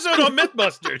this episode on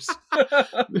Mythbusters.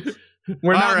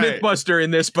 We're not Mythbuster in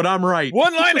this, but I'm right.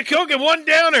 One line of coke and one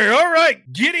downer. All right,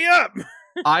 giddy up.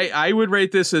 I would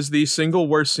rate this as the single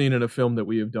worst scene in a film that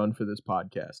we have done for this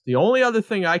podcast. The only other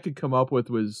thing I could come up with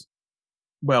was,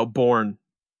 well, Bourne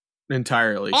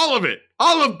entirely. All of it.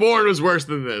 All of Bourne was worse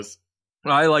than this.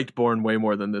 I liked Bourne way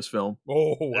more than this film.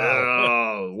 Oh,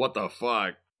 wow. Oh, what the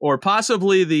fuck? Or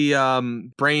possibly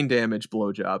the brain damage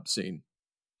blowjob scene.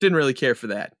 Didn't really care for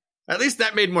that. At least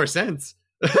that made more sense.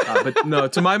 But no,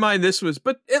 to my mind, this was...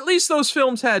 But at least those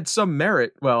films had some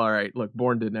merit. Well, all right, look,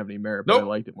 Bourne didn't have any merit, but I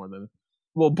liked it more than...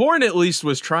 Well, Bourne at least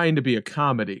was trying to be a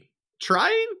comedy.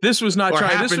 Trying? This was not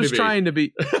trying. This was trying to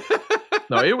be...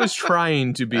 No, it was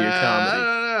trying to be a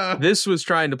comedy. This was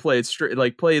trying to play it straight,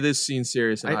 like play this scene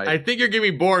serious. And I think you're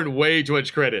giving Bourne way too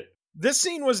much credit. This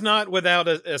scene was not without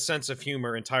a sense of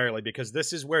humor entirely, because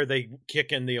this is where they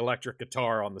kick in the electric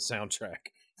guitar on the soundtrack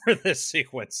for this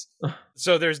sequence.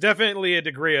 So there's definitely a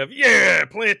degree of, yeah,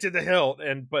 play it to the hilt,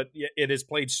 but it is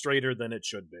played straighter than it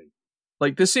should be.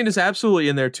 Like, this scene is absolutely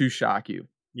in there to shock you.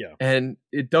 Yeah. And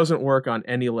it doesn't work on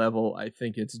any level. I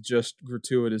think it's just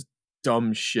gratuitous,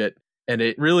 dumb shit. And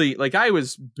it really, like, I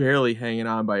was barely hanging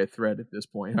on by a thread at this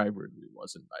point. I really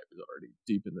wasn't. I was already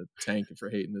deep in the tank for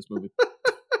hating this movie.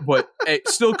 But it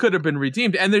still could have been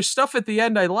redeemed. And there's stuff at the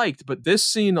end I liked, but this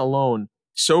scene alone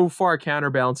so far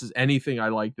counterbalances anything I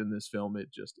liked in this film.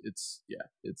 It's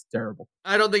terrible.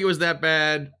 I don't think it was that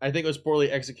bad. I think it was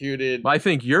poorly executed. I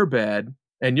think you're bad,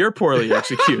 and you're poorly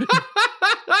executed.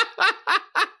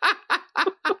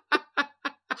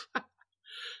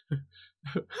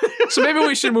 So maybe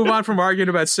we should move on from arguing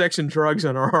about sex and drugs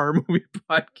on our horror movie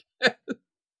podcast.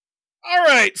 All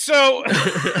right, so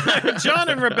John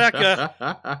and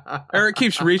Rebecca. Eric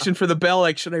keeps reaching for the bell.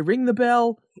 Like, should I ring the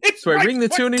bell? Should I ring the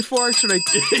tuning fork? Should I?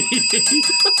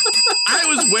 I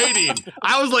was waiting.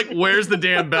 I was like, "Where's the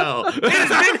damn bell?" It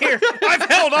has been here. I've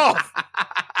held off.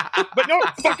 But no,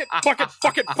 fuck it.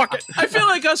 I feel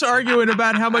like us arguing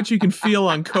about how much you can feel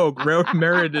on coke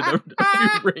merited a few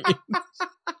rings.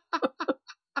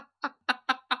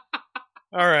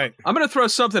 All right. I'm going to throw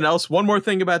something else. One more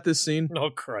thing about this scene. Oh,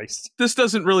 Christ. This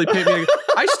doesn't really paint me...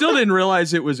 I still didn't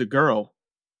realize it was a girl.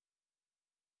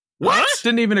 What?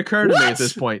 Didn't even occur to me at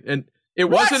this point. And it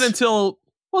wasn't until...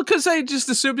 Well, because I just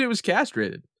assumed it was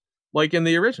castrated. Like in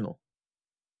the original.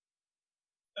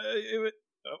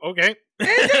 Okay.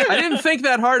 I didn't think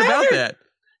that hard about that.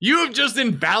 You have just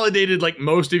invalidated like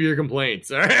most of your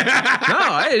complaints. All right?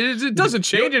 No, it doesn't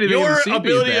change anything. Your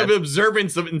ability of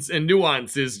observance and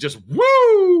nuance is just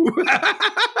woo.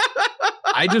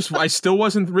 I still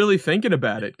wasn't really thinking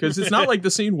about it because it's not like the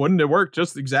scene wouldn't have worked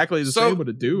just exactly the same with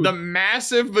a dude. The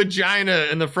massive vagina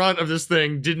in the front of this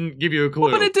thing didn't give you a clue.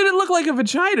 Well, but it didn't look like a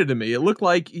vagina to me. It looked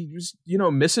like he was,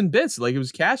 missing bits, like it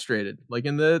was castrated, like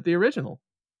in the original.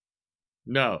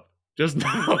 No. Just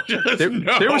no.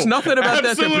 There was nothing about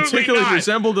that particularly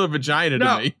resembled a vagina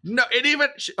to me. No, it even...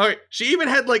 She even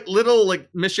had like little like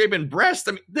misshapen breasts.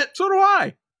 I mean, so do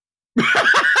I.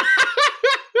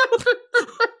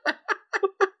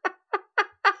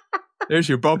 There's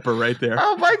your bumper right there.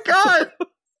 Oh my god!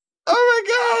 Oh my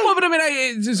god! Well, but I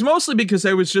mean, it's mostly because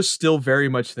I was just still very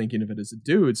much thinking of it as a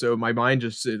dude. So my mind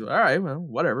just said, "All right, well,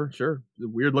 whatever, sure,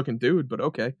 weird looking dude, but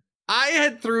okay." I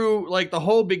had through like the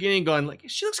whole beginning going like,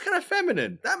 she looks kind of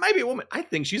feminine. That might be a woman. I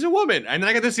think she's a woman. And then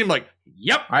I got this scene like,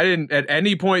 yep. I didn't at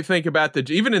any point think about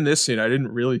even in this scene, I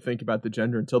didn't really think about the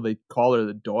gender until they call her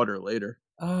the daughter later.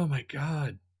 Oh my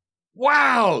god!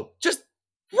 Wow! Just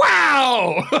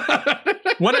wow!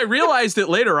 When I realized it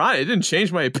later on, it didn't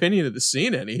change my opinion of the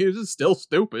scene any. It was still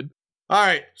stupid. All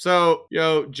right, so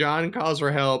John calls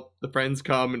for help. The friends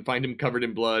come and find him covered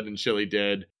in blood and Shelley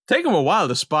dead. Take him a while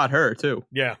to spot her, too.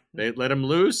 Yeah. They let him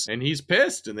loose, and he's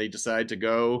pissed, and they decide to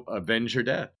go avenge her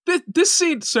death. This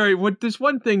scene, there's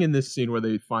one thing in this scene where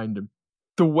they find him.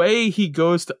 The way he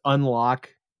goes to unlock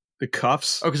the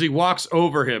cuffs. Oh, because he walks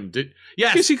over him.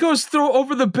 Yes. Because he goes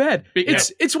over the bed.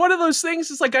 It's one of those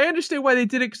things, it's like, I understand why they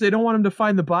did it, because they don't want him to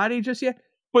find the body just yet,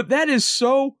 but that is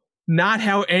so... not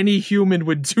how any human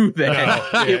would do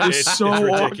that. No, it was so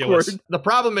awkward. The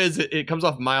problem is it comes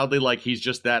off mildly like he's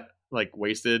just that like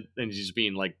wasted and he's just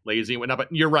being like lazy and whatnot. But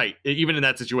you're right. Even in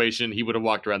that situation, he would have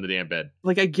walked around the damn bed.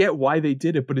 Like, I get why they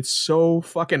did it, but it's so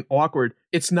fucking awkward.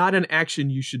 It's not an action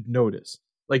you should notice.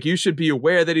 Like, you should be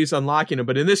aware that he's unlocking him.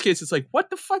 But in this case, it's like, what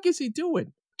the fuck is he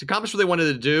doing? to accomplish what they wanted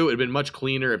to do, it'd been much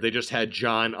cleaner if they just had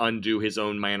John undo his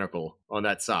own manacle on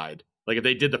that side. Like if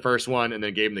they did the first one and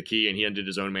then gave him the key and he undid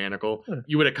his own manacle,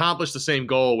 you would accomplish the same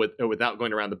goal without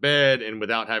going around the bed and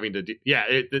without having to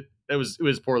it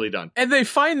was poorly done. And they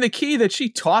find the key that she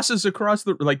tosses across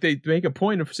the, like they make a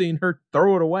point of seeing her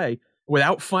throw it away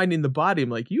without finding the body.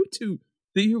 I'm like, you two,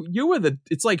 you were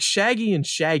it's like Shaggy and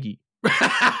Shaggy. No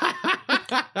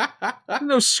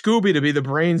Scooby to be the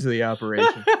brains of the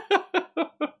operation.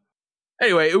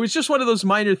 Anyway, it was just one of those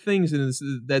minor things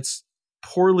that's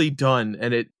poorly done,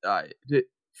 and it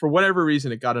for whatever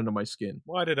reason, it got under my skin.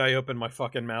 Why did I open my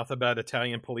fucking mouth about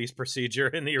Italian police procedure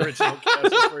in the original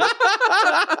cast?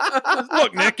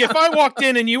 Look, Nick, if I walked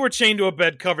in and you were chained to a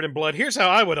bed covered in blood, here's how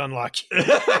I would unlock you.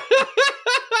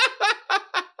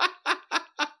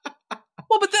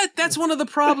 Well, but that's one of the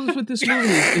problems with this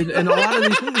movie, and a lot of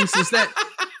these movies, is that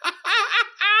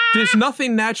there's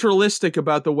nothing naturalistic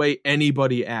about the way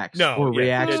anybody acts or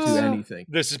reacts to anything.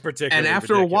 This is particularly And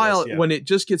after a while, when it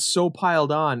just gets so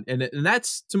piled on, and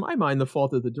that's, to my mind, the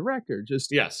fault of the director,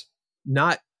 just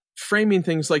not framing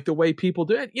things like the way people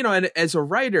do it. You know, and as a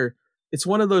writer, it's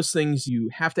one of those things you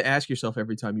have to ask yourself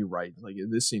every time you write. Like, in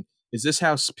this scene, is this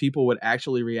how people would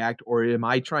actually react, or am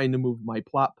I trying to move my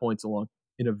plot points along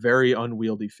in a very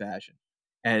unwieldy fashion?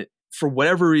 And for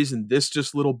whatever reason, this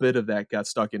just little bit of that got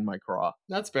stuck in my craw.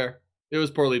 That's fair. It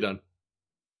was poorly done.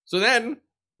 So then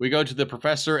we go to the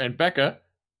professor and Becca,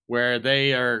 where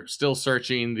they are still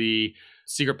searching the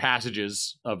secret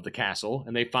passages of the castle,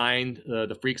 and they find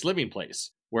the freak's living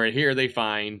place, where here they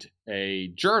find a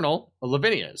journal of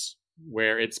Lavinia's,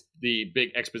 where it's the big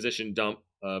exposition dump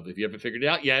of, if you haven't figured it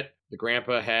out yet, the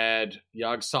grandpa had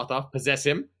Yog-Sothoth possess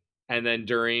him. And then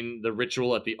during the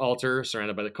ritual at the altar,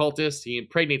 surrounded by the cultists, he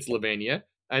impregnates Lavinia.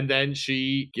 And then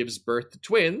she gives birth to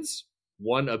twins,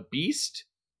 one a beast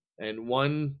and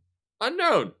one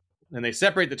unknown. And they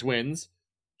separate the twins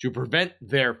to prevent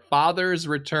their father's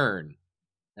return.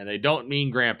 And they don't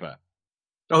mean Grandpa.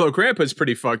 Although Grandpa's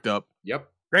pretty fucked up. Yep.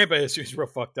 Grandpa is real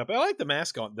fucked up. I like the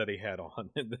mask that he had on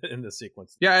in the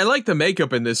sequence. Yeah, I like the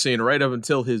makeup in this scene right up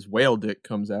until his whale dick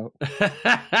comes out.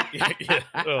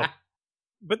 Yeah.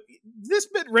 But this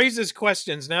bit raises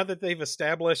questions now that they've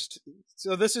established.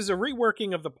 So this is a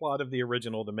reworking of the plot of the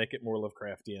original to make it more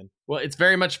Lovecraftian. Well, it's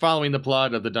very much following the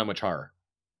plot of the Dunwich Horror.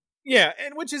 Yeah,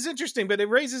 and which is interesting, but it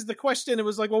raises the question. It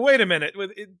was like, well, wait a minute.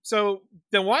 So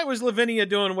then why was Lavinia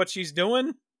doing what she's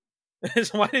doing?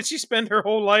 Why did she spend her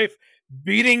whole life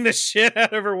beating the shit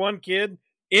out of her one kid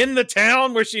in the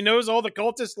town where she knows all the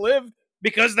cultists live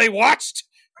because they watched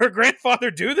her grandfather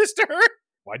do this to her?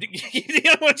 Why do the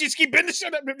other one just keep beating the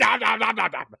shit out of her?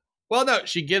 Well, no,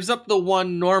 she gives up the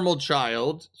one normal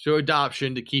child to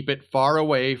adoption to keep it far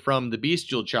away from the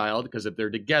bestial child, because if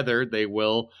they're together, they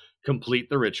will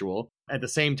complete the ritual. At the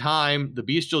same time, the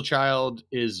bestial child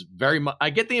is very much...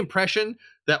 I get the impression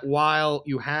that while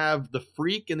you have the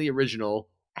freak in the original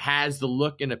has the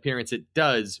look and appearance it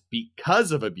does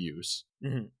because of abuse,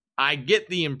 I get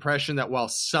the impression that while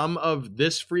some of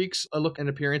this freak's look and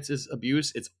appearance is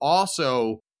abuse, it's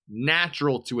also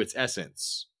natural to its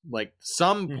essence. Like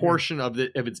some portion of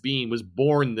its being was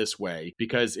born this way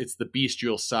because it's the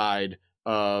bestial side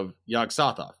of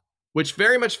Yog-Sothoth, which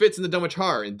very much fits in the Dunwich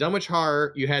Horror. In Dunwich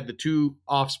Horror, you had the two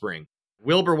offspring.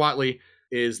 Wilbur Whateley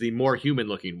is the more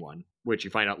human-looking one, which you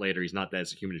find out later he's not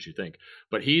as human as you think.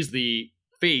 But he's the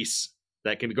face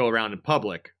that can go around in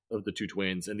public of the two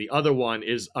twins, and the other one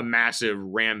is a massive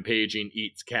rampaging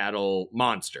eats cattle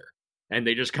monster. And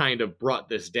they just kind of brought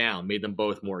this down, made them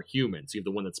both more human. So you have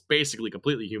the one that's basically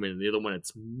completely human and the other one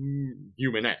that's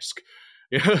human-esque.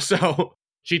 You know, so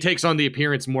she takes on the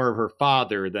appearance more of her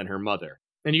father than her mother.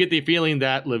 And you get the feeling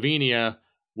that Lavinia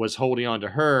was holding on to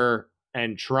her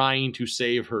and trying to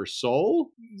save her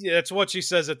soul. Yeah, that's what she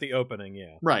says at the opening,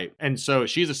 yeah. Right. And so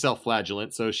she's a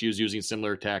self-flagellant, so she was using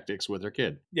similar tactics with her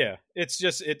kid. Yeah. It's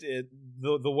just the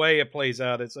way it plays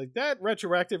out, it's like that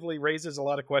retroactively raises a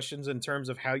lot of questions in terms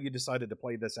of how you decided to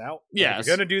play this out. Yeah. If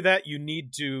you're going to do that, you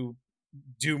need to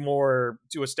do more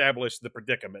to establish the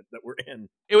predicament that we're in.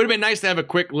 It would have been nice to have a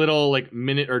quick little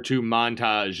minute or two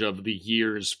montage of the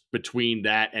years between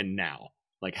that and now.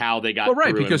 Like how they got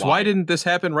right, through, because why didn't this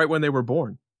happen right when they were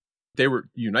born? They were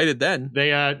united then. They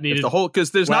needed the whole,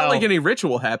 because there's not like any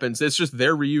ritual happens. It's just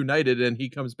they're reunited and he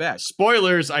comes back.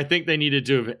 Spoilers, I think they needed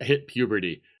to have hit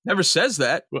puberty. Never says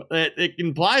that. Well, it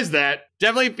implies that.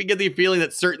 Definitely get the feeling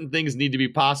that certain things need to be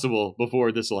possible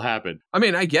before this will happen. I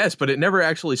mean, I guess, but it never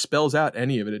actually spells out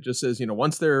any of it. It just says,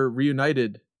 once they're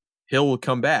reunited, he'll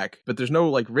come back. But there's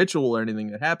no ritual or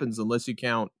anything that happens unless you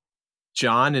count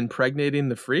John impregnating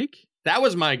the freak. That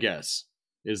was my guess.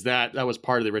 is that was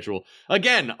part of the ritual.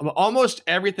 Again, almost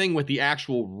everything with the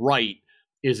actual rite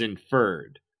is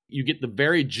inferred. You get the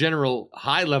very general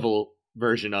high-level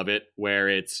version of it where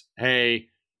it's, hey,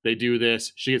 they do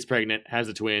this, she gets pregnant, has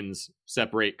the twins,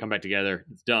 separate, come back together,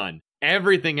 it's done.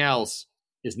 Everything else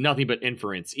is nothing but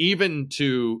inference, even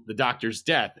to the doctor's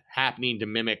death happening to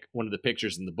mimic one of the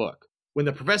pictures in the book. When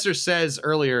the professor says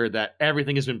earlier that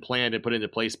everything has been planned and put into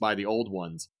place by the old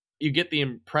ones, you get the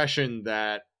impression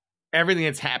that everything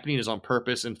that's happening is on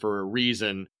purpose and for a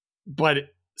reason. But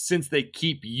since they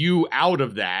keep you out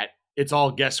of that, it's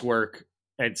all guesswork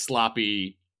and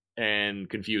sloppy and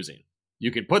confusing.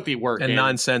 You can put the work and in.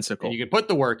 Nonsensical. And you can put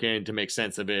the work in to make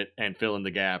sense of it and fill in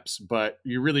the gaps, but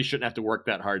you really shouldn't have to work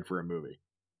that hard for a movie.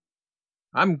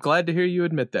 I'm glad to hear you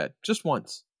admit that. Just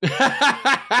once. In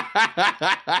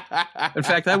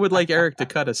fact, I would like Eric to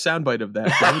cut a soundbite of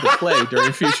that for me to play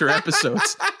during future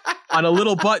episodes on a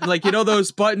little button, like, you know,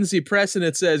 those buttons you press and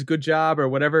it says good job or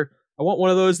whatever. I want one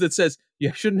of those that says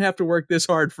you shouldn't have to work this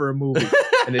hard for a movie,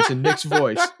 and it's in Nick's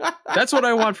voice. That's what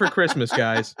I want for Christmas,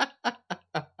 guys.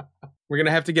 We're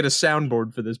gonna have to get a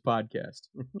soundboard for this podcast.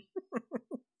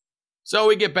 So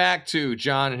we get back to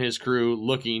John and his crew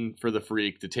looking for the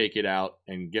freak to take it out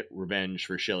and get revenge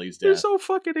for Shelley's death. They're so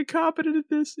fucking incompetent at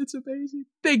this. It's amazing.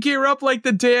 They gear up like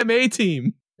the damn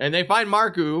A-Team. And they find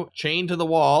Marku chained to the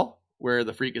wall where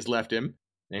the freak has left him.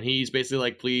 And he's basically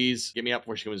like, please get me up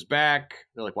before she comes back.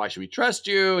 They're like, why should we trust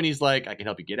you? And he's like, I can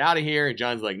help you get out of here. And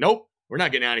John's like, nope, we're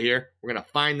not getting out of here. We're going to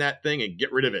find that thing and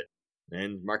get rid of it.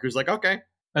 And Marku's like, okay.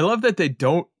 I love that they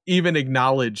don't even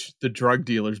acknowledge the drug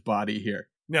dealer's body here.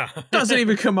 No. Doesn't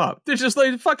even come up. There's just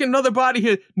like fucking another body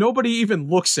here. Nobody even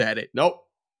looks at it. Nope.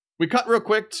 We cut real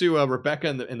quick to Rebecca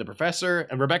and the professor.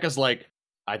 And Rebecca's like,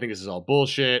 I think this is all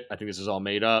bullshit. I think this is all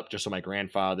made up just so my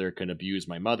grandfather can abuse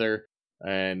my mother.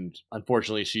 And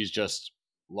unfortunately, she's just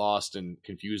lost and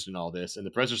confused in all this. And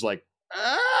the professor's like,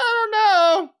 I don't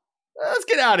know. Let's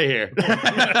get out of here.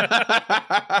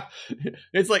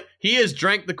 It's like he has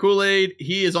drank the Kool-Aid.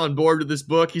 He is on board with this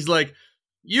book. He's like,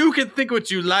 you can think what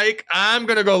you like. I'm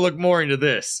going to go look more into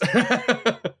this.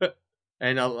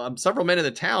 And several men in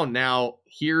the town now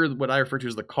hear what I refer to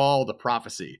as the call, the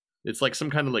prophecy. It's like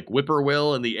some kind of like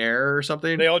whippoorwill in the air or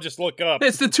something. They all just look up.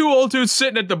 It's the two old dudes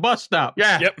sitting at the bus stop.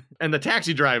 Yeah. Yep. And the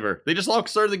taxi driver. They just all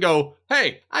started to go,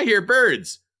 hey, I hear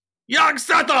birds. Young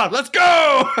Sata, let's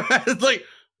go. It's like,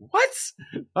 what?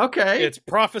 Okay. It's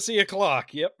prophecy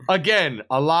o'clock. Yep. Again,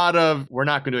 a lot of, we're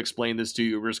not going to explain this to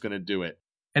you. We're just going to do it.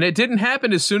 And it didn't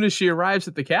happen as soon as she arrives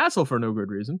at the castle for no good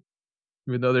reason.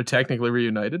 Even though they're technically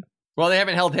reunited. Well, they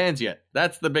haven't held hands yet.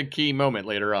 That's the big key moment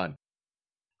later on.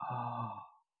 Oh,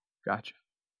 gotcha.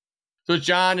 So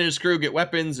John and his crew get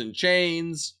weapons and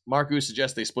chains. Marku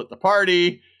suggests they split the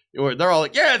party. They're all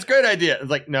like, yeah, it's a great idea. It's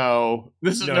like, no.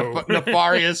 This is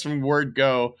nefarious from word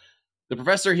go. The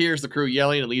professor hears the crew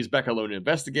yelling and leaves Becca alone to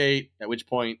investigate, at which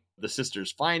point the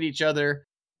sisters find each other.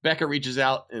 Becca reaches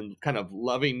out and kind of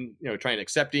loving, trying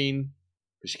accepting,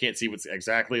 because she can't see what's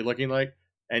exactly looking like.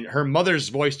 And her mother's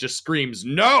voice just screams,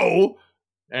 no!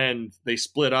 And they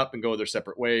split up and go their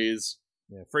separate ways.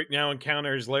 Yeah, Freak now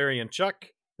encounters Larry and Chuck,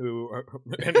 and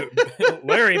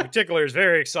Larry in particular is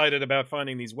very excited about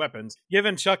finding these weapons,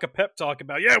 giving Chuck a pep talk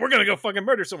about, yeah, we're going to go fucking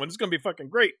murder someone. It's going to be fucking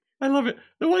great. I love it.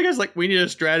 The one guy's like, we need a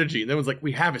strategy. And the one's like,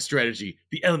 we have a strategy.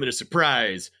 The element of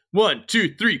surprise. 1,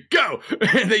 2, 3, go!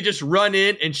 And they just run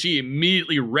in and she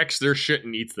immediately wrecks their shit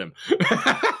and eats them.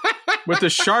 With the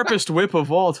sharpest whip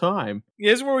of all time.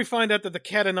 Here's where we find out that the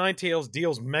Cat of Nine Tails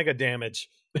deals mega damage.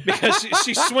 Because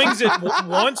she swings it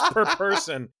once per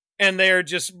person, and they're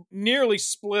just nearly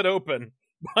split open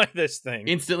by this thing.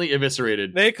 Instantly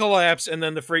eviscerated. They collapse, and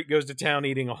then the freak goes to town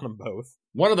eating on them both.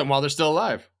 One of them while they're still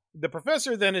alive. The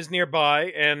professor then is nearby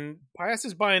and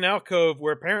passes by an alcove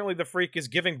where apparently the freak is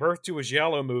giving birth to a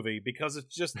Giallo movie because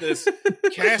it's just this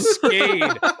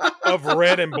cascade of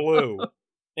red and blue.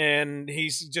 And he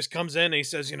just comes in and he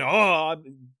says,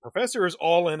 Professor is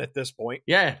all in at this point.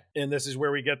 Yeah. And this is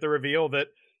where we get the reveal that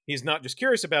he's not just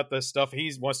curious about this stuff.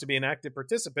 He wants to be an active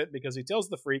participant because he tells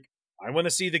the freak, I want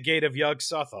to see the gate of Yug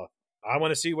Sotha. I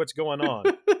want to see what's going on.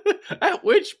 At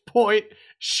which point,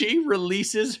 she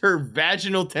releases her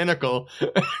vaginal tentacle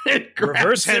and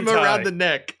grabs him around the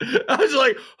neck. I was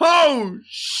like, oh,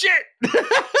 shit!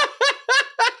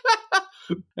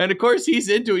 And of course, he's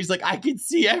into it. He's like, I can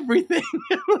see everything.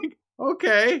 I'm like,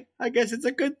 okay, I guess it's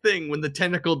a good thing when the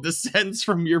tentacle descends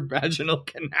from your vaginal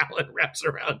canal and wraps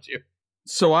around you.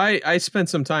 So I spent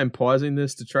some time pausing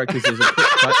this to try, because there's a quick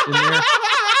cut in there.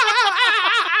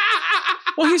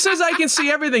 Well, he says I can see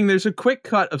everything. There's a quick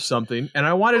cut of something, and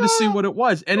I wanted to see what it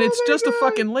was. And it's just a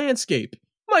fucking landscape.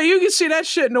 Well, you can see that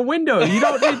shit in a window. You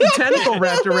don't need the tentacle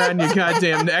wrapped around your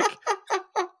goddamn neck.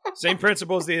 Same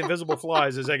principle as the invisible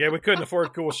flies. Is like, hey, we couldn't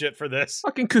afford cool shit for this.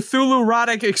 Fucking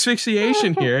Cthulhu-rotic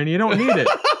asphyxiation here, and you don't need it.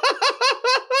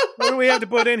 What do we have to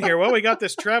put in here? Well, we got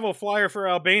this travel flyer for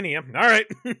Albania. All right.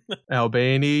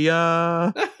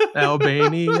 Albania.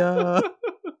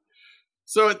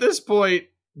 So at this point,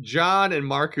 John and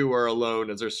Marku are alone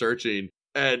as they're searching,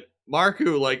 and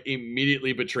Marku, like,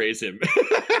 immediately betrays him.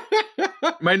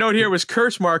 My note here was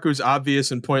curse Marku's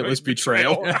obvious and pointless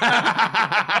betrayal.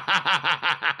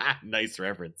 Nice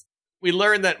reference. We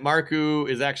learn that Marku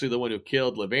is actually the one who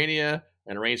killed Lavania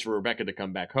and arranged for Rebecca to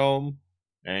come back home.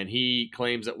 And he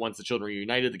claims that once the children are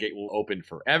united, the gate will open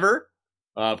forever.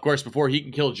 Of course, before he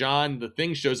can kill John, the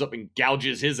thing shows up and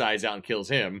gouges his eyes out and kills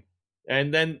him.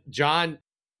 And then John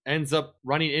ends up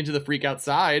running into the freak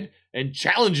outside and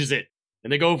challenges it.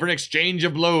 And they go for an exchange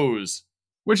of blows.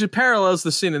 Which it parallels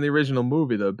the scene in the original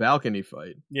movie, the balcony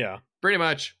fight. Yeah. Pretty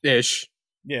much. Ish.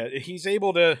 Yeah, he's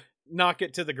able to knock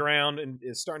it to the ground and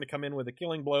is starting to come in with a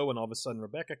killing blow, and all of a sudden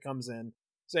Rebecca comes in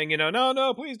saying,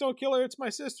 no, please don't kill her. It's my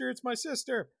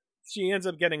sister. She ends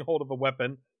up getting hold of a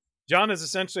weapon. John is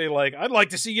essentially like, I'd like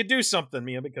to see you do something,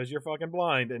 Mia, because you're fucking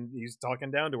blind. And he's talking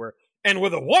down to her. And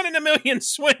with a 1 in a million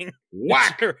swing,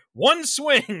 whack her, one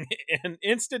swing, and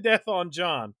instant death on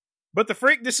John. But the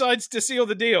freak decides to seal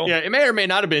the deal. Yeah, it may or may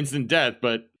not have been instant death,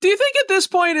 but... Do you think at this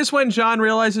point is when John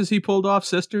realizes he pulled off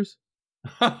sisters?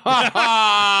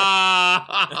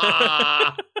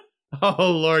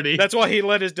 Oh, lordy. That's why he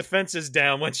let his defenses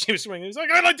down when she was swinging. He's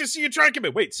like, I'd like to see you try and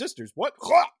commit. Wait, sisters, what?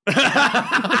 Because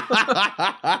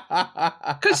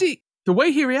the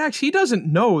way he reacts, he doesn't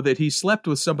know that he slept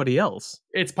with somebody else.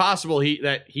 It's possible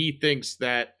that he thinks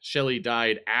that Shelley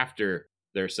died after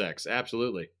their sex.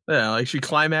 Absolutely. Yeah, like she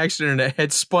climaxed and her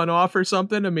head spun off or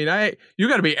something. I mean, you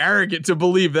got to be arrogant to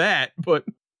believe that, but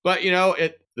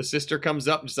the sister comes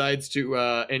up and decides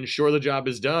to ensure the job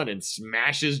is done and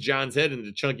smashes John's head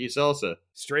into chunky salsa.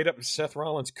 Straight up Seth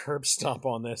Rollins' curb stomp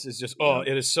on this is just,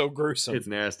 it is so gruesome. It's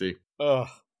nasty.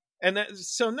 And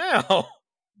so now,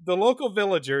 the local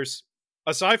villagers,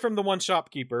 aside from the one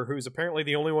shopkeeper, who's apparently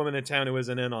the only woman in town who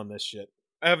isn't in on this shit,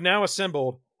 have now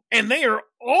assembled, and they are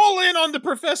all in on the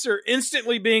professor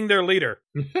instantly being their leader.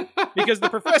 Because the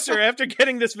professor, after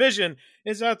getting this vision,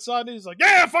 is outside and he's like,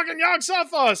 yeah, fucking Yog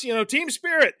Sothoth, team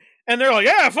spirit. And they're like,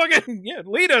 yeah, fucking,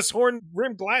 lead us,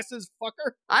 horn-rimmed glasses,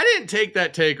 fucker. I didn't take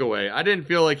that takeaway. I didn't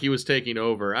feel like he was taking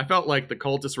over. I felt like the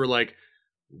cultists were like,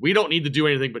 we don't need to do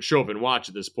anything but show up and watch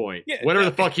at this point. Yeah, whatever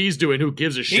the fuck he's doing, who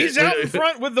gives a shit? He's out in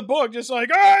front with the book, just like,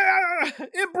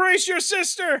 embrace your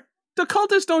sister. The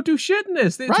cultists don't do shit in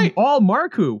this. It's all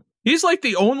Marku. He's like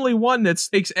the only one that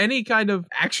takes any kind of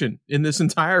action in this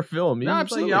entire film. He's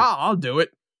absolutely. Like, I'll do it.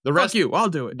 Fuck you, I'll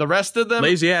do it. The rest of them...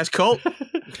 Lazy ass cult.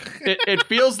 it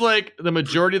feels like the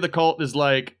majority of the cult is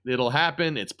like, it'll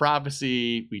happen, it's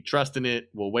prophecy, we trust in it,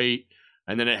 we'll wait.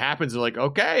 And then it happens, they're like,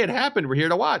 okay, it happened, we're here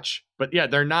to watch. But yeah,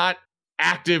 they're not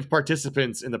active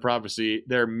participants in the prophecy.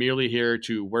 They're merely here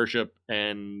to worship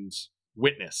and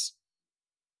witness.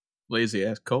 Lazy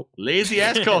ass cult. Lazy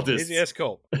ass cultists. Lazy ass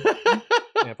cult.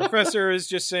 Yeah, Professor is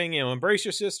just saying, embrace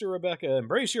your sister Rebecca,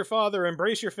 embrace your father,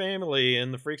 embrace your family,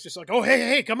 and the freak's just like, oh,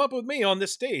 hey, come up with me on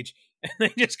this stage. And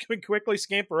they just quickly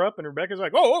scamper up, and Rebecca's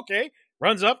like, oh, okay,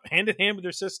 runs up, hand in hand with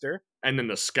her sister. And then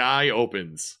the sky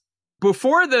opens.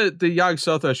 Before the Yog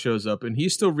Sothoth shows up, and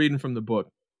he's still reading from the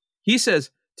book, he says,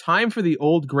 time for the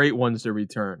old great ones to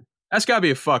return. That's gotta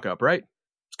be a fuck up, right?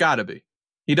 It's gotta be.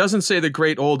 He doesn't say the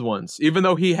great old ones, even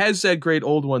though he has said great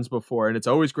old ones before, and it's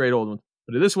always great old ones.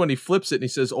 But in this one, he flips it and he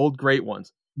says old great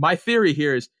ones. My theory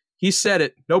here is he said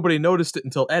it, nobody noticed it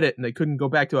until edit, and they couldn't go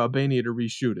back to Albania to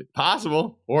reshoot it.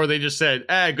 Possible. Or they just said,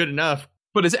 good enough.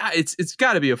 But it's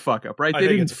got to be a fuck up, right? They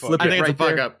didn't flip it right there. I think it's a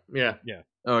fuck up. Yeah.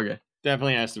 Okay.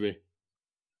 Definitely has to be.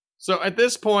 So at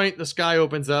this point, the sky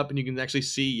opens up and you can actually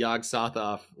see Yog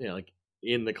Sothoth, like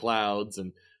in the clouds,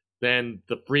 and then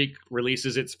the freak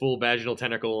releases its full vaginal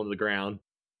tentacle into the ground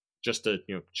just to,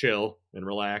 chill and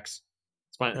relax.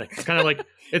 It's fine. It's kind of like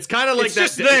it's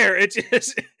just there.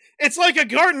 It's like a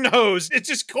garden hose. It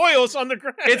just coils on the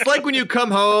ground. It's like when you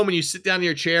come home and you sit down in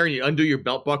your chair and you undo your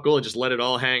belt buckle and just let it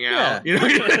all hang out. Yeah.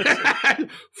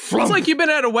 It's like you've been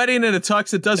at a wedding in a tux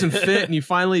that doesn't fit and you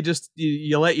finally just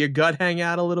you let your gut hang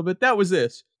out a little bit. That was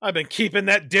this. I've been keeping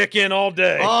that dick in all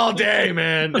day. All day,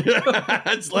 man.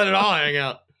 Just let it all hang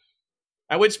out.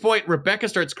 At which point, Rebecca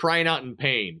starts crying out in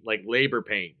pain, like labor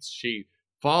pains. She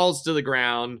falls to the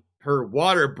ground. Her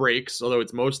water breaks, although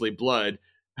it's mostly blood.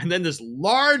 And then this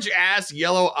large-ass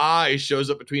yellow eye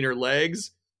shows up between her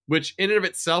legs, which in and of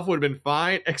itself would have been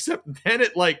fine, except then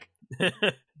it,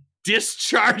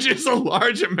 discharges a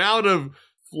large amount of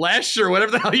flesh or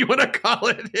whatever the hell you want to call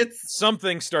it. It's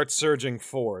something starts surging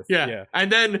forth. yeah.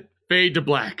 And then fade to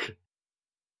black.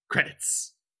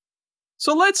 Credits.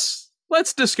 So let's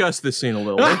discuss this scene a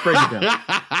little. Let's break it down.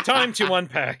 Time to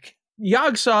unpack.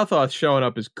 Yog Sothoth showing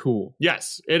up is cool.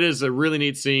 Yes, it is a really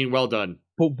neat scene. Well done.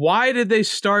 But why did they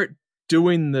start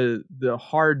doing the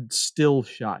hard still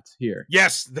shots here?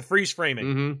 Yes, the freeze framing.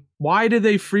 Mm-hmm. Why did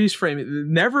they freeze frame it?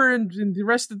 Never in the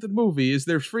rest of the movie is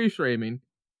there freeze framing.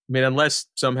 I mean, unless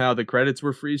somehow the credits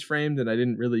were freeze framed and I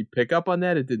didn't really pick up on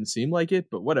that. It didn't seem like it,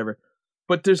 but whatever.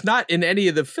 But there's not in any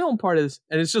of the film part of this.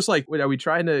 And it's just like, wait, are we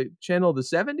trying to channel the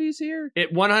 70s here?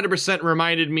 It 100%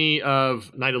 reminded me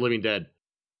of Night of the Living Dead,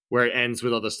 where it ends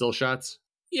with all the still shots.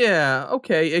 Yeah,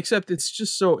 okay, except it's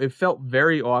just so, it felt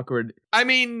very awkward. I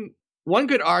mean, one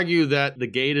could argue that the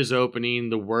gate is opening,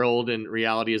 the world and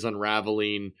reality is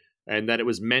unraveling, and that it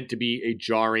was meant to be a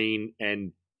jarring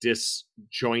and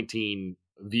disjointing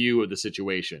view of the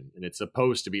situation. And it's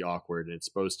supposed to be awkward, and it's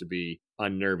supposed to be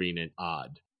unnerving and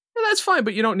odd. Yeah, that's fine,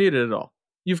 but you don't need it at all.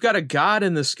 You've got a god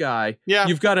in the sky. Yeah.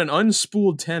 You've got an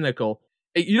unspooled tentacle.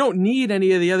 You don't need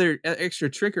any of the other extra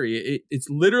trickery. It's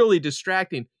literally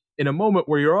distracting in a moment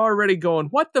where you're already going,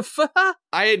 what the fuck?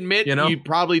 I admit you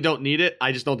probably don't need it.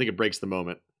 I just don't think it breaks the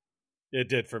moment. It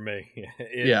did for me.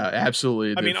 Yeah,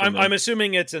 absolutely. I mean, I'm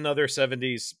assuming it's another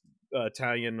 70s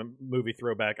Italian movie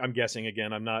throwback. I'm guessing,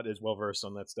 again, I'm not as well versed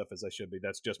on that stuff as I should be.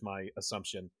 That's just my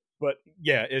assumption. But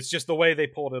yeah, it's just the way they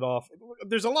pulled it off.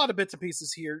 There's a lot of bits and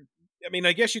pieces here. I mean,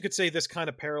 I guess you could say this kind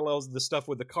of parallels the stuff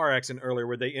with the car accident earlier,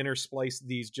 where they intersplice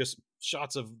these just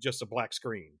shots of just a black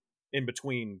screen in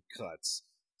between cuts.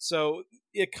 So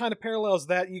it kind of parallels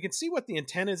that. You can see what the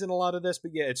intent is in a lot of this,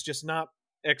 but yeah, it's just not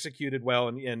executed well,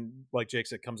 and like Jake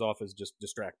said, comes off as just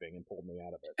distracting and pulled me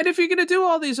out of it. And if you're going to do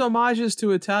all these homages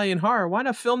to Italian horror, why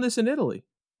not film this in Italy?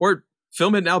 Or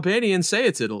film it in Albania and say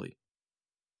it's Italy.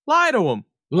 Lie to them.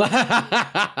 Of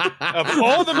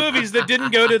all the movies that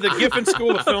didn't go to the Giffen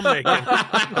School of Filmmaking.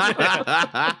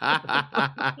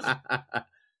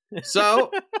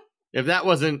 So, if that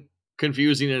wasn't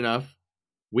confusing enough,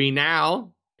 we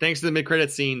now, thanks to the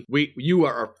mid-credits scene, you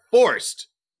are forced,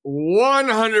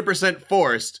 100%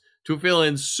 forced, to fill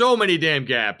in so many damn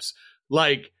gaps.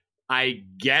 Like, I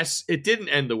guess it didn't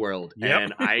end the world. Yep.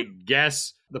 And I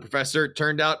guess the professor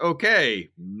turned out okay.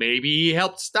 Maybe he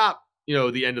helped stop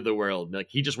the end of the world. Like,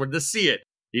 he just wanted to see it.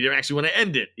 He didn't actually want to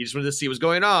end it. He just wanted to see what's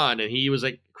going on. And he was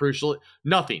like crucial.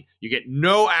 Nothing. You get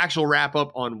no actual wrap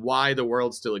up on why the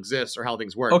world still exists or how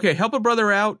things work. Okay, help a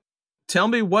brother out. Tell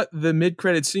me what the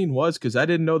mid-credit scene was, because I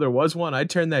didn't know there was one. I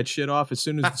turned that shit off as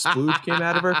soon as the splooge came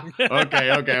out of her.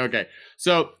 Okay.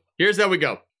 So here's how we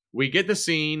go. We get the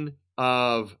scene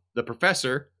of the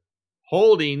professor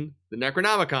holding the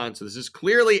Necronomicon. So this is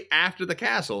clearly after the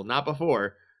castle, not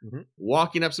before. Mm-hmm.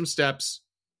 Walking up some steps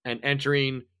and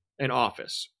entering an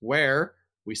office where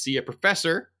we see a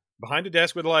professor. Behind a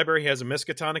desk with a library, he has a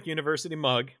Miskatonic University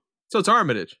mug. So it's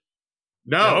Armitage.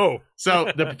 No.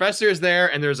 So the professor is there,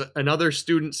 and there's another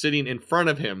student sitting in front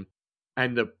of him.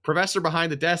 And the professor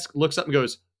behind the desk looks up and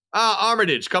goes,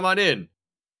 Armitage, come on in.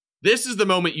 This is the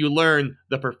moment you learn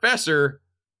the professor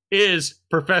is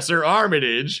Professor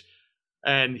Armitage.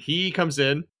 And he comes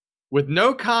in with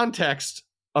no context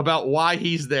about why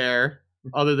he's there,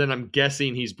 other than I'm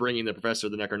guessing he's bringing the professor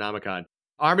the Necronomicon.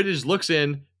 Armitage looks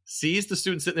in, sees the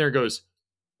student sitting there, and goes,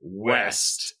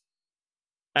 West.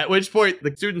 At which point,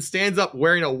 the student stands up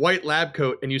wearing a white lab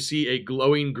coat, and you see a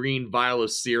glowing green vial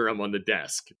of serum on the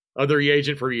desk of the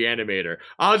reagent for Reanimator.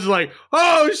 I was just like,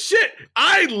 oh shit,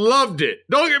 I loved it.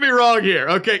 Don't get me wrong here,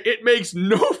 okay? It makes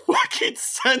no fucking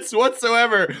sense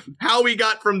whatsoever how we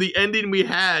got from the ending we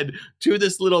had to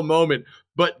this little moment.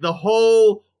 But the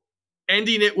whole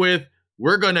ending it with,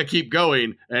 we're going to keep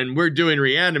going, and we're doing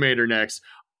Reanimator next,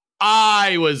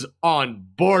 I was on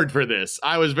board for this.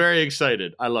 I was very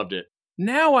excited. I loved it.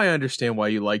 Now I understand why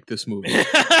you like this movie.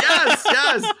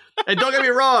 Yes. And don't get me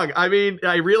wrong. I mean,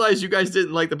 I realize you guys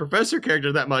didn't like the professor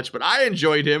character that much, but I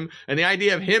enjoyed him. And the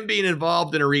idea of him being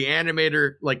involved in a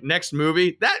Reanimator, next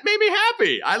movie, that made me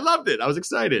happy. I loved it. I was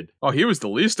excited. Oh, he was the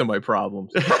least of my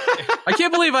problems. I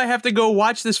can't believe I have to go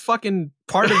watch this fucking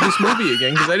part of this movie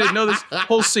again because I didn't know this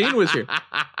whole scene was here.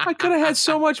 I could have had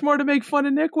so much more to make fun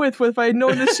of Nick with if I had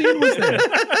known this scene was there.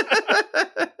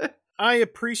 I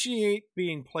appreciate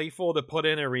being playful to put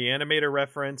in a Reanimator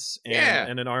reference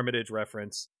and an Armitage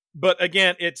reference. But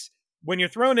again, it's when you're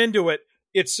thrown into it,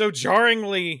 it's so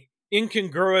jarringly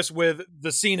incongruous with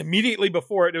the scene immediately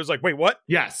before it. It was like, wait, what?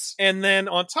 Yes. And then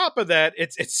on top of that,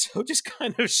 it's so just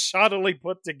kind of shoddily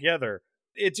put together.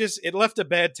 it left a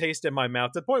bad taste in my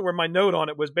mouth, to the point where my note on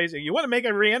it was basically, you want to make a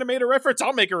Reanimator reference?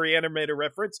 I'll make a Reanimator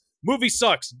reference. Movie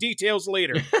sucks. Details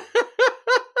later.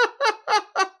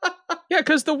 Yeah,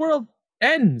 because the world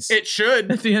ends. It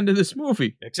should. At the end of this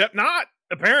movie. Except not,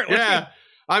 apparently. Yeah.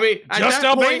 I mean, just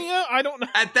Albania? I don't know.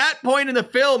 At that point in the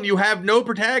film, you have no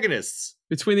protagonists.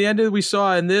 Between the end of we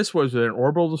saw and this, was it an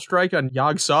orbital strike on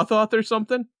Yog Sothoth or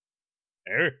something?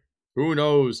 Who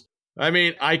knows? I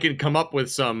mean, I can come up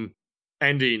with some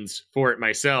endings for it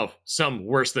myself, some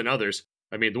worse than others.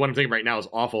 I mean, the one I'm thinking right now is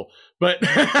awful, but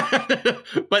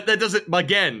but that doesn't.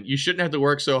 Again, you shouldn't have to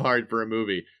work so hard for a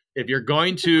movie if you're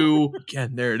going to.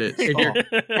 Again, there it is.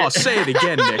 I'll say it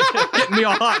again, Nick. Getting me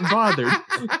all hot and bothered.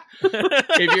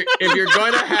 if you're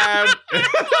going to have.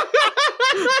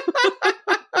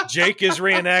 Jake is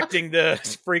reenacting the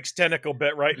Freak's Tentacle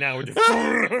bit right now. I can see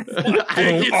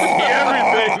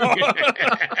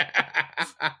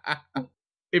everything.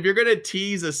 If you're going to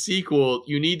tease a sequel,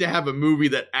 you need to have a movie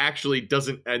that actually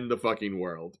doesn't end the fucking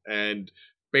world. And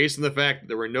based on the fact that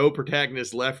there were no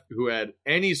protagonists left who had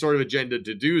any sort of agenda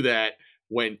to do that,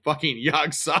 when fucking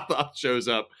Yog Sothoth shows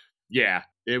up, yeah,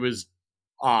 it was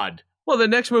odd. Well, the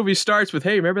next movie starts with,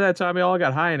 hey, remember that time we all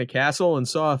got high in a castle and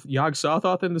saw Yog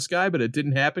Sothoth in the sky, but it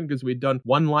didn't happen because we'd done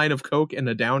one line of coke and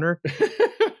a downer?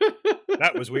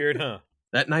 That was weird, huh?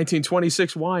 That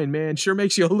 1926 wine, man, sure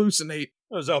makes you hallucinate.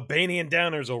 Those Albanian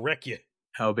downers will wreck you.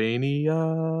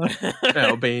 Albania.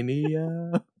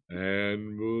 Albania.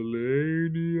 And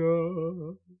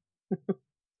Melania.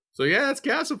 So yeah, that's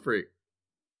Castle Freak.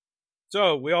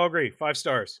 So, we all agree, 5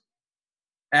 stars.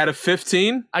 Out of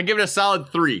 15? I give it a solid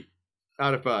 3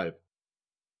 out of 5.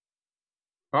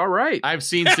 All right. I've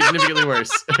seen significantly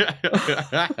worse.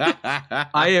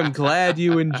 I am glad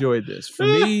you enjoyed this. For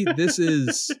me,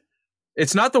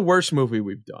 it's not the worst movie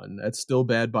we've done. That's still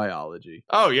bad biology.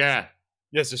 Oh, yeah.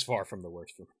 This is far from the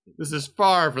worst. This is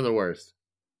far from the worst.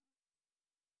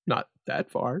 Not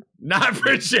that far. Not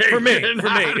for Jake. For me,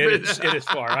 it is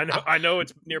far. I know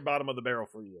it's near bottom of the barrel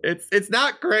for you. It's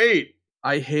not great.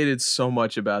 I hated so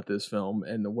much about this film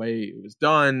and the way it was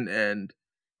done,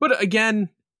 but again,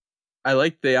 I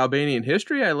liked the Albanian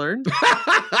history I learned.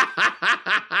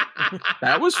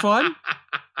 That was fun.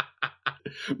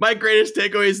 My greatest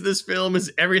takeaways of this film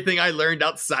is everything I learned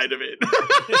outside of it.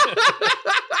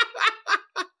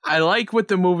 I like what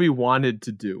the movie wanted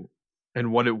to do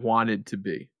and what it wanted to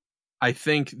be. I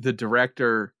think the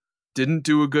director didn't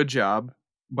do a good job,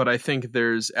 but I think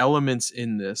there's elements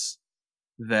in this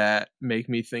that make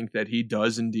me think that he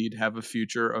does indeed have a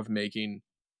future of making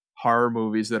horror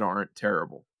movies that aren't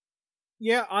terrible.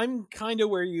 Yeah, I'm kind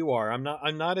of where you are. I'm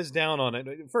not as down on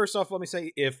it. First off, let me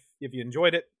say, if you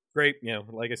enjoyed it, great. You know,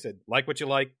 like I said, like what you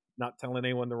like, not telling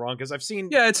anyone the wrong, because I've seen...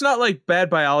 Yeah, it's not like Bad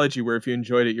Biology where if you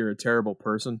enjoyed it, you're a terrible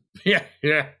person. Yeah.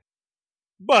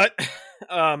 But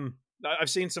I've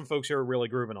seen some folks who are really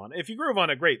grooving on it. If you groove on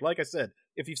it, great. Like I said,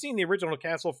 if you've seen the original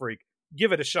Castle Freak,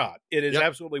 give it a shot. It is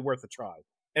absolutely worth a try.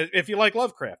 And if you like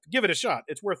Lovecraft, give it a shot.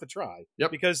 It's worth a try.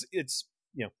 Yep. Because it's,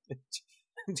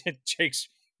 Jake's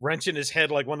wrenching his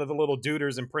head like one of the little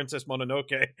duders in Princess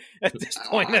Mononoke at this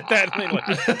point. At that, I mean, like,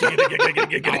 what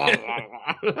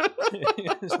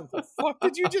the fuck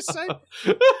did you just say?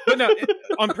 But no,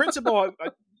 on principle,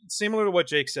 similar to what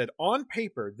Jake said, on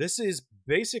paper, this is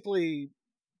basically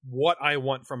what I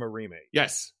want from a remake.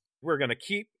 Yes. We're going to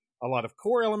keep a lot of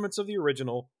core elements of the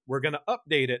original. We're going to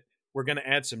update it. We're going to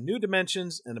add some new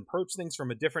dimensions and approach things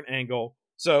from a different angle.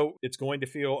 So it's going to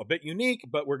feel a bit unique,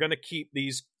 but we're going to keep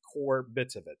these core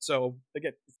bits of it. So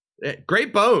again,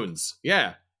 great bones.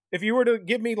 Yeah. If you were to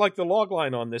give me like the log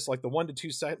line on this, like the 1 to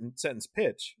 2 sentence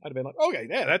pitch, I'd have been like, okay,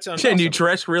 yeah, that sounds Can awesome. you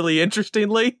dress really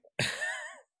interestingly?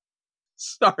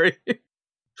 Sorry.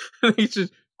 He's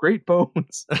just great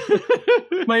bones.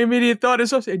 My immediate thought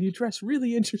is, and you dress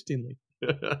really interestingly.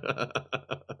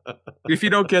 If you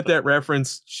don't get that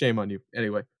reference, shame on you.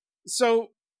 Anyway.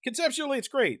 So conceptually, it's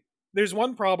great. There's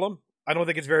one problem. I don't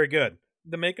think it's very good.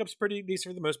 The makeup's pretty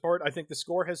decent for the most part. I think the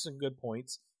score has some good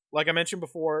points. Like I mentioned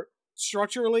before,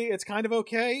 structurally, it's kind of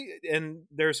okay, and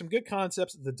there's some good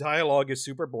concepts. The dialogue is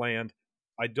super bland.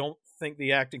 I don't think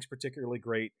the acting's particularly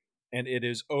great, and it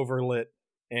is overlit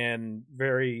and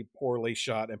very poorly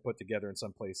shot and put together in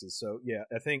some places. So, yeah,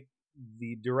 I think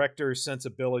the director's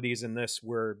sensibilities in this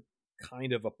were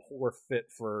kind of a poor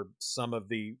fit for some of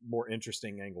the more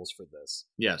interesting angles for this.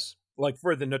 Yes. Like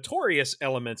for the notorious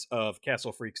elements of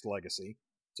Castle Freak's legacy,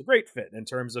 it's a great fit in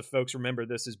terms of folks remember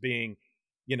this as being,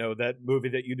 that movie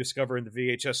that you discover in the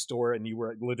VHS store and you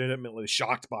were legitimately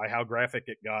shocked by how graphic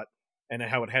it got and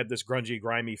how it had this grungy,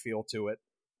 grimy feel to it.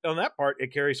 On that part,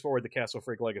 it carries forward the Castle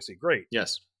Freak legacy great.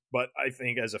 Yes. But I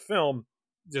think as a film,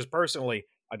 just personally,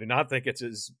 I do not think it's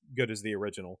as good as the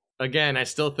original. Again, I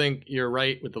still think you're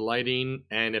right with the lighting,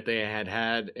 and if they had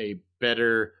had a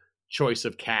better choice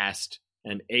of cast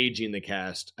and aging the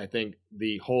cast, I think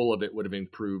the whole of it would have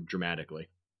improved dramatically.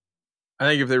 I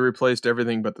think if they replaced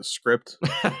everything but the script,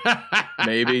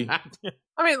 maybe.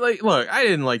 I mean, like, look, I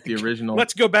didn't like the original.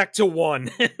 Let's go back to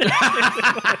 1.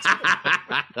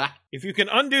 If you can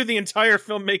undo the entire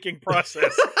filmmaking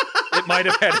process, it might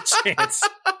have had a chance.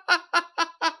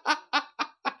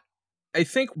 I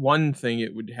think one thing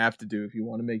it would have to do if you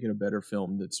want to make it a better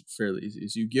film that's fairly easy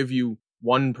is you give you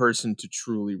one person to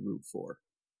truly root for.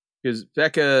 Because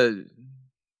Becca,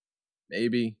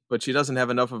 maybe, but she doesn't have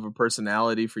enough of a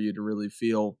personality for you to really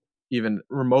feel even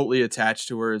remotely attached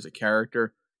to her as a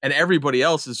character. And everybody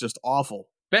else is just awful.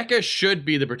 Becca should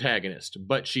be the protagonist,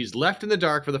 but she's left in the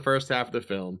dark for the first half of the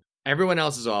film. Everyone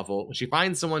else is awful. When she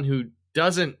finds someone who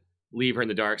doesn't leave her in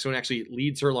the dark, someone actually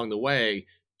leads her along the way,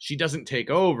 she doesn't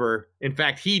take over. In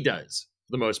fact, he does,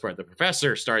 for the most part. The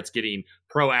professor starts getting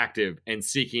proactive and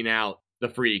seeking out the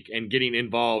freak and getting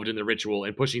involved in the ritual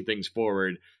and pushing things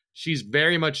forward. She's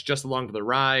very much just along for the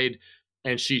ride,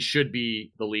 and she should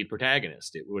be the lead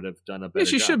protagonist. It would have done a better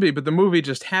job. Yeah, she should be, but the movie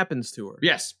just happens to her.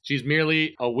 Yes, she's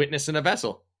merely a witness in a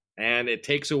vessel, and it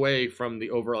takes away from the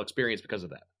overall experience because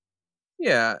of that.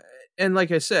 Yeah, and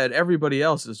like I said, everybody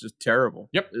else is just terrible.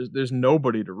 Yep. There's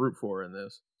nobody to root for in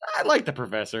this. I like the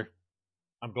professor.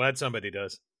 I'm glad somebody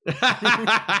does.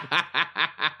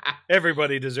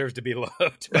 Everybody deserves to be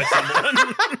loved by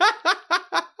someone.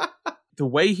 The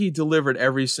way he delivered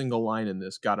every single line in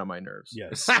this got on my nerves.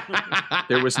 Yes.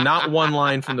 There was not one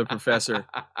line from the professor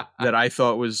that I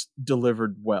thought was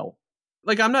delivered well.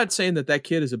 Like, I'm not saying that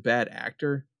kid is a bad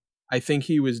actor. I think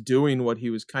he was doing what he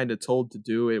was kind of told to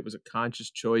do. It was a conscious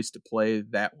choice to play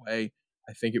that way.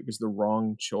 I think it was the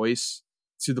wrong choice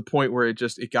to the point where it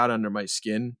got under my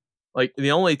skin. Like,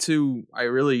 the only two I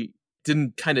really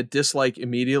didn't kind of dislike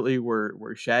immediately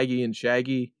were Shaggy and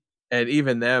Shaggy. And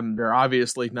even them, they're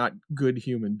obviously not good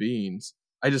human beings.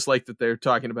 I just like that they're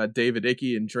talking about David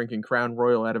Icke and drinking Crown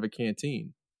Royal out of a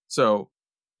canteen. So,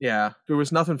 yeah, there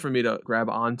was nothing for me to grab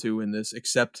onto in this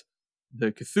except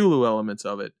the Cthulhu elements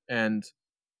of it. And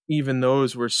even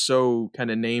those were so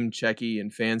kind of name-checky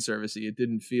and fan servicey, it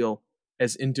didn't feel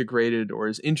as integrated or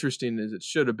as interesting as it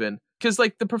should have been. Because,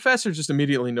 like, the professor just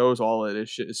immediately knows all of this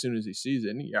shit as soon as he sees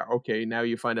it. And yeah, okay, now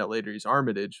you find out later he's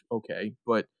Armitage. Okay,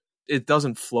 but it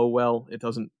doesn't flow well. It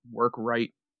doesn't work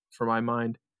right for my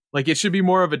mind. Like, it should be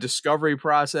more of a discovery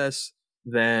process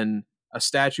than a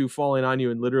statue falling on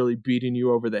you and literally beating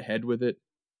you over the head with it.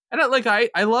 And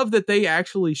I love that they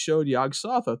actually showed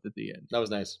Yog-Sothoth at the end. That was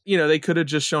nice. You know, they could have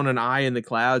just shown an eye in the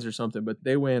clouds or something, but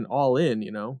they went all in,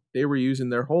 you know. They were using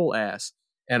their whole ass.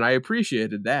 And I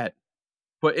appreciated that.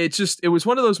 But it was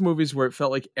one of those movies where it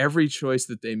felt like every choice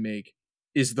that they make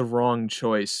is the wrong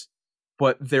choice.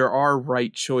 But there are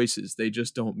right choices. They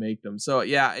just don't make them. So,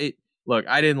 yeah, look,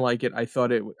 I didn't like it. I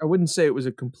wouldn't say it was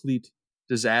a complete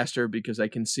disaster because I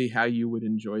can see how you would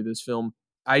enjoy this film.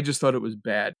 I just thought it was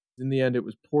bad. In the end, it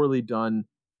was poorly done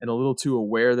and a little too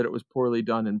aware that it was poorly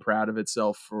done and proud of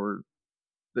itself for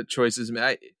the choices.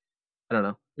 I don't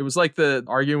know. It was like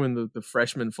arguing the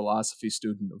freshman philosophy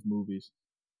student of movies.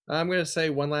 I'm going to say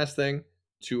one last thing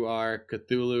to our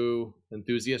Cthulhu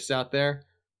enthusiasts out there.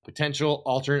 Potential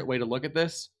alternate way to look at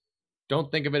this.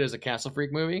 Don't think of it as a Castle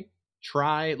Freak movie.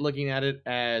 Try looking at it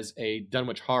as a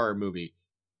Dunwich horror movie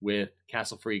with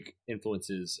Castle Freak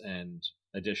influences and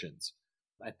additions.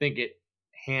 I think it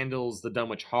handles the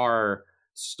Dunwich horror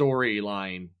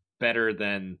storyline better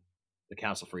than the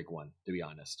Castle Freak one, to be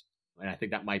honest. And I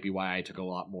think that might be why I took a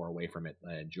lot more away from it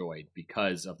than I enjoyed,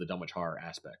 because of the Dunwich horror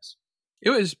aspects. It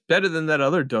was better than that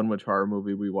other Dunwich horror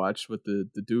movie we watched with the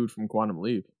dude from Quantum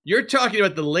Leap. You're talking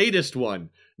about the latest one,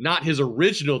 not his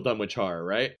original Dunwich horror,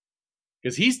 right?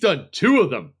 Because he's done 2 of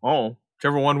them. Oh,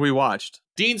 whichever one we watched.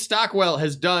 Dean Stockwell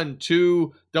has done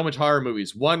 2 Dunwich horror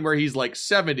movies. One where he's like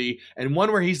 70 and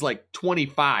one where he's like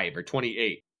 25 or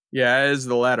 28. Yeah, it is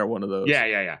the latter one of those.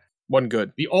 Yeah. One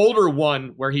good. The older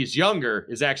one where he's younger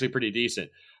is actually pretty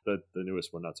decent. The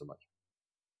newest one, not so much.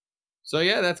 So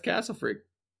yeah, that's Castle Freak.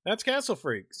 That's Castle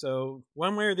Freak. So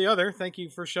one way or the other, thank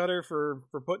you for Shudder for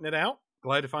putting it out.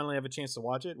 Glad to finally have a chance to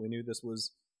watch it. We knew this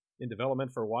was in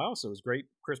development for a while, so it was a great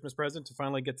Christmas present to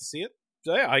finally get to see it.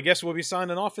 So yeah, I guess we'll be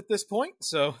signing off at this point.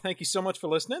 So thank you so much for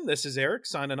listening. This is Eric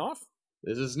signing off.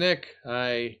 This is Nick.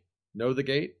 I know the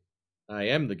gate. I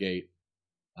am the gate.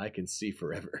 I can see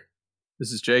forever.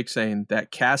 This is Jake saying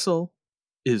that castle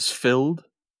is filled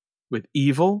with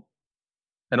evil.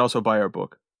 And also buy our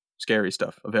book, Scary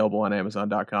Stuff, available on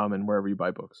Amazon.com and wherever you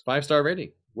buy books. 5-star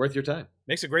rating. worth your time.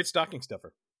 Makes a great stocking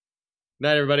stuffer.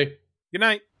 Night, everybody. Good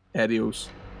night. Adios.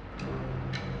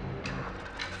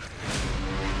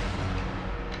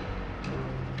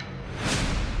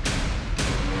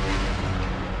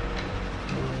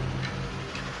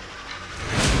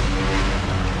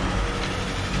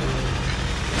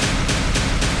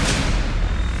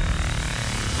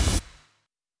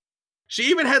 She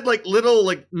even had like little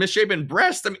like misshapen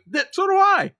breasts. I mean, So do I.